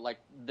 like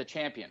the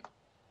champion.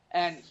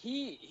 And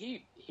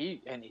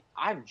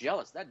I'm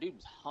jealous. That dude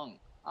was hung.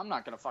 I'm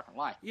not gonna fucking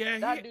lie. Yeah,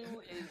 that dude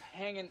is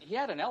hanging. He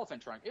had an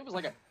elephant trunk. It was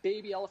like a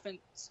baby elephant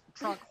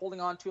trunk holding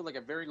on to like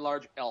a very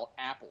large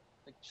apple,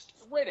 like just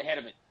right ahead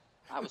of it.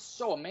 I was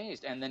so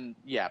amazed. And then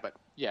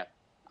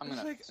I'm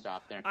gonna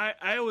stop there.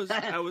 I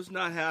was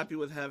not happy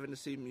with having to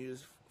see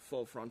Muse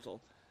full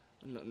frontal.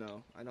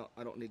 No, I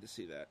don't need to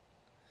see that.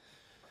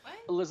 What?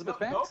 Elizabeth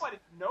Banks.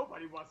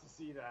 Nobody wants to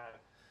see that.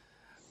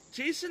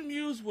 Jason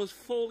Mewes was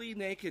fully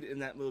naked in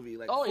that movie,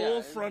 like full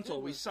full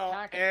frontal. We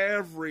saw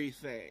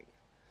everything.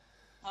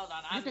 Hold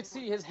on, you could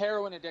see his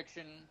heroin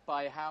addiction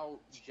by how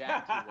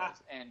jacked he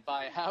was, and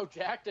by how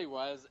jacked he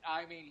was,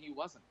 I mean, he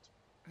wasn't.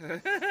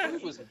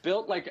 He was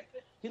built like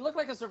he looked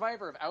like a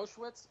survivor of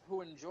Auschwitz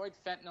who enjoyed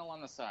fentanyl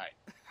on the side.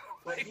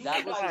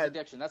 That was his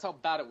addiction. That's how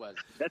bad it was.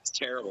 That's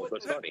terrible,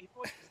 but funny.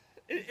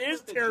 It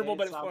is terrible,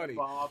 but it's funny.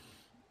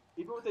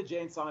 Even with the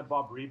Jay and Silent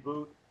Bob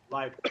reboot,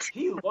 like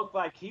he looked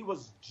like he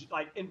was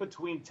like in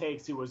between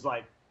takes, he was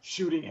like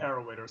shooting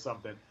heroin or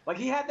something. Like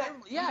he had that.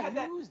 He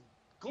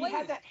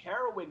had that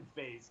heroin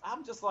face.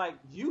 I'm just like,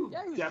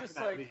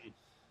 definitely.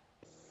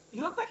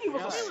 He looked like he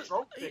was a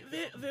stroke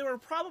victim. They were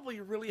probably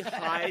really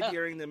high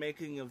during the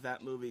making of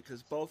that movie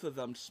because both of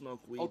them smoke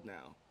weed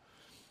now.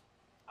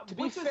 To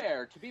be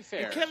fair,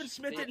 and Kevin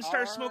Smith didn't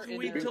start smoking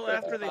weed until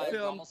after they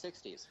filmed.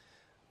 60s.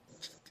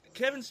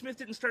 Kevin Smith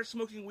didn't start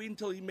smoking weed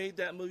until he made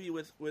that movie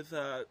with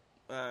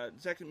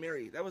Zack and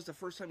Miri. That was the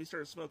first time he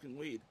started smoking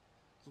weed,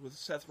 with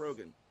Seth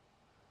Rogen.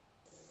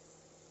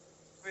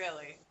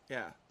 Really?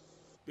 Yeah.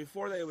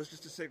 Before that, it was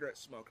just a cigarette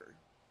smoker.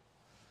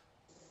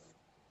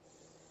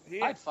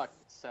 I'd fuck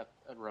Seth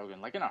Rogen,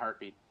 like in a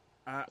heartbeat.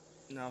 No,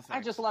 thanks.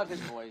 I just love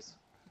his voice.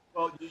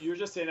 Well, you're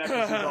just saying that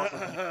because he's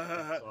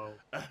also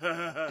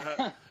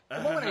The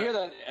moment I hear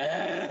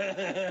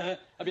that,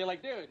 I'd be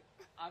like, dude,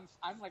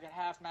 I'm like at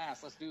half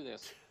mast. Let's do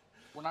this.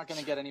 We're not going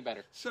to get any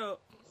better. So,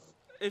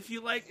 if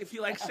you like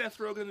Seth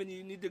Rogen, then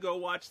you need to go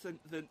watch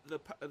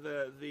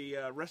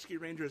the Rescue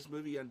Rangers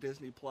movie on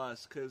Disney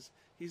Plus because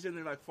he's in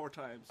there like 4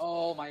 times.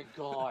 Oh my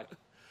god,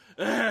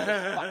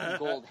 that's fucking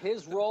gold.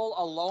 His role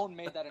alone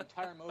made that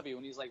entire movie.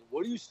 When he's like,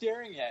 "What are you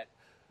staring at?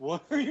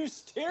 What are you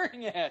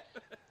staring at?"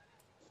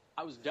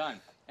 I was done.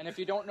 And if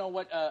you don't know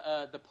what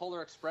the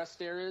Polar Express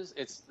stare is,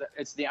 it's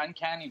the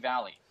Uncanny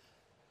Valley.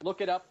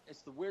 Look it up.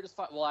 It's the weirdest.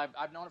 Well,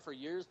 I've known it for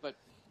years, but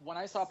when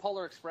I saw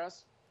Polar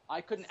Express, I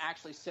couldn't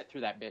actually sit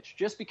through that bitch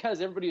just because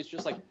everybody is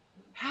just like,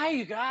 "Hi,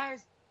 you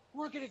guys,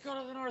 we're gonna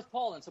go to the North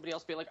Pole," and somebody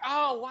else be like,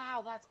 "Oh,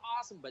 wow, that's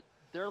awesome," but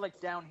they're like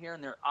down here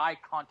and their eye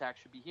contact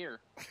should be here,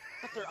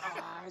 but their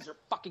eyes are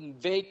fucking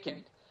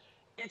vacant.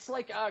 It's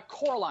like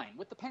Coraline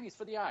with the pennies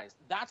for the eyes.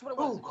 That's what it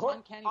was.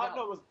 Uncanny Valley.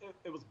 No,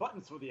 it was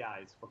buttons for the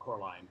eyes for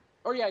Coraline.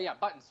 Oh yeah,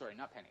 buttons. Sorry,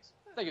 not pennies.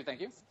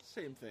 Thank you.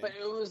 Same thing. But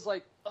it was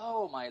like,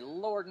 oh my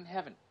Lord in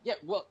heaven. Yeah,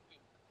 well,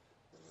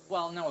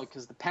 no,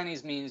 because the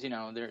pennies means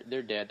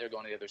they're dead. They're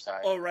going to the other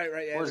side. Oh right.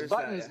 Yeah, whereas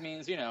buttons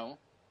means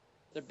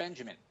they're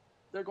Benjamin.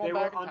 They're going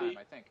back in time,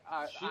 I think.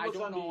 I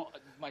don't know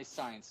my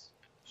science.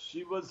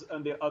 She was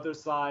on the other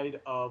side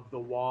of the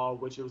wall,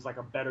 which it was like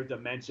a better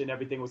dimension.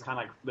 Everything was kind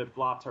of like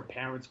flip-flopped. Her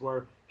parents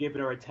were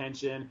giving her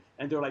attention.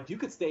 And they're like, you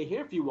could stay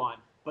here if you want.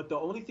 But the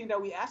only thing that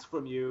we ask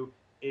from you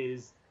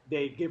is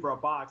they give her a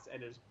box,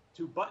 and there's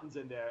 2 buttons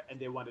in there, and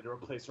they wanted to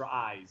replace her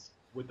eyes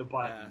with the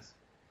buttons.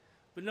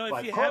 But no,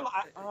 if you have...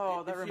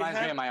 that reminds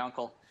me of my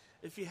uncle.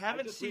 If you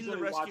haven't seen the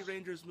Rescue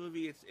Rangers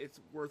movie, it's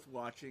worth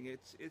watching.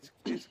 It's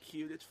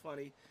cute. It's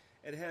funny.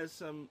 It has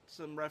some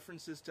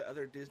references to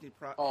other Disney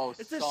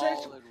it's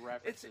solid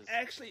references.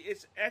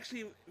 It's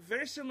actually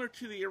very similar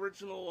to the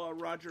original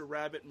Roger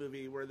Rabbit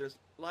movie, where there's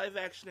live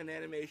action and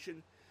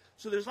animation.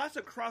 So there's lots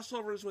of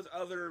crossovers with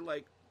other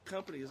like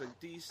companies like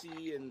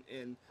DC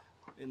and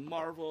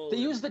Marvel. They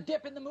use the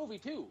dip in the movie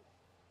too.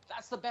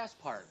 That's the best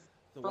part.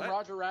 From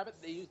Roger Rabbit,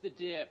 they use the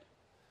dip.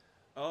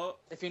 Oh,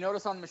 if you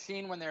notice on the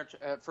machine when they're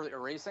for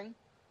erasing.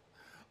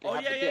 Oh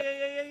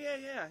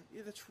yeah,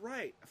 that's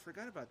right. I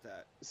forgot about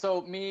that.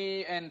 So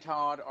me and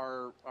Todd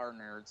are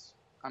nerds.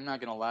 I'm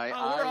not gonna lie.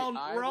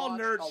 We're all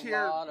nerds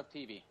here. A lot of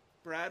TV.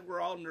 Brad, we're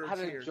all nerds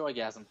here. Had a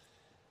joygasm.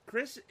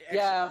 Chris,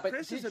 but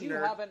Chris did you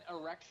have an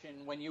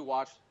erection when you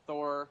watched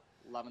Thor: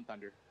 Love and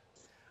Thunder?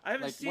 I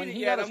haven't seen it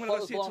yet. I'm gonna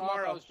go see it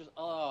tomorrow. I was just,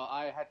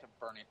 I had to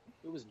burn it.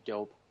 It was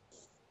dope.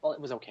 Well,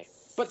 it was okay,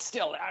 but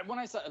still, when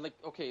I saw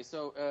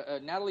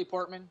Natalie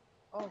Portman.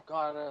 Oh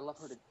God, I love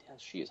her to death.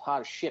 She is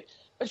hot as shit.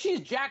 But she's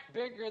jacked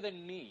bigger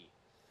than me.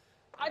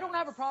 I don't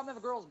have a problem if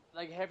a girl's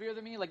like heavier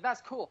than me. Like that's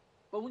cool.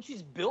 But when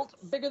she's built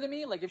bigger than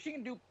me, like if she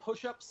can do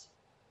push-ups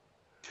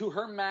to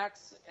her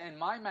max and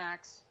my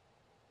max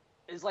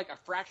is like a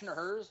fraction of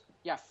hers,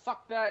 yeah,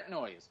 fuck that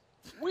noise.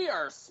 We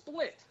are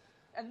split.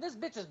 And this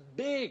bitch is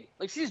big.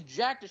 Like she's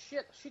jacked as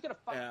shit. She could have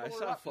fucked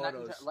her up.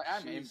 Photos.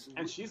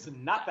 And she's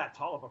not that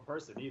tall of a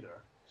person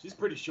either. She's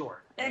pretty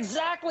short.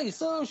 Exactly.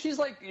 So she's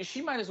like,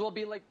 she might as well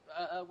be like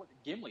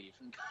Gimli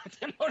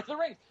from Lord of the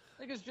Rings. I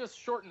think it's just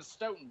short and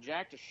stout and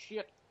jacked as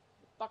shit.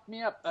 Fucked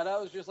me up. But I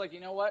was just like, you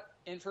know what?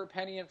 In for a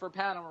penny, in for a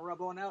pound. I'm going to rub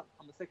one out.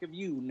 I'm sick of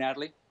you,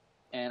 Natalie.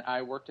 And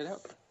I worked it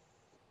out.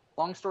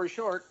 Long story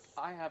short,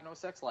 I have no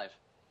sex life.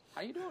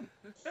 How you doing?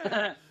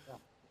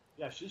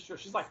 Yeah, she's short.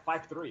 She's like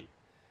 5'3".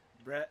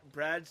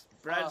 Brad's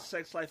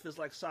sex life is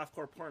like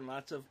softcore porn.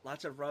 Lots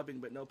of rubbing,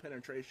 but no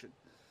penetration.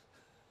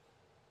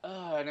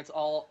 And it's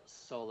all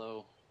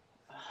solo.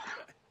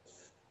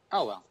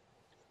 Oh well.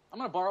 I'm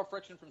going to borrow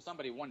friction from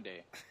somebody one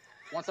day.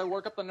 Once I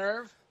work up the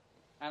nerve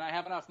and I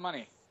have enough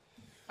money.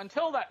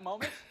 Until that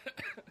moment,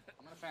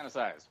 I'm going to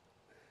fantasize.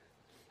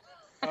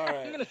 All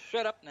right. I'm going to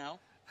shut up now.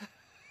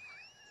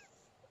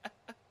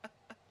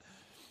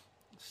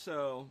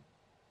 So,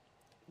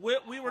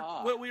 what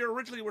we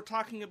originally were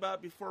talking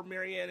about before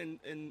Marianne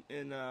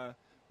and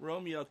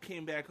Romeo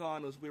came back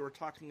on was we were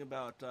talking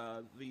about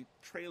the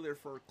trailer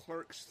for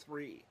Clerks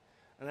 3,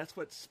 and that's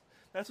what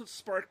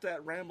sparked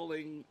that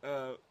rambling,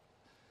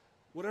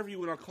 whatever you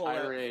want to call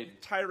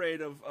it,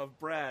 tirade of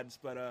Brad's.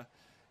 But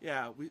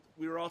yeah,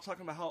 we were all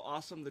talking about how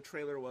awesome the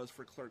trailer was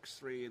for Clerks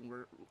 3, and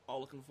we're all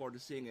looking forward to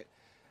seeing it.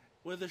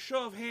 With a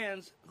show of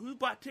hands, who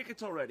bought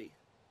tickets already?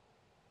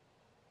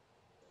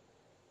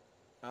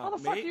 How the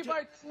fuck do you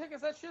buy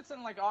tickets? That shit's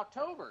in like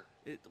October.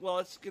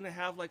 It's gonna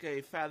have like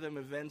a Fathom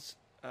Events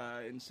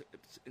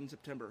in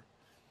September.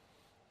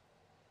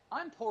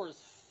 I'm poor as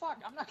fuck.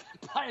 I'm not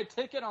gonna buy a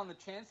ticket on the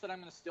chance that I'm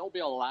gonna still be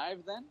alive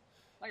then.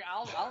 Like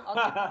I'll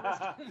take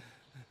the risk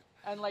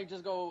and like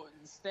just go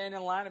stand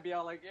in line and be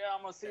all like, yeah,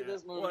 I'm gonna see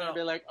this movie, and I'll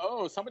be like,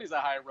 oh, somebody's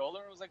a high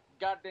roller. It was like,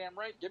 goddamn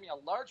right, give me a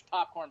large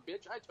popcorn,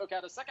 bitch. I took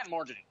out a second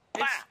margin.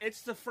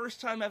 It's the first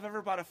time I've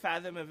ever bought a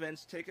Fathom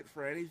Events ticket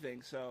for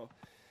anything, so.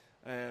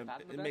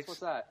 What's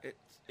that?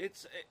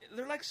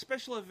 They're like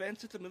special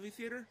events at the movie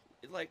theater.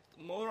 Like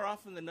more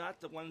often than not,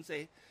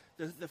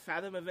 the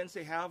Fathom events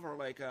they have are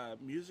like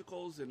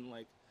musicals and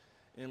like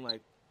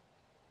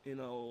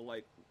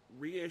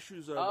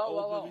reissues of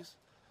old movies.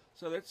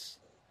 So that's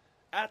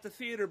at the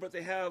theater, but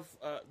they have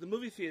the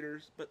movie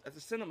theaters, but at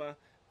the cinema,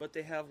 but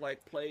they have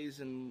like plays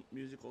and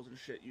musicals and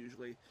shit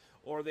usually,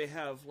 or they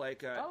have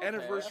like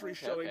anniversary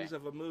showings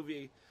of a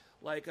movie.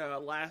 Like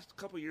last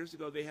couple years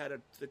ago, they had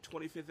the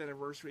 25th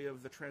anniversary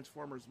of the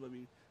Transformers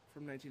movie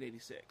from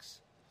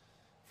 1986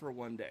 for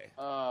one day.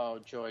 Oh,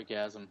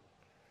 joygasm!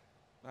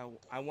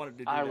 I wanted to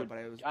do that,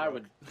 but I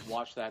would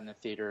watch that in the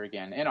theater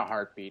again in a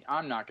heartbeat.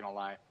 I'm not gonna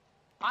lie.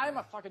 I'm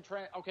a fucking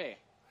okay.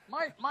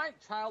 My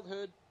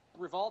childhood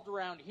revolved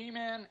around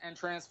He-Man and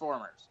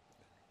Transformers.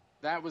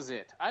 That was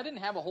it. I didn't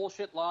have a whole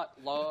shit lot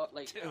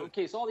like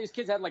okay. So all these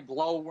kids had like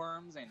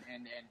glowworms and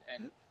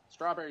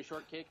strawberry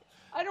shortcake.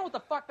 I don't know what the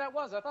fuck that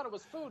was. I thought it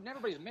was food, and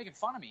everybody's making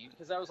fun of me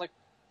because I was like,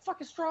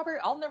 fucking strawberry.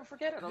 I'll never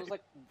forget it. I was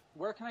like,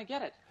 where can I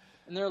get it?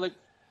 And they're like,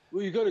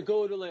 well, you got to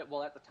go to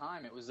well, at the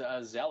time it was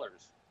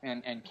Zellers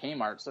and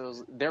Kmart.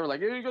 So they were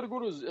like, yeah, you got to go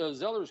to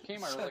Zellers,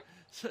 Kmart. I was like,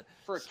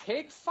 for a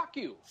cake? Fuck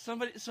you.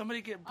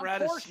 Somebody get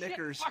Brad a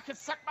Snickers. Shit. Fucking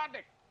suck my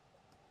dick.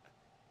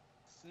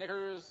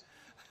 Snickers.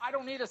 I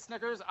don't need a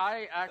Snickers.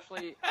 I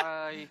actually,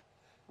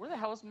 where the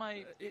hell is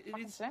my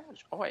fucking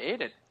sandwich? Oh, I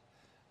ate it.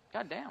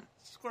 God damn.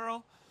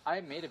 Squirrel.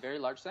 I made a very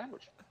large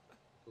sandwich.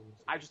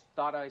 I just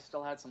thought I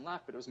still had some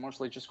left, but it was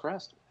mostly just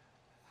crust.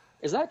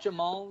 Is that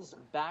Jamal's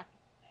back?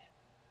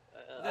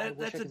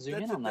 That's a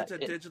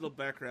digital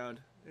background.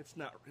 It's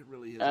not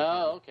really his.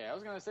 Oh, okay. I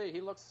was gonna say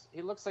he looks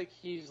like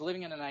he's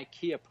living in an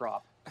IKEA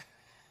prop.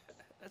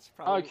 That's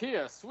probably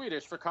IKEA,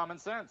 Swedish for common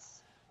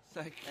sense.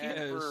 It's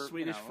IKEA,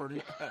 Swedish for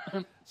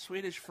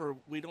Swedish for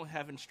we don't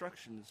have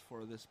instructions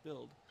for this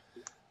build.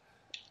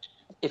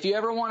 If you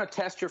ever want to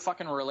test your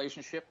fucking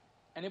relationship,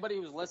 anybody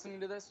who's listening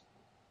to this,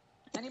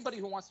 anybody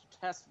who wants to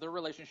test their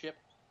relationship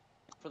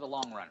for the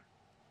long run,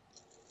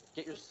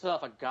 get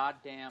yourself a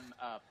goddamn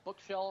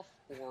bookshelf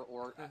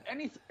or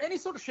any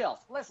sort of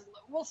shelf.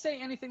 We'll say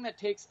anything that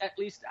takes at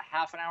least a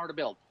half an hour to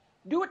build.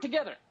 Do it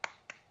together.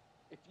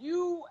 If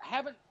you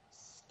haven't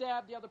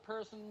stabbed the other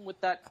person with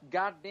that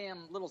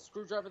goddamn little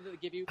screwdriver that they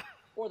give you,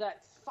 or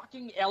that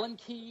fucking Allen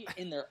key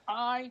in their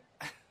eye,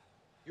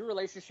 your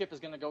relationship is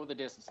going to go the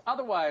distance.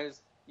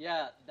 Otherwise,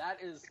 yeah, that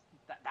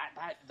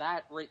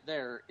right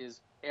there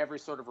is every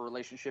sort of a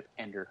relationship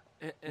ender.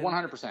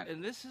 100%.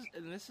 And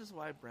this is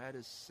why Brad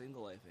is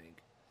single, I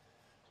think.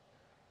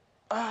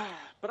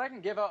 But I can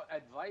give out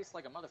advice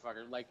like a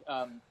motherfucker. Like,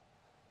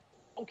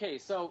 okay,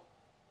 so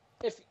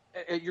if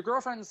your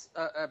girlfriend's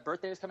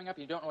birthday is coming up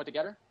and you don't know what to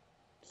get her,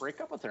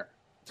 break up with her.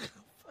 Oh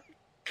my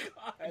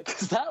God.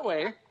 'Cause that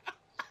way,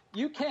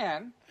 you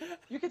could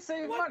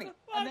save money.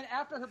 And then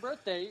after her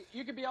birthday,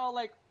 you could be all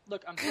like,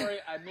 look, I'm sorry,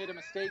 I made a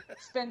mistake.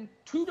 Spend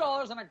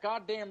 $2 on a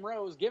goddamn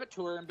rose, give it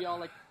to her, and be all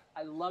like,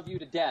 I love you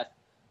to death.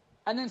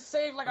 And then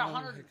save like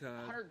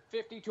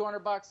 $150,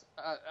 $200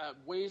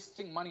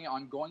 wasting money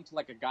on going to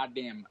like a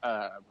goddamn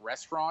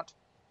restaurant,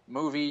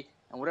 movie,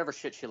 and whatever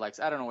shit she likes.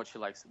 I don't know what she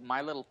likes.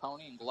 My Little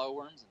Pony and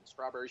glowworms and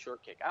strawberry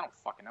shortcake. I don't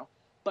fucking know.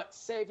 But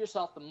save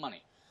yourself the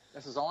money.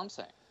 This is all I'm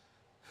saying.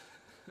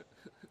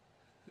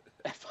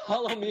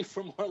 Follow me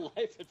for more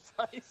life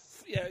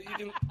advice. Yeah, you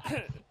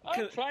can.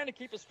 I'm trying to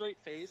keep a straight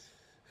face.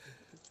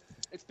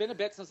 It's been a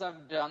bit since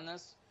I've done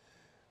this.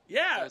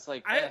 Yeah, so it's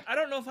like I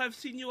don't know if I've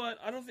seen you on.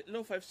 I don't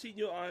know if I've seen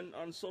you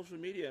on social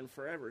media in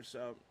forever.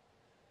 So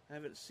I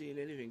haven't seen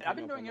anything. I've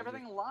been doing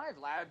everything live.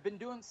 I've been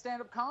doing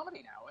stand-up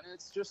comedy now, and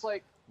it's just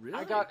like really?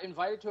 I got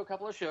invited to a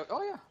couple of shows.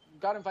 Oh yeah,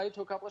 got invited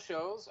to a couple of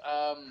shows.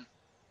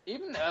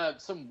 Even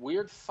some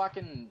weird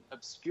fucking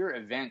obscure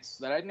events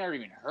that I'd never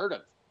even heard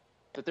of.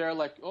 That they're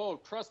like, oh,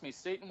 trust me,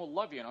 Satan will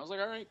love you. And I was like,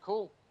 all right,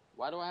 cool.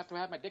 Why do I have to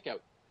have my dick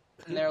out?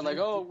 And they're like,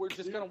 oh, we're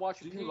just going to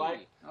watch you pee. And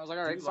I was like,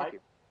 all right, fuck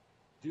you.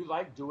 Do you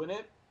like doing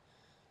it?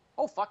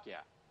 Oh, fuck yeah.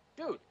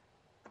 Dude,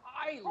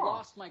 I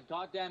lost my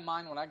goddamn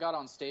mind when I got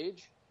on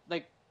stage.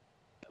 Like,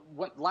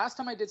 last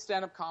time I did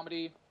stand-up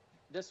comedy,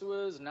 this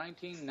was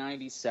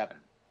 1997.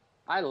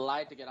 I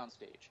lied to get on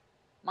stage.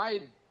 My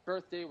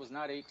birthday was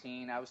not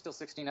 18. I was still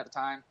 16 at the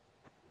time.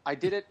 I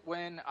did it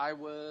when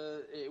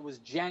it was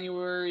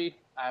January.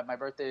 My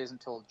birthday is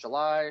until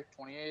July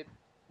 28th.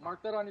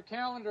 Mark that on your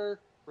calendar.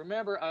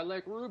 Remember, I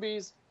like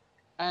rubies.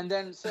 And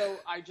then, so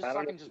I just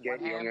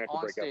went ham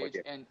on stage.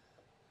 And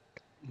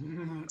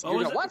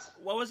what?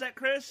 What was that,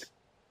 Chris?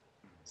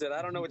 Said,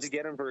 I don't know what to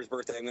get him for his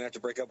birthday. I'm going to have to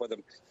break up with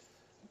him.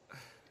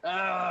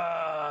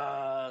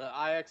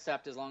 I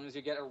accept as long as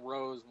you get a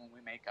rose when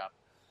we make up.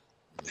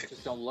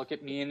 Just don't look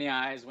at me in the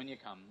eyes when you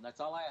come. That's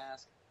all I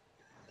ask.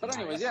 But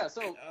anyways, yeah,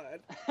 so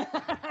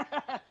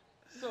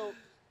so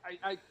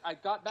I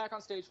got back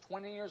on stage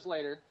 20 years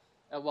later.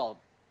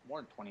 Well, more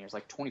than 20 years,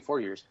 like 24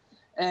 years.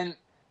 And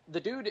the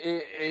dude,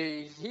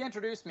 he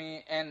introduced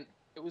me, and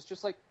it was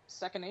just like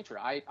second nature.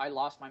 I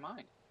lost my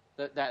mind.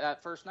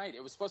 That first night.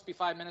 It was supposed to be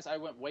 5 minutes. I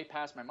went way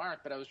past my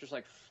mark, but I was just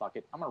like, fuck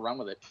it. I'm going to run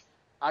with it.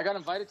 I got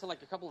invited to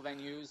like a couple of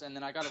venues, and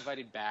then I got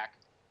invited back.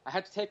 I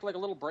had to take like a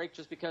little break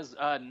just because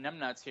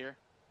Numbnuts here.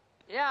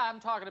 Yeah, I'm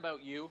talking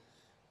about you.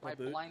 My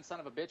blind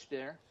son of a bitch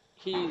there.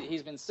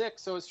 He's been sick,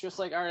 so it's just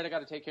like, all right, I got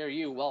to take care of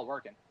you while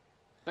working.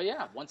 But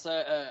yeah, once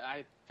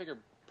I figure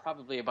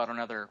probably about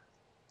another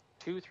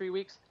 2-3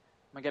 weeks,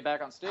 I'm gonna get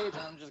back on stage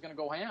and I'm just gonna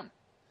go ham.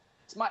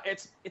 It's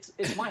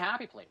my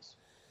happy place.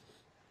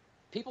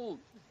 People,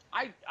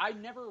 I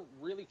never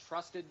really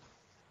trusted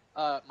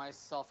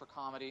myself for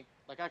comedy.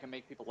 Like I can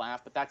make people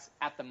laugh, but that's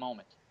at the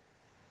moment.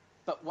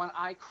 But when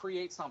I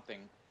create something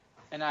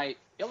and I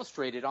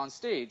illustrate it on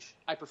stage,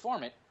 I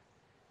perform it.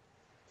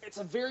 It's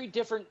a very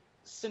different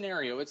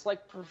scenario. It's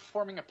like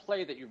performing a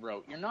play that you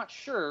wrote. You're not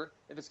sure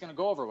if it's going to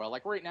go over well.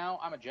 Like right now,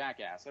 I'm a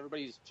jackass.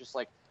 Everybody's just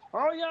like,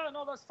 oh yeah,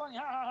 no, that's funny,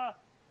 ha ha ha.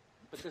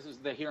 But this is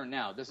the here and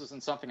now. This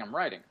isn't something I'm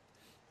writing.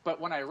 But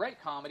when I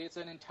write comedy, it's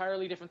an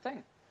entirely different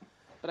thing.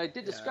 But I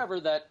did discover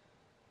that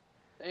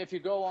if you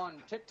go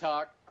on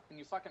TikTok and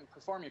you fucking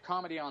perform your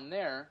comedy on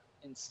there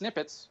in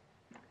snippets,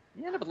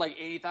 you end up with like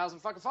 80,000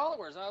 fucking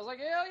followers. I was like,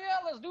 hell yeah,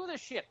 let's do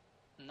this shit.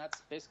 And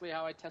that's basically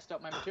how I test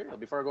out my material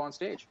before I go on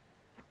stage.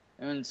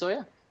 And so,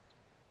 yeah.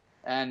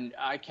 And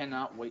I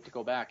cannot wait to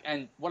go back.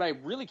 And what I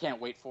really can't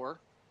wait for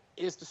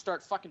is to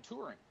start fucking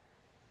touring.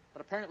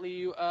 But apparently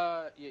you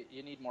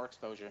need more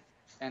exposure.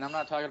 And I'm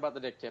not talking about the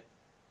dick tip.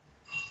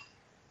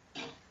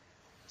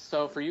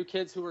 So for you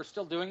kids who are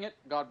still doing it,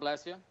 God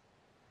bless you.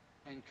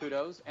 And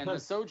kudos. And the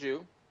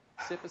soju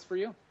sip is for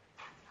you.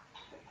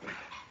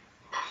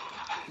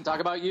 Talk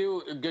about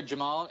you, good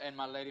Jamal, and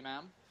my lady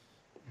ma'am.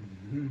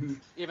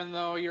 Even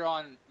though you're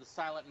on the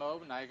silent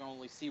mode and I can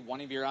only see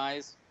one of your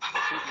eyes,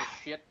 shooting your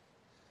shit.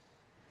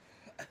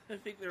 I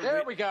think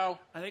there we go.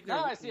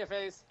 Now I see a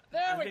face.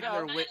 There we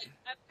go.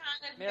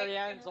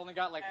 Marianne's only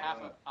got like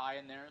half an eye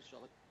in there. So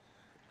I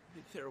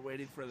think they're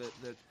waiting for the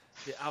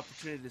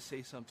opportunity to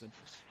say something.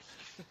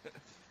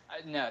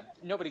 No,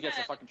 nobody gets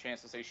a fucking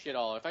chance to say shit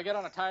all. If I get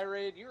on a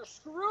tirade, you're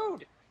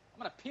screwed. I'm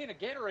going to pee in a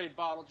Gatorade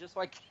bottle just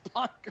so I keep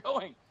on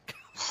going.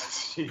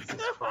 Jesus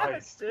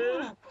Christ.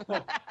 Dude.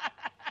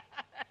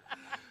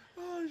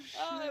 Oh,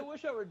 shit. Oh, I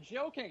wish I were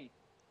joking.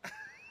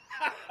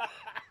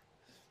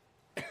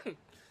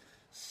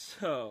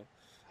 So,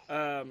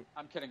 I'm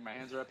kidding. My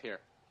hands are up here.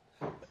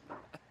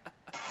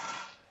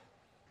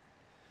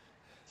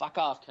 Fuck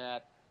off,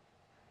 cat.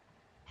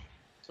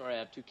 Sorry, I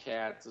have 2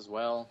 cats as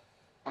well.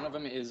 One of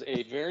them is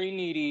a very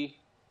needy.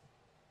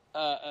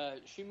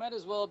 She might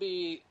as well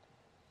be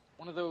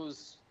one of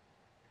those.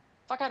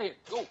 Fuck out of here.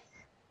 Go.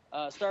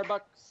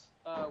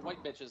 Starbucks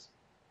white bitches.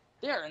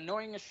 They're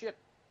annoying as shit.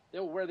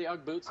 They'll wear the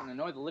Ugg boots and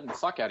annoy the living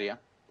fuck out of you.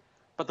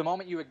 But the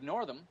moment you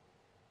ignore them,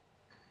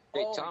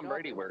 hey, Tom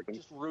Brady wears them.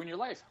 Just ruin your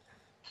life.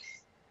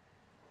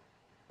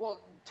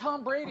 Well,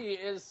 Tom Brady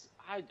is.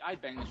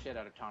 I'd bang the shit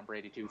out of Tom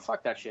Brady too.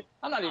 Fuck that shit.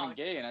 I'm not even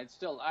gay, and I'd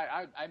still.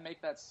 I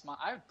make that smile.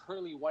 I would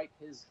pearly white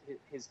his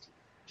teeth.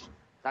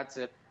 That's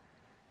it.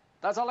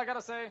 That's all I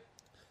gotta say.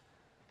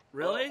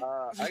 Really?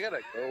 Well, I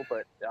gotta go,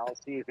 but I'll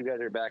see if you guys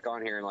are back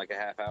on here in like a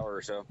half hour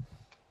or so.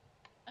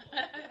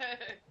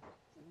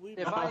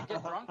 If I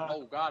get drunk,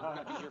 oh God, we're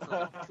gonna be here for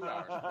like 2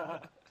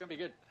 hours. It's gonna be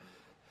good.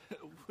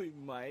 We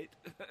might.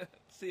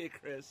 See you,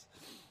 Chris.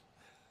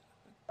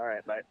 All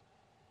right, bye.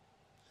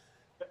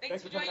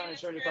 Thanks for coming on and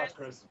sharing your thoughts,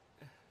 Chris.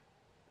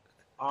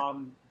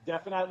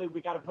 Definitely,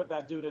 we got to put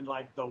that dude in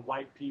like the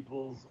white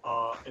people's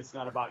 "It's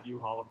Not About You"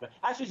 Hall of Fame.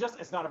 Actually, just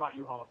 "It's Not About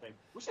You" Hall of Fame.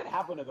 We should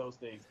have one of those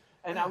things.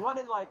 And I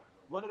wanted like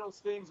one of those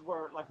things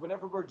where like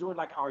whenever we're doing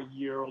like our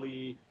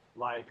yearly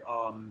like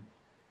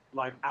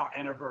our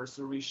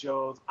anniversary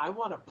shows, I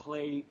want to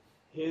play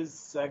his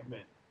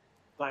segment,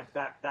 like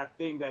that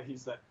thing that he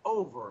said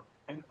over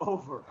and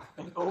over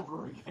and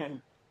over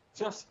again,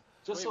 just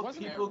Wait, so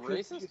wasn't people it could.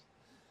 racist?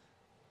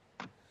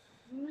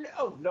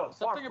 No.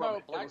 Something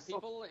about black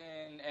people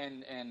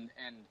and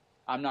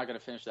I'm not gonna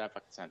finish that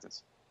fucking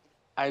sentence.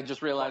 I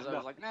just realized I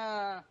was like,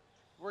 nah,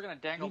 we're gonna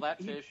dangle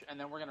that fish and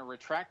then we're gonna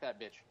retract that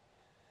bitch.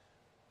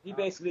 He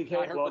basically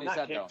I heard what he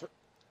said though.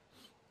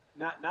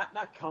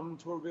 Not come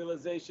to a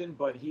realization,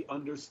 but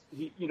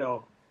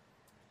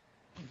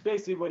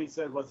basically what he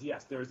said was,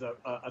 yes, there's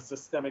a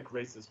systemic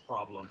racist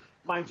problem.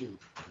 Mind you,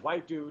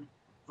 white dude,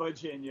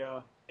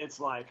 Virginia,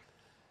 it's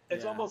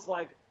almost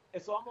like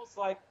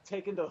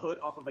taking the hood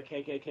off of a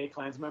KKK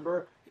Klans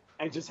member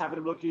and just having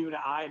him look you in the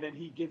eye, and then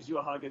he gives you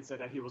a hug and said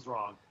that he was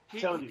wrong. He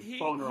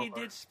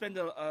did spend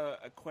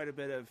quite a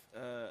bit of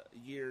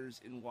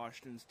years in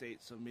Washington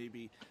State, so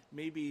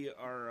maybe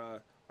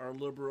our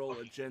liberal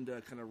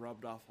agenda kind of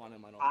rubbed off on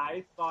him.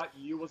 I thought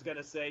you was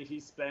gonna say he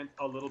spent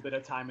a little bit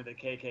of time in the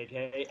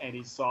KKK and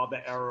he saw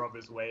the error of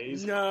his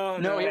ways. No,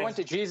 he went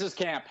to Jesus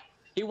camp.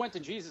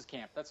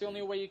 That's the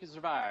only way you can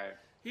survive.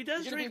 He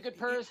does You're drink. Be a good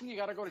person. You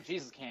got to go to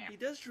Jesus camp. He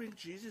does drink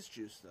Jesus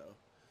juice, though.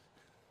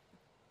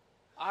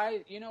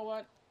 You know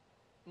what?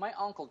 My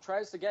uncle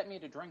tries to get me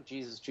to drink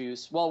Jesus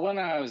juice. Well, when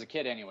I was a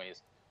kid,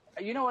 anyways.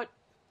 You know what?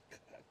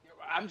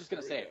 I'm just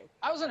gonna say it.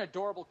 I was an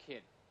adorable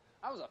kid.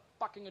 I was a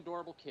fucking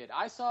adorable kid.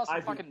 I saw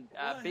some fucking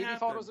baby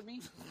photos of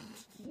me.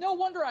 No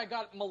wonder I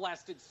got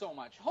molested so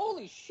much.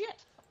 Holy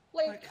shit!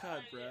 Like, my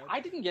God, Brad. I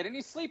didn't get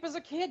any sleep as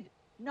a kid.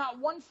 Not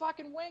one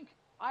fucking wink.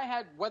 I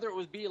had, whether it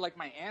was be like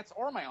my aunts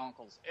or my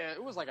uncles,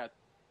 it was like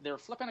they were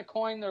flipping a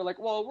coin. They're like,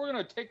 well, we're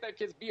going to take that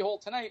kid's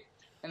beehole tonight.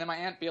 And then my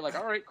aunt be like,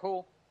 all right,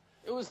 cool.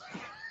 It was.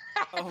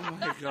 Oh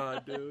my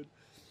God, dude.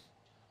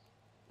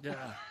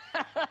 Yeah.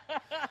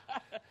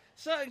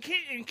 So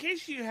in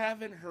case you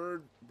haven't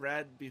heard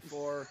Brad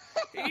before,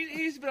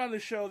 he's been on the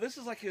show. This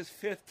is like his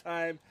 5th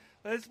time.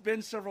 It's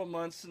been several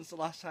months since the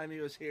last time he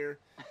was here.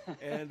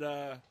 And,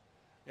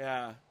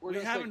 yeah, we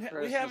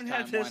haven't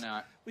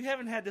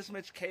had this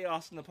much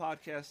chaos in the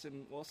podcast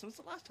since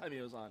the last time he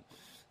was on.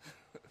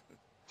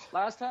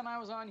 Last time I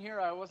was on here,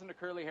 I wasn't a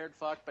curly-haired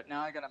fuck, but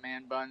now I got a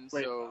man bun,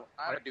 so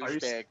I'm a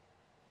douchebag.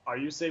 Are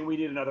you saying we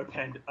need another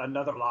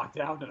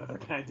lockdown, another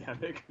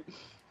pandemic?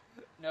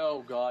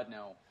 No, God,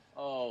 no.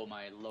 Oh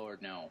my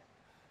Lord, no.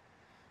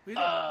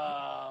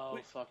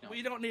 Fuck no.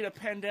 We don't need a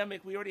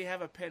pandemic. We already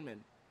have a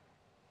penman.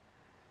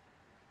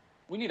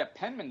 We need a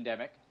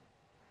penmandemic.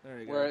 There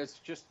you go. Where it's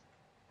just.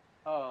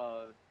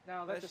 No,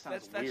 that just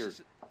sounds weird.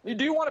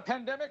 Do you want a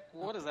pandemic?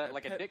 What is that?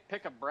 Like a dick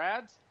pic of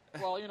Brad's?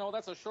 Well,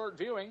 that's a short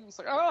viewing. It's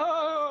like,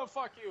 oh,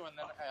 fuck you. And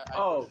then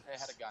I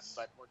had a gun,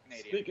 but we're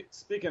Canadian.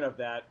 Speaking of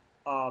that,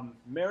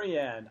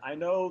 Marianne, I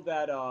know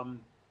that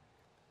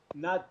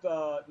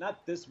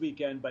not this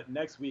weekend, but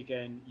next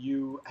weekend,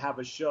 you have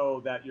a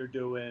show that you're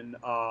doing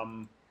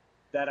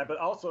but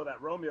also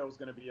that Romeo is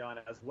going to be on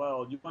as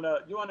well. You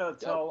wanna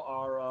tell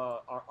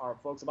our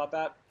folks about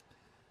that?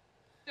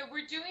 So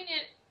we're doing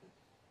it,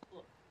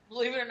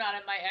 believe it or not,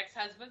 at my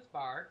ex-husband's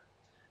bar,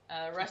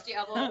 Rusty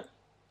Elbow.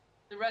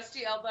 The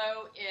Rusty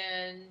Elbow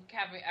in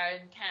Kent,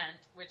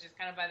 which is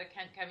kind of by the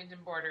Kent-Covington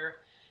border.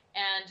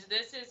 And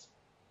this is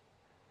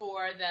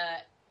for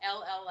the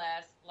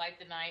LLS, Light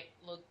the Night,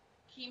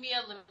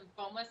 Leukemia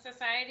Lymphoma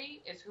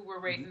Society is who we're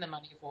raising the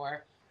money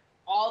for.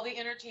 All the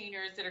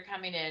entertainers that are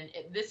coming in,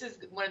 this is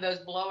one of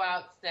those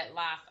blowouts that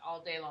last all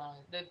day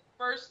long. The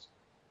first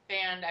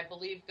band, I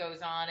believe,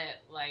 goes on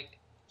at like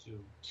 2.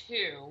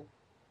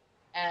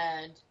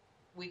 And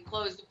we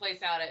close the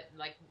place out at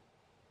like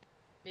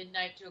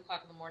midnight, 2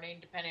 o'clock in the morning,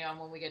 depending on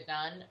when we get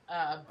done.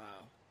 Wow.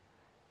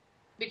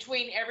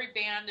 Between every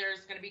band,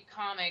 there's going to be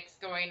comics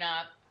going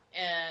up,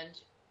 and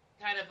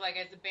kind of like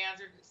as the bands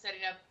are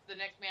setting up, the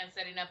next band's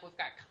setting up, we've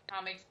got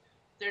comics.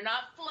 They're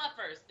not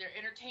fluffers; they're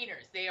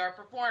entertainers. They are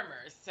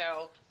performers.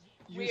 So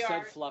you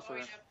said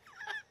fluffer.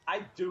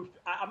 I do.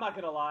 I'm not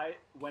gonna lie.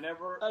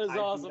 Whenever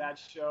I do that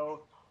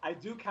show, I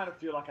do kind of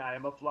feel like I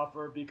am a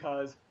fluffer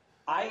because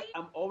I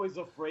am always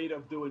afraid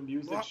of doing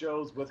music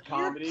shows with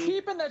comedy. You're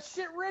keeping that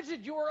shit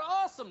rigid. You were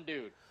awesome,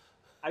 dude.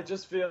 I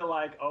just feel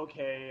like,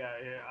 okay,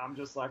 I'm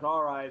just like,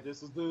 all right,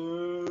 this is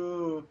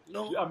the.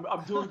 No.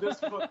 I'm doing this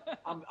for.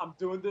 I'm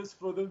doing this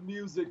for the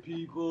music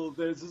people.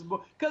 There's this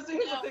because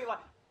here's the thing, like,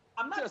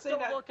 I'm not just saying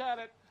don't that. Look at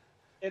it.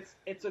 It's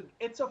a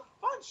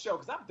fun show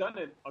because I've done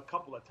it a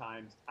couple of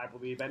times, I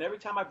believe, and every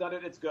time I've done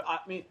it, it's good. I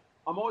mean,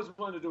 I'm always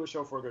willing to do a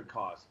show for a good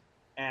cause,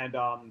 and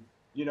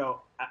you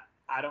know,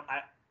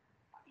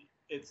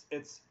 it's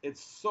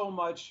so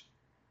much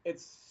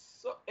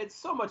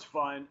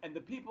fun, and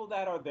the people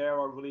that are there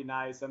are really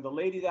nice, and the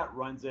lady that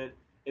runs it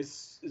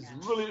is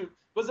really,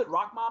 was it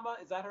Rock Mama?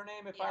 Is that her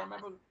name? If I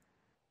remember,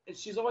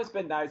 she's always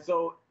been nice.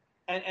 So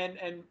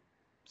and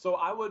so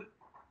I would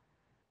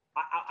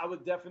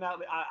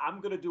definitely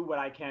I'm gonna do what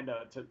I can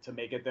to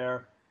make it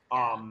there.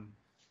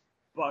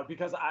 But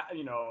because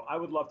I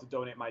would love to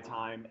donate my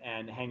time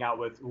and hang out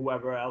with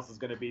whoever else is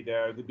gonna be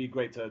there. It'd be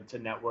great to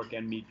network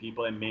and meet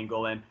people and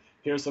mingle and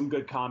hear some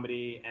good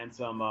comedy and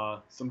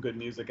some good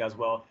music as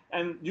well.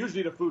 And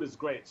usually the food is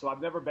great. So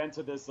I've never been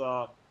to this.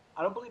 I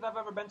don't believe I've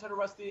ever been to the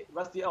Rusty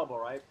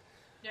Elbow, right?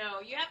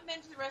 No, you haven't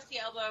been to the Rusty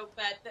Elbow,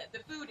 but the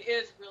food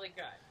is really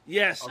good.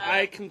 Yes,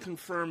 I can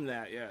confirm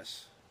that.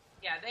 Yes.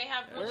 Yeah, they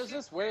have. Where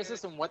is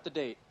this, and what the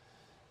date?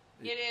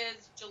 It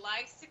is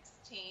July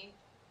 16th,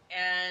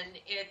 and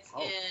it's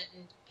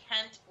in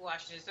Kent,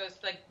 Washington. So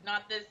it's like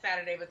not this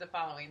Saturday, but the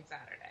following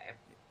Saturday.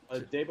 A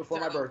day before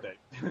my birthday.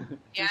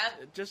 Yeah.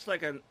 Just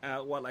like a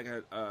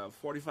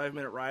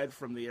 45-minute ride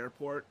from the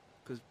airport,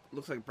 because it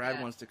looks like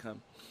Brad wants to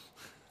come.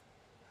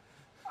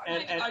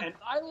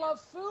 I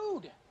love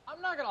food.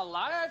 I'm not gonna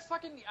lie. I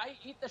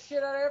eat the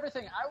shit out of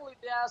everything. I will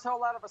eat the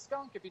asshole out of a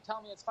skunk if you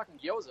tell me it's fucking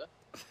gyoza.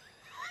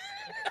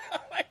 Oh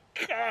my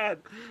god.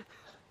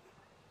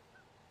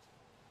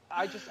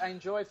 I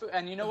enjoy food,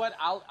 and you know what?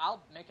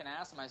 I'll make an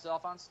ass of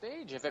myself on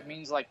stage if it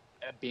means like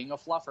being a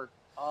fluffer.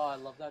 Oh, I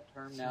love that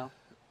term now.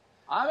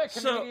 I'm a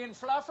comedian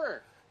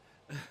fluffer.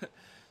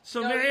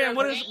 So, Marianne,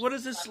 what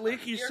is this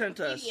link you sent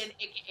us? You're a comedian,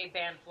 aka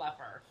band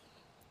fluffer.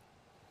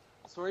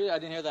 Sorry, I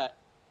didn't hear that.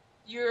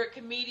 You're a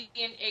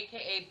comedian,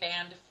 aka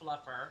band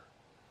fluffer.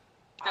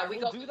 I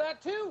will do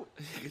that too.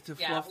 You get to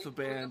fluff the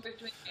band.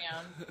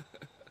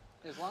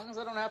 As long as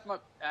I don't have my,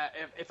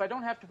 if I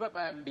don't have to put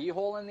my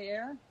beehole in the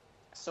air,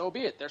 so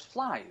be it. There's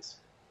flies.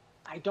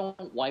 I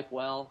don't wipe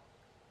well.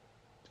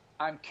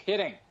 I'm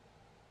kidding.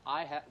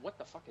 What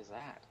the fuck is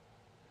that?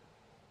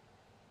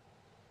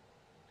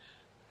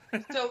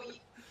 So,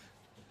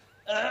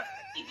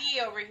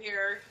 ED over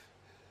here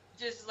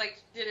just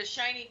like did a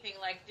shiny thing,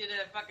 like did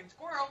a fucking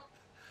squirrel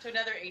to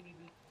another ADD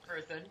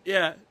person.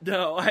 Yeah,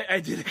 no, I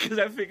did it because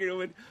I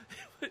figured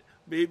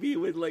maybe it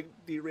would like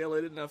derail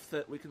it enough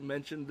that we could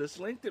mention this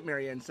link that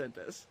Marianne sent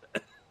us.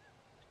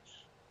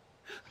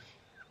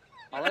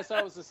 Unless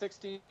I was a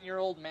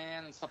 16-year-old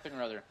man and something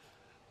or other.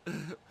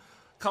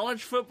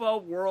 College football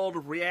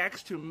world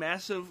reacts to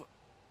massive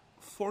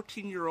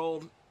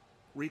 14-year-old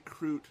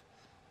recruit.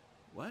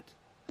 What?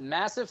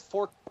 Massive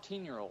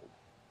 14-year-old.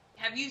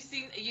 Have you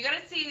seen? You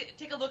gotta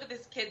take a look at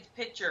this kid's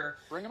picture.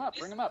 Bring him up.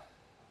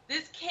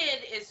 This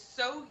kid is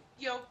so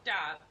yoked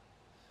up.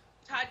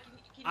 Todd,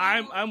 can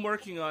you? I'm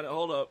working on it.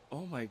 Hold up.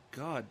 Oh my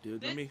god,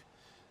 dude. Let me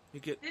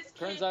get.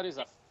 Turns out he's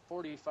a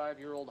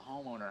 45-year-old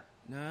homeowner.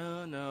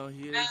 No,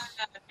 he is.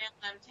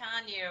 I'm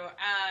telling you,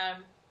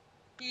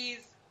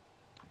 he's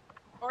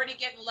already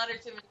getting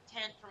letters of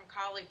intent from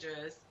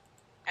colleges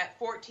at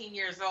 14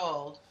 years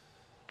old.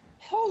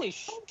 Holy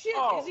shit!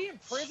 Is he in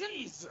prison?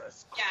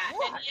 Jesus Christ.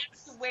 And he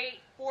has to wait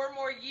 4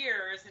 more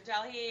years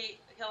until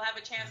he'll have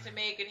a chance to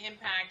make an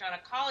impact on a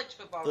college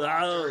football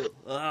roster.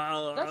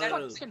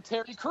 That's fucking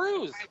Terry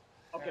Crews.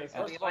 Okay,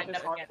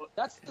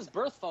 that's his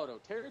birth photo.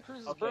 Terry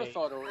Crews' birth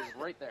photo is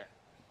right there.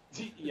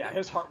 Yeah,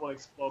 his heart will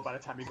explode by the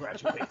time he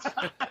graduates.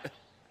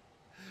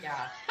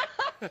 Yeah.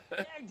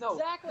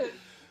 Exactly.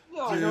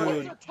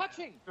 Dude. You're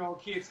touching.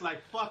 Kids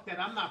like, fuck that,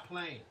 I'm not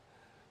playing.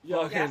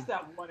 Yo, that's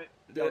that one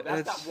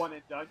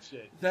and done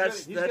shit.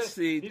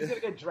 He's gonna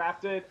get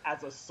drafted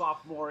as a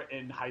sophomore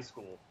in high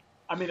school.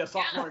 I mean, a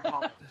sophomore in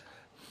college.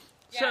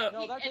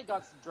 No, that kid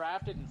got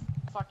drafted in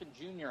fucking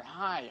junior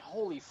high.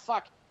 Holy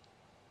fuck.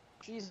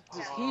 Jesus,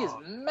 he is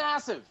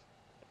massive.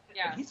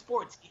 Yeah. And he's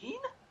 14?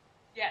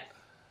 Yes.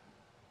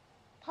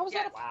 How is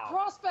that a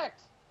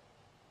prospect?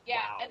 Yeah,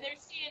 and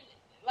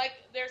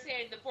they're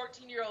saying the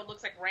 14-year-old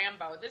looks like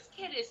Rambo. This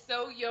kid is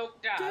so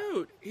yoked up.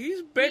 Dude,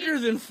 he's bigger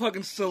than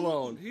fucking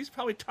Stallone. He's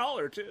probably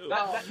taller too.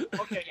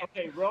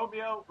 Okay,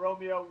 Romeo,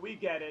 we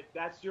get it.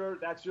 That's your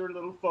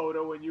little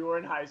photo when you were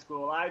in high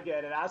school. I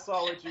get it. I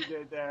saw what you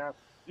did there.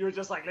 You were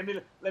just like, let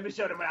me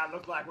show them what I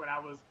looked like when I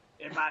was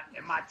in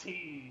my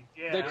teens.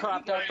 Yeah. They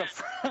cropped out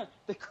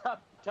they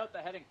cropped out the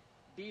heading.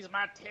 These are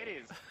my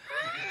titties.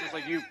 It's just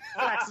like you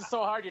flexing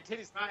so hard your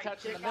titties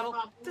touch in the middle.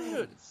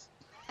 Dude.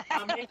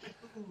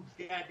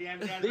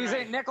 These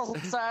ain't nickel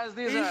size.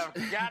 These are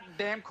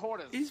goddamn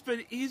quarters. He's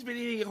been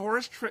eating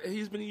horse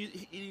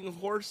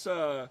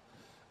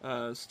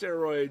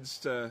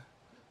steroids to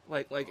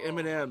like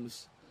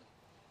M&Ms.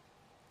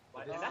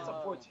 And that's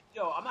a 14.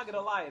 Yo, I'm not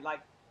gonna lie.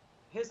 Like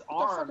his arm.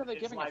 What the fuck are they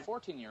giving a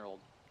 14-year-old?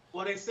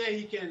 Well, they say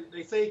he can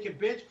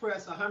bench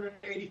press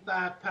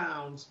 185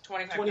 pounds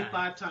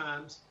 25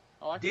 times.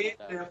 Oh, I can get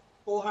that. Deadlift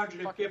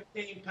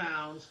 415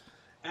 pounds,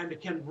 and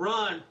it can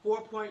run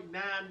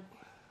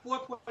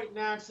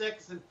 4.9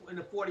 seconds in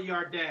a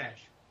 40-yard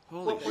dash.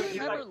 Holy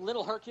shit. Remember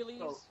Little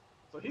Hercules?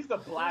 So he's the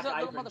Black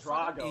Ivan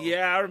Drago.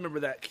 Yeah, I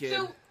remember that kid.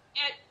 So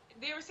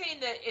they were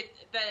saying that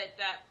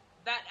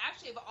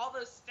actually of all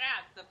those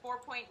stats, the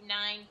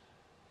 4.9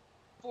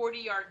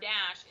 40-yard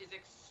dash is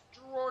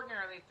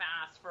extraordinarily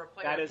fast for a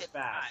player. That is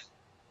fast. Size.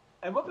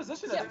 And what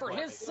position does he play?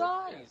 For his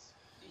size,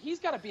 he's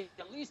got to be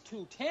at least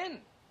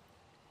 210.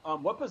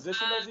 What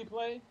position does he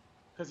play?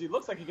 Because he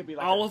looks like he could be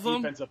like all a of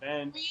them? defensive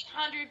end.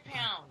 300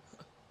 pounds.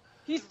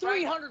 He's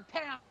 300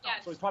 pounds.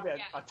 Yes. So he's probably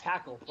a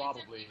tackle,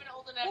 probably.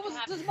 What was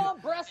his mom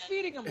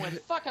breastfeeding him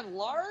with? Fucking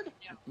lard?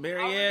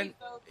 Marianne,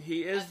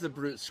 he is the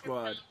brute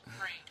squad.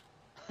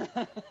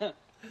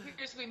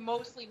 Appears to be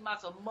mostly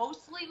muscle.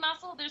 Mostly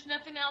muscle? There's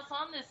nothing else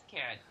on this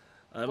kid.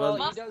 Well,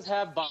 he does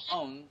have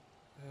bone.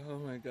 Oh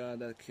my god,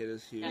 that kid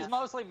is huge. He's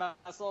mostly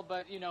muscle,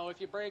 but if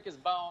you break his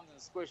bones and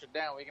squish it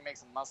down, we can make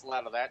some muscle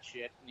out of that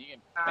shit. And you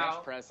can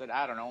bench press it,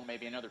 I don't know,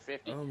 maybe another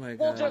 50. Oh my god.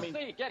 We'll just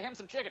see. Get him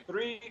some chicken.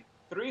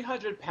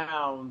 300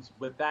 pounds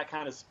with that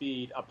kind of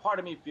speed, a part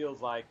of me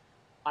feels like,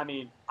 I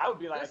would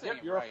be like,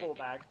 you're a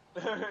fullback.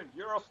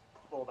 You're a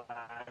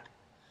fullback.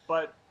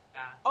 But,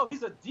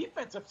 he's a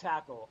defensive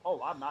tackle.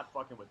 Oh, I'm not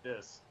fucking with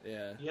this.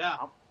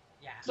 Yeah.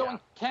 So in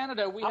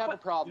Canada, we have a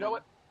problem. You know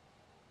what?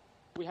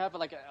 We have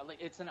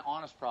it's an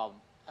honest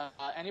problem.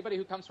 Anybody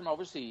who comes from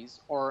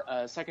overseas or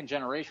second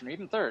generation or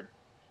even third,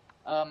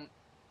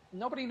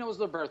 nobody knows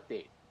their birth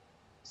date.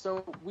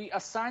 So we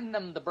assign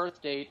them the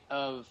birth date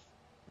of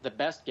the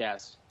best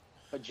guess,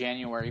 but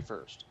January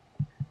 1st.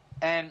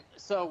 And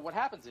so what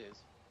happens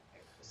is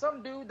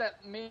some dude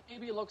that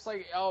maybe looks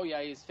like, oh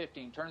yeah, he's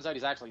 15. Turns out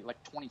he's actually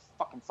like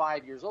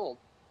 25 years old.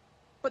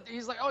 But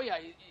he's like, oh yeah,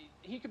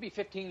 he could be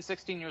 15,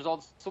 16 years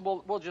old.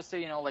 So we'll just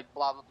say, blah,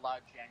 blah, blah,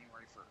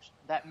 January 1st.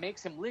 That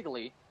makes him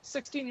legally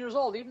 16 years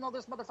old, even though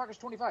this motherfucker's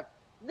 25.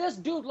 This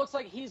dude looks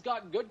like he's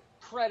got good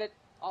credit,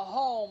 a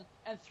home,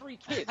 and 3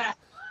 kids.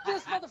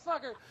 This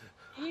motherfucker,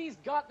 he's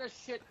got this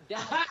shit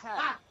down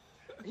pat.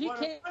 He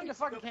came to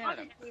fucking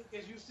Canada. The funny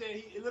thing is, you said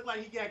it looked like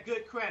he got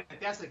good credit.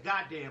 That's a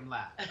goddamn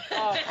lie.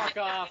 Oh, fuck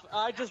off.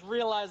 I just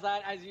realized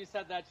that as you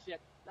said that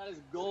shit. That is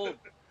gold.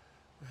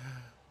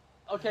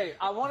 Okay,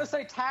 I want to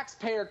say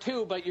taxpayer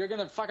too, but you're going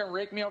to fucking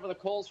rake me over the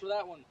coals for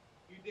that one.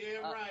 You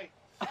damn right.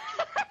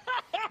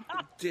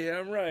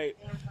 Damn right.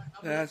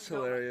 That's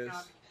hilarious.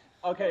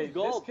 Okay,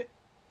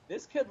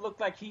 this kid looked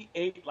like he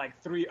ate like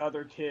 3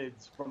 other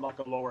kids from like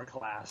a lower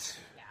class.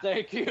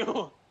 Thank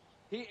you.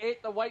 He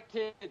ate the white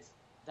kids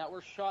that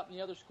were shot in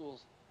the other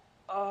schools.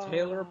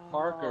 Taylor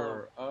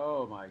Parker.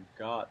 Oh my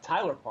God.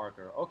 Tyler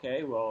Parker.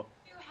 Okay, well,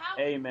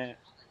 amen.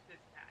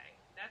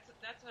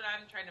 That's what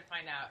I'm trying to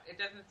find out. It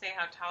doesn't say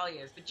how tall he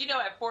is, but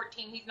at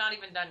 14, he's not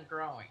even done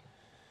growing.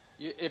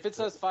 If it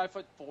says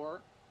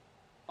 5'4",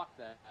 fuck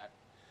that.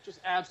 Just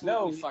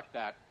absolutely fuck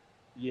that.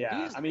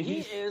 Yeah, he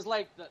is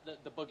like the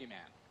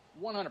boogeyman,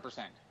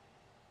 100%.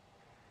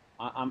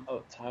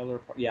 Tyler.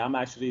 Yeah, I'm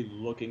actually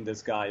looking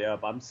this guy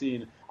up. I'm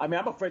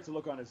afraid to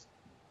look on his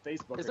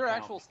Facebook. Is there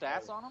actual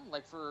stats on him,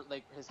 like for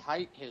his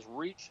height, his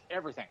reach,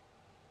 everything?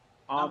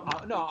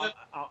 No.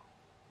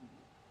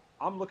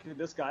 I'm looking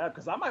this guy up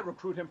because I might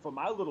recruit him for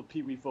my little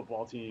peewee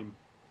football team.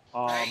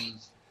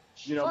 Recruit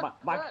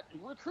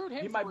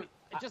him for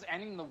just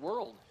ending the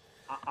world.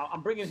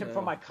 I'm bringing him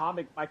from my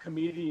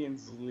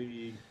comedians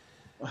league.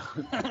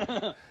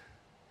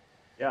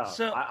 Yeah.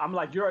 So I'm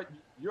like, you're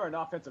an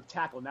offensive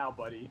tackle now,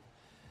 buddy.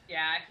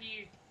 Yeah,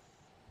 he's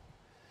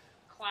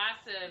class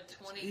of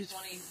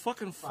 2020. He's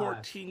fucking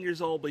 14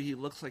 years old, but he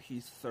looks like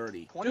he's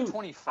 30.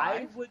 2025?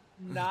 I would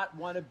not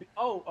want to be...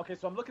 Oh, okay,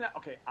 so I'm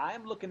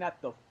looking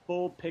at the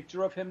full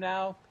picture of him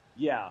now.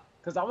 Yeah,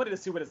 because I wanted to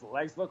see what his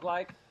legs look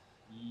like.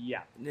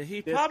 Yeah.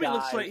 He probably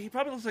looks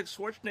like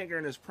Schwarzenegger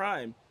in his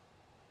prime.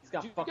 He's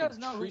got Do you guys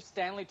know who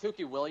Stanley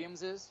Tookie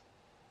Williams is?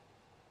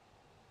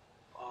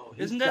 Oh,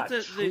 isn't that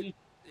the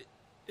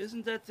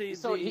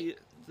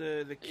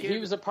kid? He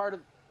was a part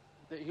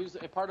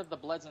of the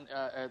Bloods, and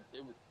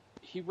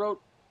he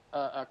wrote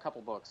a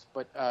couple books,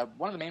 but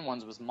one of the main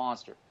ones was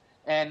Monster,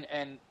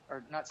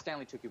 or not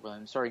Stanley Tookie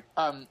Williams. Sorry,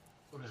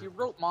 he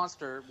wrote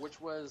Monster,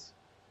 which was,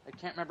 I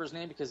can't remember his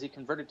name because he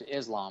converted to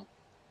Islam.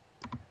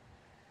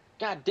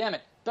 God damn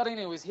it! But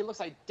anyways, he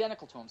looks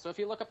identical to him. So if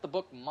you look up the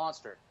book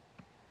Monster,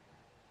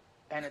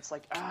 and it's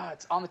like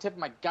it's on the tip of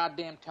my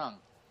goddamn tongue.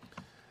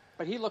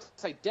 But he looks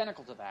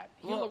identical to that.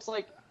 He looks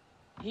like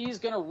he's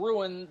gonna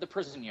ruin the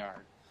prison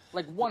yard,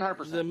 like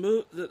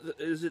 100%.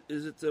 Is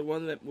it the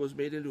one that was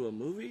made into a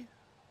movie,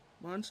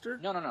 Monster?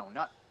 No.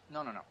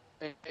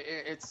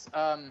 It's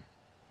oh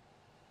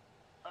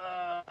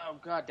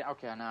god.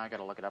 Okay, now I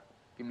gotta look it up.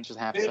 Give me just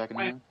half a second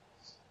here.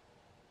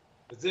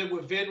 Is it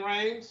with Vin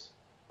Rames?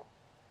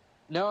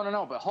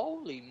 No. But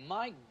holy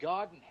my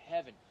God in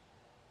heaven,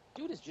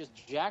 dude is just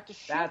jacked as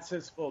shit. That's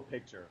his full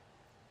picture.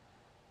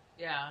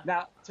 Yeah.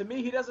 Now, to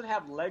me, he doesn't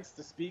have legs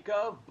to speak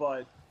of,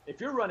 but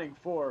if you're running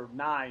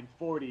 4.9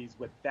 40s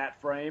with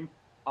that frame,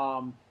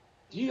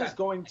 he is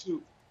going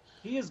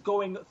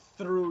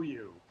through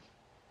you.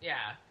 Yeah.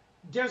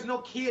 There's no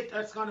kid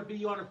that's going to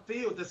be on the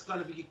field that's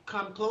going to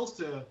come close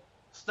to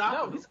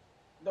stopping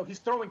him. He's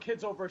throwing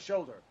kids over his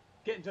shoulder,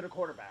 getting to the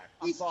quarterback.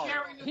 He's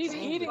carrying the He's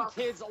eating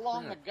kids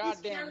along the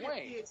goddamn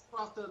way. He's kids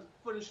across the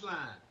finish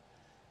line.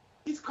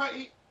 He's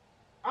crazy.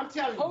 I'm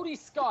telling you. Cody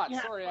Scott.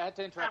 Sorry, I had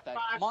to interrupt that.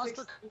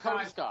 Monster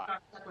Cody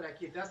Scott. That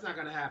kid. That's not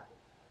going to happen.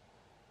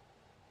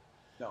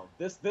 No,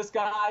 this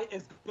guy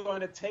is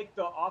going to take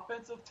the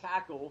offensive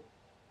tackle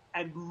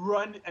and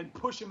run and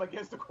push him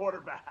against the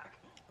quarterback.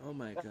 Oh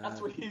my God!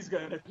 That's what he's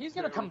going to do. He's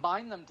going to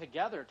combine them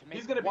together to make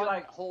he's gonna one be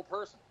like whole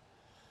person.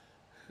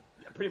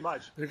 Yeah, pretty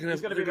much. They're going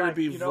to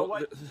be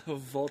the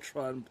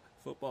Voltron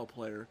football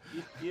player.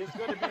 He is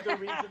going to be the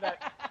reason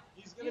that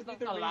He's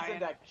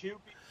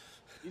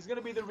going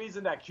to be the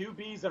reason that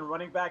QBs and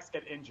running backs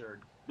get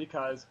injured,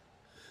 because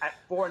at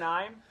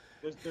 4'9",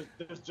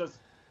 there's just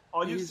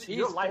all you see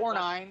your life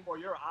 4'9" before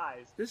your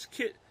eyes. This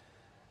kid.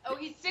 Oh,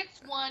 he's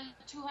 6'1",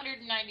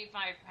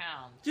 295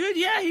 pounds. Dude,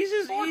 yeah, he's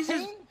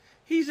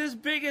as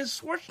big as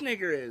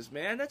Schwarzenegger is,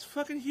 man. That's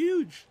fucking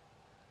huge.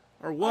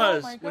 Or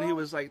was when he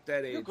was like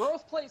that age. Your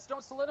growth plates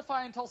don't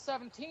solidify until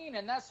 17,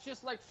 and that's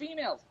just like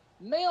females.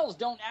 Males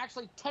don't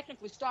actually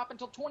technically stop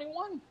until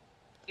 21.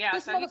 Yeah,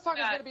 this motherfucker's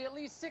going to be at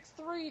least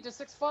 6'3" to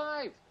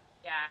 6'5".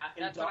 Yeah,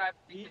 that's what I'm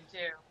thinking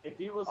too. If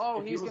he was,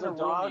 he's going to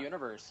ruin the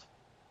universe.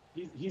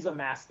 He's a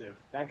mastiff.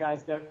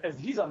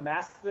 He's a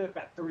mastiff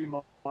at 3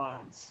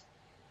 months.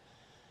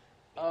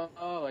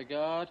 Oh my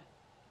God,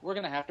 we're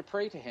going to have to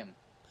pray to him.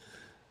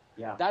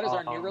 Yeah, that is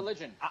our new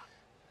religion.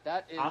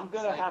 I'm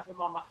gonna have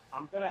him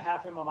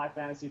on my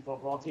fantasy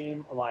football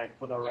team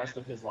for the rest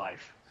of his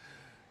life.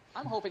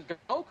 I'm hoping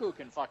Goku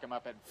can fuck him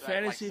up at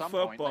fantasy some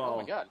football. Point. Like, oh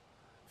my God.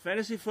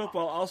 Fantasy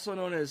football, also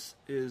known as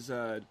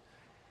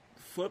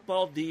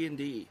football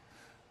D&D.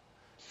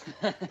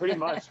 Pretty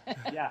much,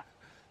 yeah.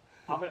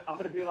 I'm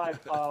gonna be like,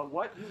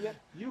 what?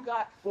 You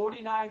got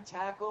 49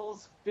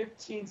 tackles,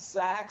 15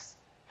 sacks,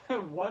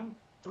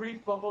 3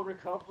 fumble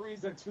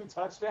recoveries, and 2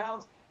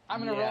 touchdowns.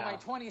 I'm going to roll my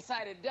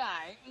 20-sided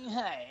die.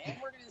 Hey, and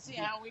we're going to see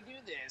how we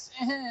do this.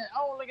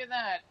 Oh, look at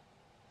that.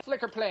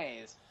 Flicker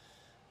plays.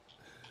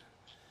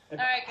 All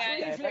right,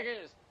 guys.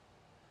 Flickers.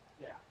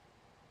 Yeah.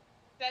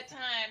 That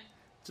time.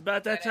 It's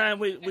about that time.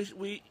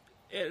 We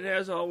and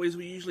as always,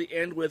 we usually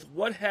end with,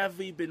 what have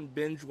we been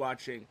binge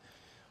watching?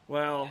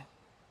 Well,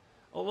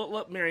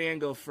 let Marianne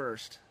go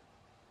first.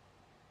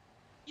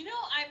 You know,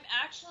 I'm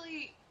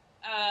actually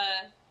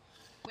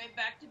went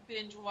back to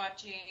binge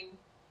watching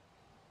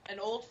an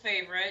old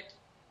favorite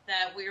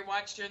that we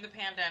watched during the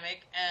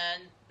pandemic,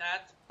 and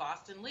that's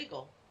Boston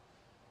Legal.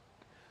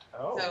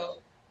 Oh. So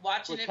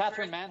watching with it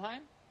Catherine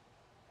Manheim?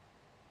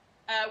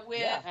 And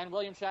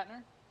William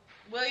Shatner?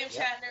 William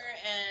Shatner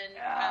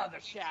and the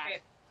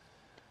Shat.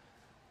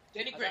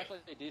 Denny Gray. Actually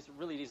a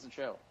really decent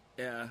show.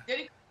 Yeah.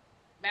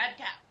 Mad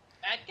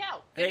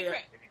Cow. Hey,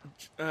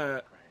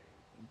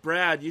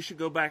 Brad, you should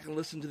go back and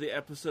listen to the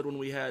episode when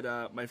we had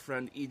my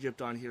friend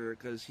Egypt on here,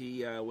 because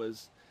he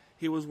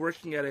was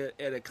working at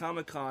a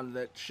Comic-Con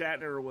that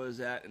Shatner was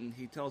at, and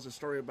he tells a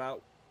story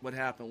about what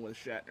happened with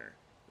Shatner.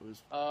 It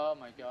was. Oh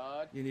my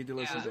God! You need to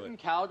listen to it. In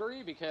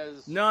Calgary,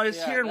 because no,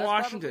 it's here in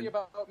Washington.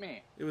 About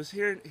me. It was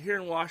here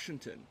in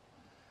Washington.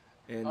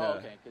 And,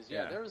 okay, because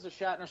there was a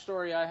Shatner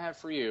story I have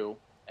for you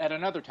at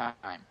another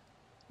time.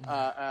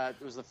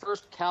 It was the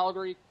first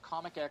Calgary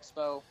Comic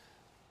Expo,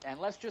 and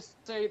let's just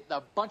say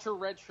a bunch of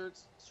red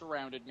shirts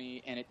surrounded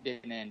me, and it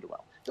didn't end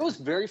well. It was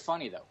very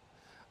funny though.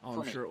 Oh,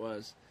 I'm sure it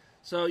was.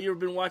 So you've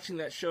been watching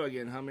that show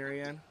again, huh,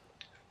 Marianne?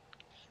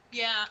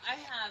 Yeah, I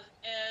have,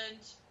 and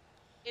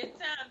it's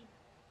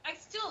I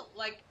still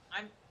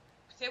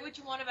say what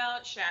you want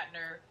about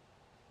Shatner,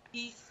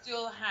 he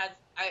still has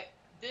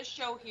this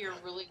show here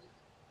really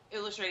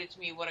illustrated to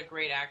me what a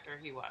great actor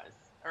he was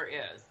or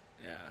is.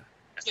 Yeah.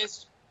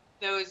 Just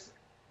those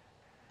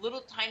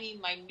little tiny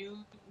minute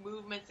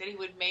movements that he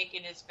would make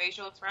in his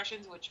facial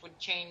expressions, which would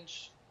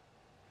change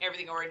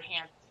everything or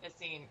enhance a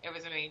scene. It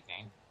was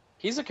amazing.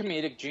 He's a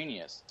comedic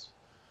genius.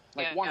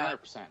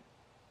 100%.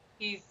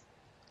 He's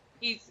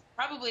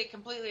probably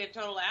completely a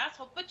total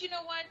asshole, but you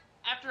know what?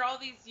 After all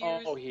these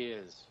years... Oh, he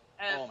is.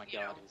 Oh my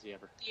God, is he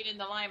ever. Being in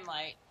the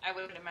limelight, I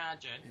would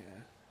imagine.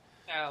 Yeah.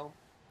 So...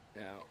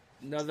 Yeah.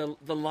 No,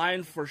 the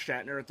line for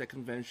Shatner at the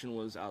convention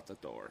was out the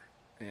door.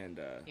 And,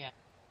 yeah.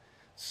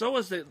 So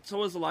was the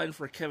line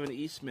for Kevin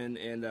Eastman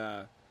and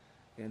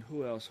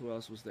who else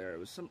was there? It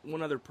was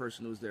one other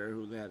person who was there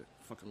who had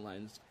fucking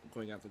lines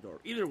going out the door.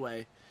 Either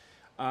way,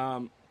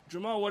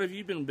 Jamal, what have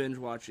you been binge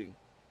watching?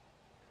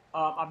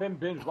 I've been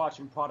binge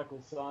watching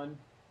Prodigal Son.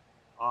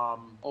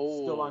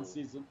 Still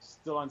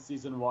on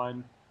season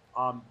 1.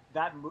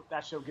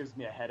 That show gives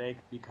me a headache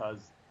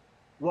because,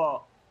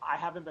 well, I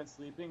haven't been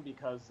sleeping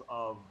because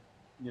of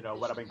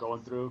what I've been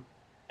going through,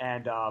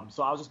 and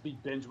so I'll just be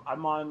binge.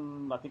 I'm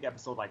on I think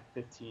episode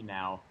 15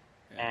 now,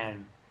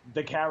 and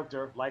the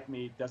character, like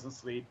me, doesn't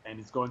sleep, and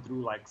he's going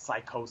through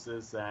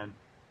psychosis and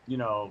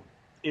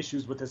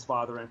issues with his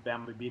father and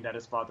family, being that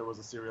his father was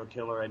a serial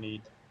killer and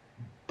he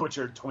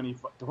butchered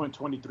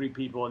 23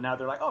 people, and now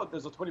they're like, oh,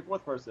 there's a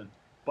 24th person.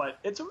 But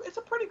it's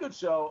a pretty good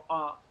show.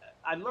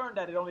 I learned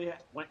that it only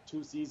went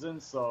 2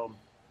 seasons, so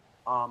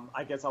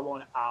I guess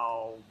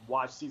I'll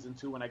watch season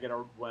 2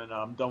 when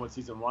I'm done with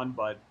season 1.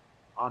 But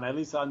at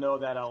least I know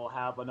that I'll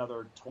have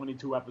another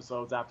 22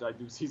 episodes after I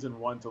do season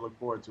 1 to look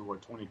forward to, or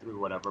 23,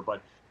 whatever.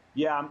 But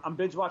yeah, I'm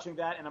binge watching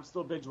that, and I'm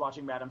still binge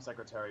watching Madam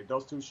Secretary.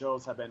 Those 2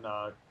 shows have been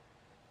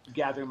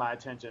gathering my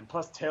attention.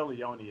 Plus, Téa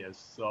Leoni is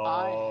so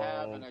I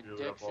have an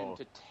beautiful. addiction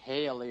to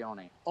Téa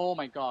Leoni. Oh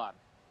my God.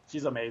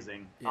 She's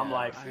amazing.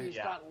 Yeah, she's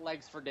got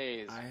legs for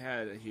days. I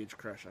had a huge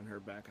crush on her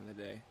back in the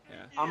day.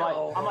 Yeah. I'm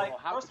like,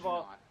 how first of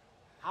all,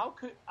 how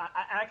could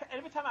I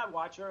every time I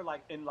watch her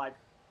in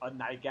a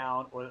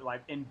nightgown or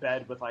in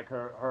bed with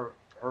her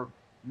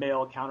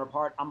male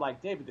counterpart, I'm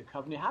like, David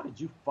Duchovny, how did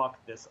you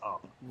fuck this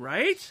up?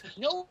 Right?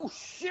 No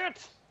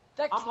shit.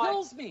 That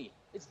kills me.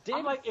 It's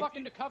David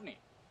fucking Duchovny.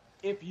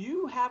 If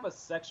you have a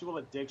sexual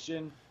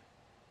addiction,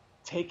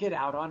 take it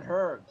out on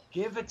her.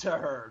 Give it to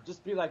her.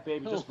 Just be like,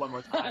 baby, just one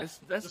more time.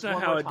 That's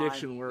not how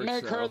addiction works.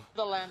 Make her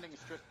the landing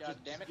strip,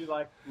 goddammit. Be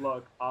like,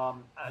 look,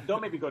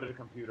 don't make me go to the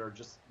computer.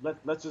 Just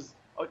let's just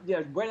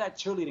wear that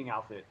cheerleading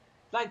outfit.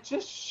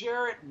 Just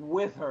share it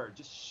with her.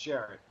 Just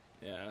share it.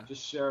 Yeah.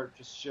 Just share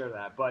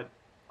that. But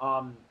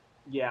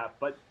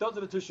but those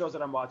are the 2 shows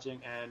that I'm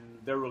watching, and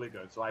they're really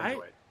good. So I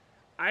enjoy it.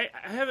 I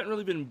haven't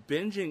really been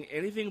binging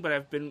anything, but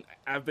I've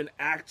been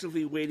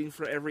actively waiting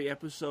for every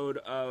episode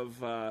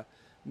of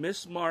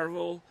Miss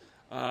Marvel.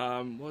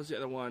 What was the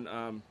other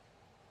one?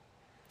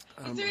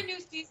 Is there a new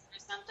season or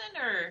something,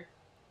 or?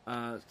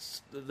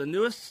 The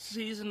newest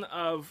season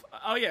of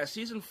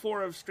season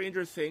 4 of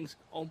Stranger Things.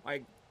 Oh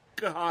my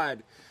God,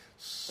 that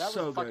so was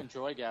a fucking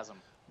joygasm.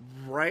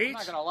 Right? I'm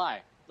not gonna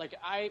lie.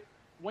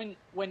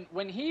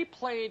 When he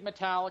played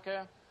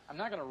Metallica, I'm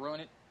not gonna ruin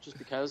it just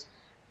because.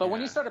 But when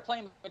he started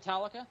playing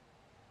Metallica,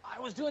 I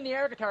was doing the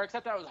air guitar,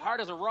 except I was hard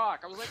as a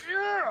rock. I was like,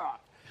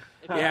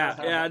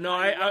 yeah. No,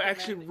 I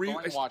actually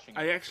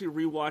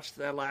rewatched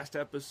that last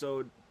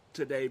episode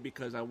today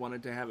because I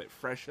wanted to have it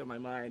fresh in my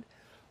mind.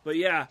 But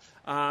yeah,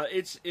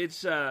 it's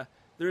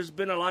there's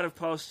been a lot of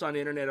posts on the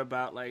internet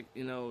about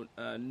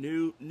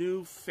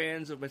new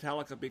fans of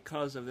Metallica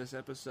because of this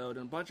episode,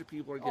 and a bunch of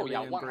people are giving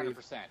him 100%. grief.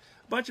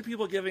 A bunch of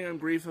people giving him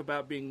grief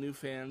about being new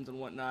fans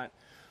and whatnot.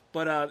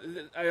 But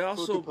I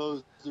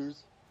also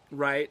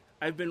right.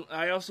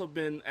 I also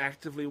been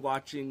actively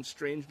watching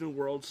Strange New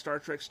Worlds, Star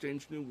Trek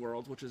Strange New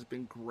Worlds, which has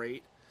been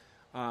great.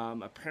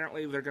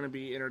 Apparently they're going to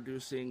be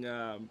introducing,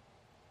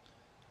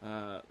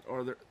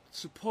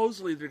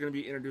 supposedly they're going to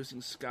be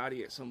introducing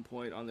Scotty at some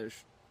point on their.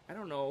 I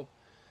don't know.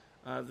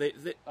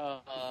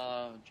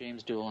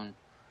 James Doolan.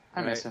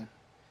 I miss him.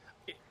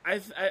 I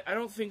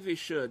don't think they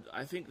should.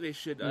 I think they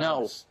should.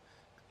 No.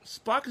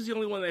 Spock is the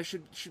only one that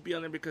should be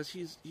on there because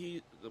he's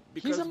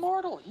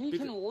immortal. He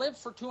can live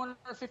for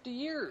 250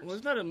 years. Well,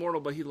 he's not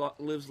immortal, but he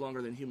lives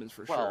longer than humans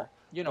for sure. Well,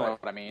 you know what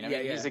I mean.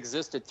 He's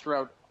existed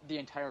throughout the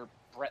entire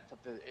breadth of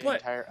the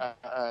entire.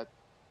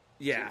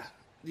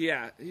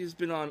 Yeah, he's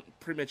been on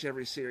pretty much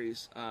every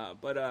series.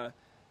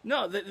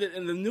 No,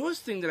 and the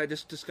newest thing that I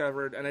just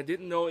discovered, and I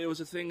didn't know it was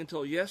a thing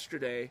until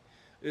yesterday,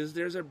 is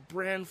there's a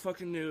brand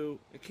fucking new.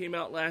 It came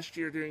out last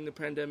year during the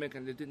pandemic,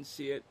 and I didn't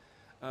see it.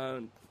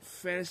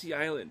 Fantasy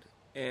Island,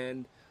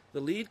 and the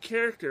lead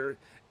character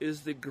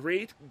is the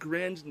great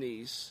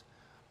grandniece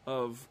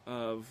of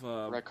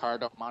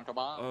Ricardo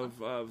Montalban.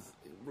 Of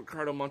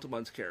Ricardo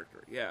Montalban's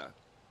character,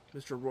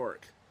 Mr.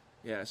 Rourke,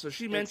 Yeah, so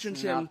she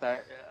mentions him.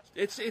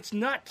 It's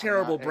not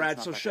terrible,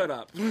 Brad. So shut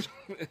up.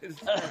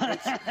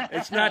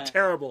 It's not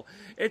terrible.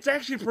 It's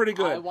actually pretty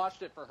good. I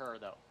watched it for her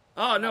though.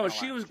 Oh no,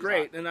 she was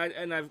great, and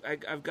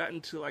I've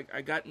gotten to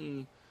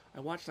I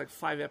watched like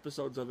 5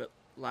 episodes of it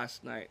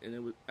last night,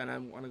 and I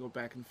want to go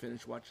back and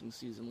finish watching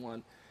season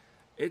 1.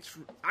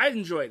 I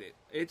enjoyed it.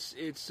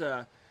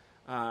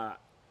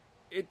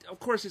 Of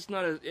course it's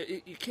not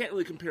you can't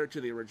really compare it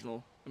to the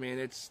original. I mean,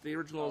 the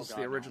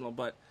original,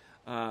 but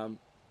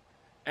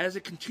as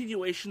a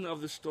continuation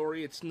of the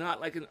story, it's not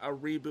like a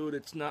reboot.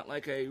 It's not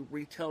like a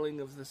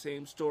retelling of the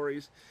same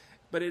stories,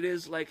 but it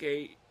is like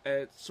a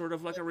sort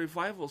of like a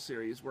revival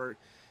series where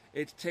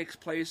it takes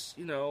place,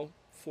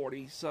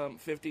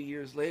 50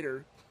 years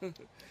later,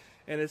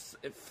 and it's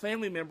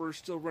family members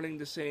still running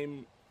the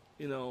same,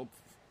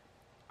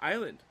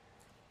 island.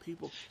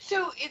 People.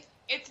 So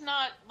it's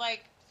not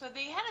like, so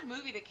they had a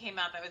movie that came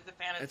out that was the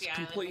Fantasy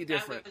Island. It's completely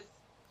different.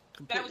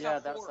 That was a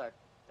horror.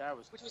 That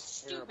was which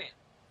was terrible. stupid.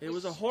 It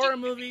was a horror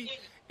movie,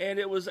 and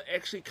it was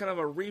actually kind of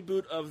a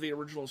reboot of the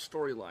original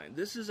storyline.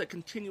 This is a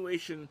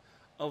continuation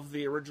of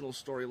the original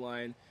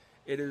storyline.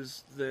 It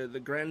is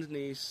the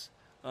grandniece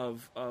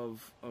of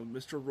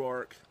Mr.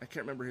 Rourke. I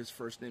can't remember his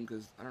first name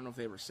because I don't know if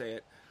they ever say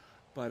it.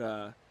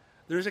 But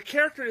there's a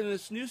character in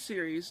this new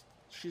series.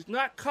 She's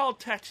not called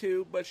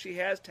Tattoo, but she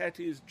has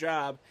Tattoo's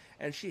job,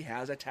 and she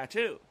has a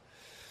tattoo.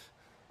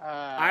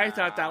 I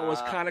thought that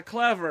was kind of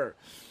clever.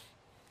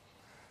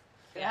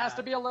 It has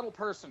to be a little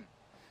person.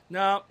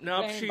 No,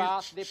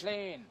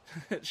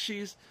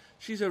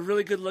 she's a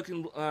really good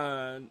looking,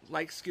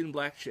 light skinned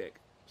black chick.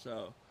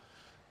 So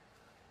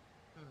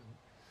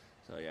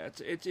yeah,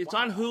 it's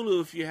on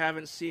Hulu if you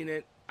haven't seen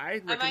it.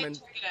 I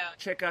recommend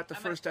check out the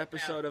first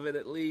episode of it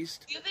at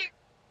least.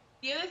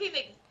 The other thing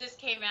that just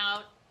came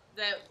out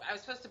that I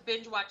was supposed to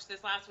binge watch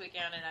this last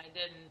weekend and I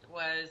didn't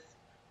was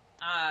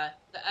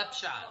the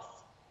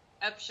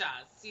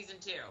Upshaws season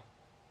 2.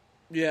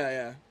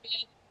 Yeah.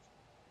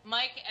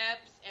 Mike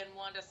Epps and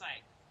Wanda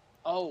Sykes.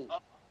 Oh,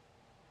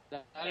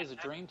 that is a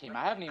dream team.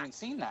 I haven't even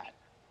seen that.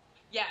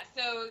 Yeah,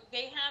 so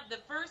they have the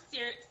first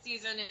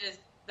season is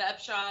the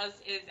Upshaws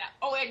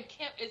and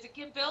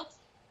Kim Fields?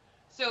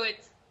 So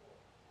it's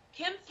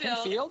Kim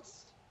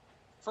Fields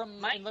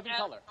from In Living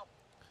Color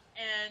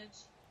and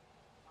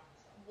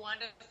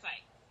Wanda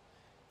Sykes.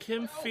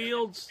 Kim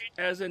Fields,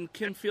 as in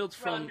Kim Fields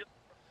from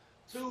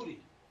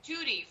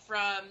Tootie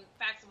from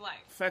Facts of Life.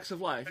 Facts of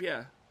Life,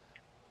 yeah.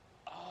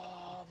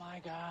 Oh my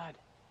God.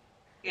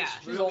 Yeah.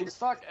 She's old as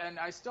fuck, and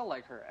I still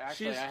like her.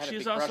 Actually,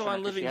 she's also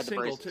on Living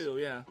Single too,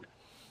 yeah.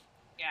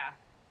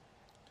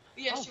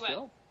 Yeah, she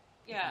was.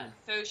 Yeah,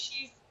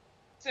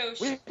 so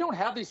we don't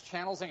have these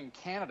channels in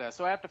Canada,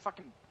 so I have to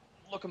fucking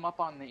look them up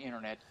on the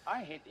internet.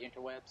 I hate the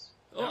interwebs.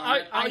 Well,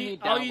 all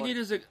you need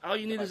is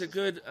a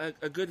good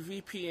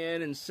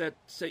VPN and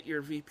set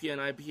your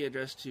VPN IP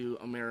address to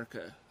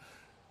America.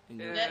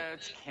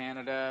 It's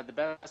Canada. The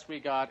best we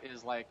got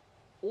is like,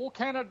 oh,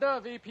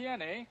 Canada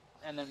VPN, eh?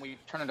 And then we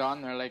turn it on,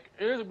 and they're like,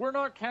 we're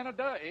not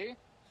Canada, eh?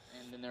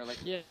 And then they're like,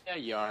 yeah,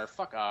 you are.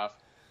 Fuck off.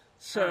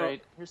 So, all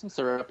right, here's some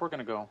syrup. We're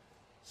gonna go.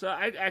 So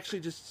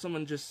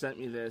someone just sent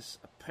me this.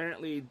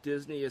 Apparently,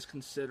 Disney is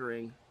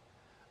considering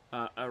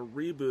a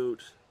reboot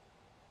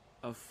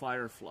of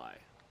Firefly.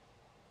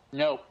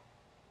 Nope.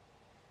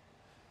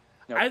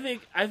 I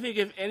think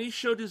if any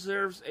show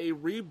deserves a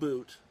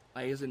reboot,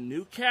 like as a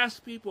new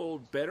cast people,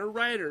 better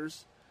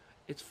writers,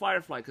 it's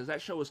Firefly because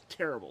that show was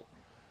terrible.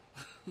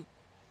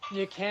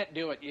 You can't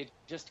do it.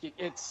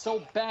 It's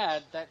so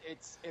bad that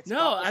it's.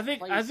 No, I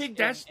think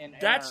that's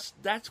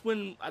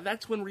when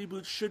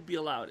reboots should be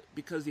allowed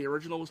because the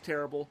original was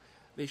terrible.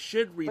 They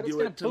should redo it. It's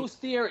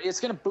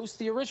going to boost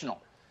the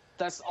original.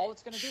 That's all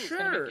it's going to do. Sure.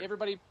 It's going to make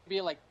everybody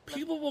be like.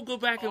 People will go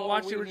back and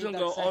watch the original and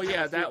go, "Oh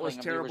yeah, that was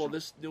terrible.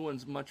 This new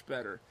one's much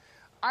better."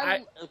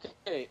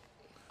 Okay,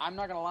 I'm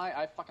not gonna lie.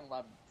 I fucking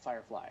love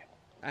Firefly.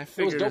 I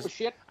figured it was dope as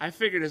shit. I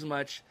figured as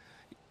much.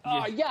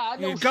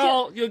 You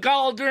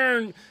gall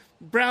darn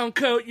brown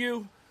coat,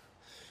 you.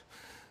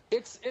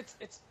 It's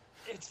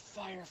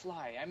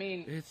Firefly. I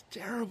mean, it's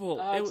terrible.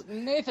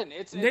 Nathan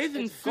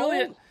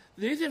Fillion.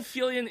 Nathan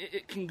Fillion.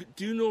 It can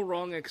do no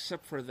wrong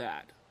except for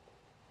that.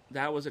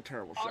 That was a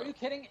terrible show. Are you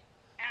kidding?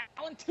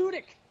 Alan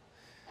Tudyk.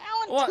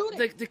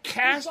 The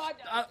cast.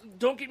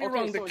 Don't get me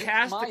wrong. The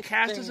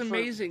cast is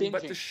amazing,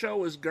 but the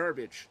show is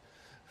garbage.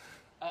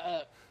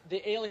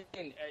 The alien.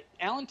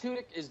 Alan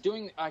Tudyk is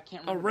doing. I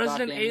can't remember.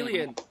 Resident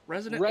Alien.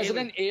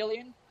 Resident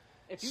Alien.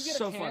 If you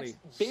get a chance,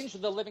 binge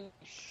the living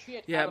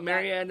shit. Yeah,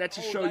 Marianne, that's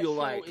a show you'll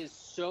like. That show is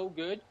so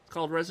good. It's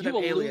called Resident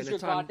Alien. You will lose your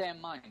goddamn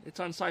mind. It's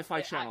on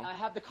Sci-Fi Channel. I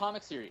have the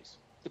comic series.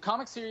 The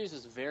comic series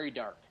is very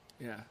dark.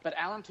 Yeah. But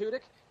Alan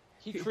Tudyk,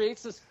 he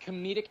creates this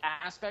comedic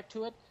aspect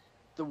to it.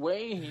 The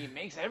way he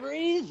makes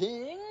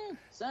everything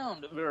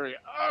sound very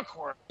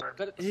awkward,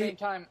 but at the same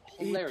time,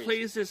 hilarious. He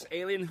plays this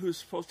alien who's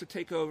supposed to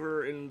take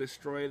over and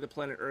destroy the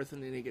planet Earth,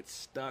 and then he gets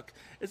stuck.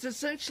 It's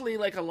essentially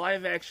like a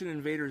live-action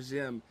Invader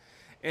Zim.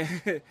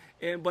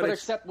 but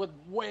except with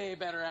way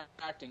better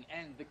acting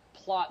and the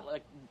plot,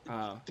 like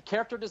the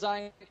character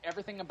design,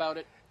 everything about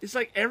it. It's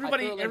like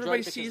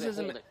everybody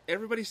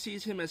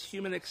sees him as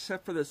human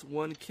except for this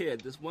one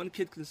kid. This one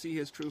kid can see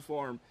his true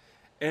form,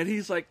 and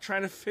he's like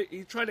trying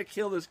to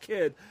kill this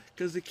kid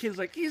because the kid's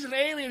like, he's an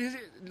alien.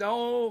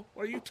 No,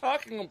 what are you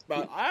talking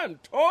about? I'm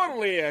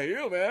totally a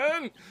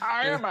human.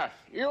 I am a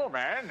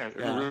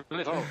human,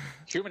 little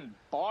human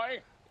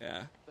boy.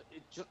 Yeah.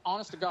 Just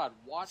honest to God,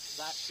 watch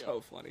that show.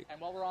 So funny.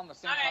 And while we're on the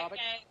same topic,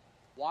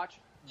 watch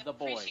The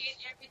Boys. Appreciate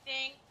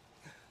everything.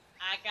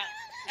 I got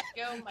to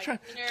go. My dinner.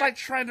 It's like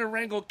trying to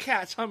wrangle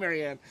cats, huh,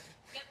 Marianne?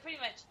 Yeah, pretty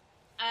much.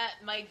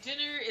 My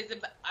dinner is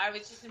about, I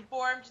was just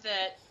informed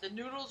that the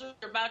noodles are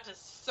about to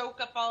soak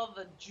up all of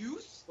the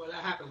juice. Well,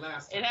 that happened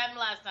last time. It happened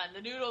last time.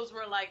 The noodles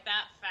were like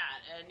that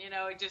fat, and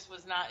it just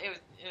was not. It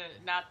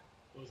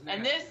was not.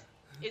 And this.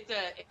 It's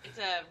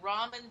a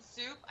ramen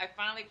soup. I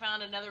finally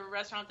found another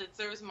restaurant that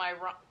serves my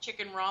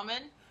chicken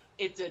ramen.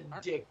 It's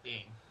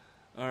addicting.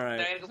 All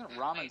right. Isn't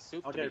ramen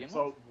soup to begin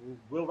so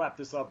we'll wrap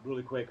this up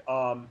really quick.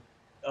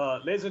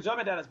 Ladies and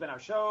gentlemen, that has been our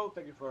show.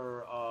 Thank you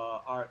for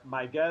our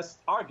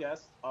guest,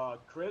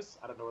 Chris.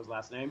 I don't know his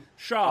last name.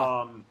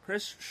 Shaw.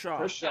 Chris Shaw.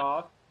 Chris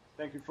Shaw.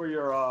 Thank you for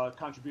your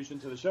contribution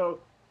to the show.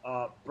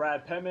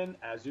 Brad Penman,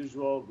 as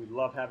usual, we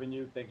love having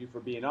you. Thank you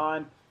for being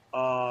on.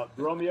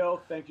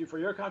 Romeo, thank you for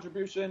your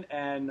contribution,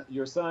 and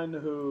your son,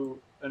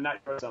 not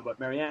your son, but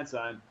Marianne's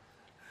son,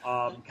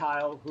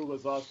 Kyle, who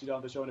was also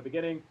on the show in the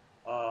beginning.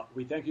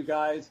 We thank you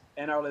guys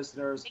and our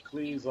listeners.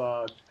 Please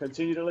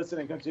continue to listen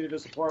and continue to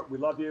support. We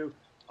love you.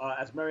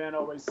 As Marianne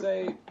always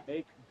say,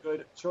 make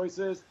good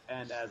choices.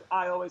 And as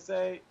I always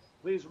say,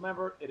 please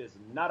remember, it is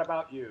not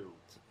about you.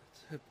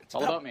 It's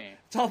all about me.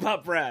 It's all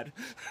about Brad.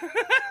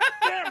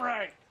 Damn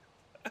right.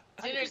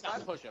 Dinner's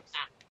on push-ups.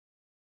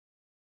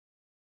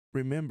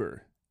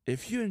 Remember,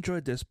 if you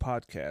enjoyed this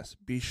podcast,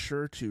 be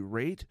sure to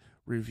rate,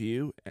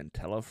 review, and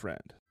tell a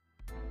friend.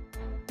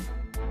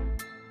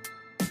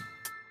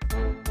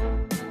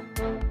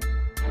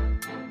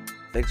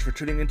 Thanks for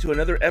tuning into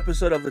another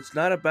episode of It's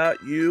Not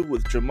About You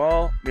with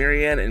Jamal,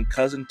 Marianne, and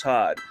Cousin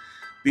Todd.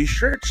 Be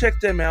sure to check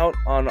them out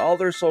on all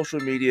their social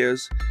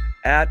medias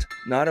at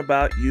Not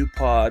About You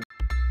Pod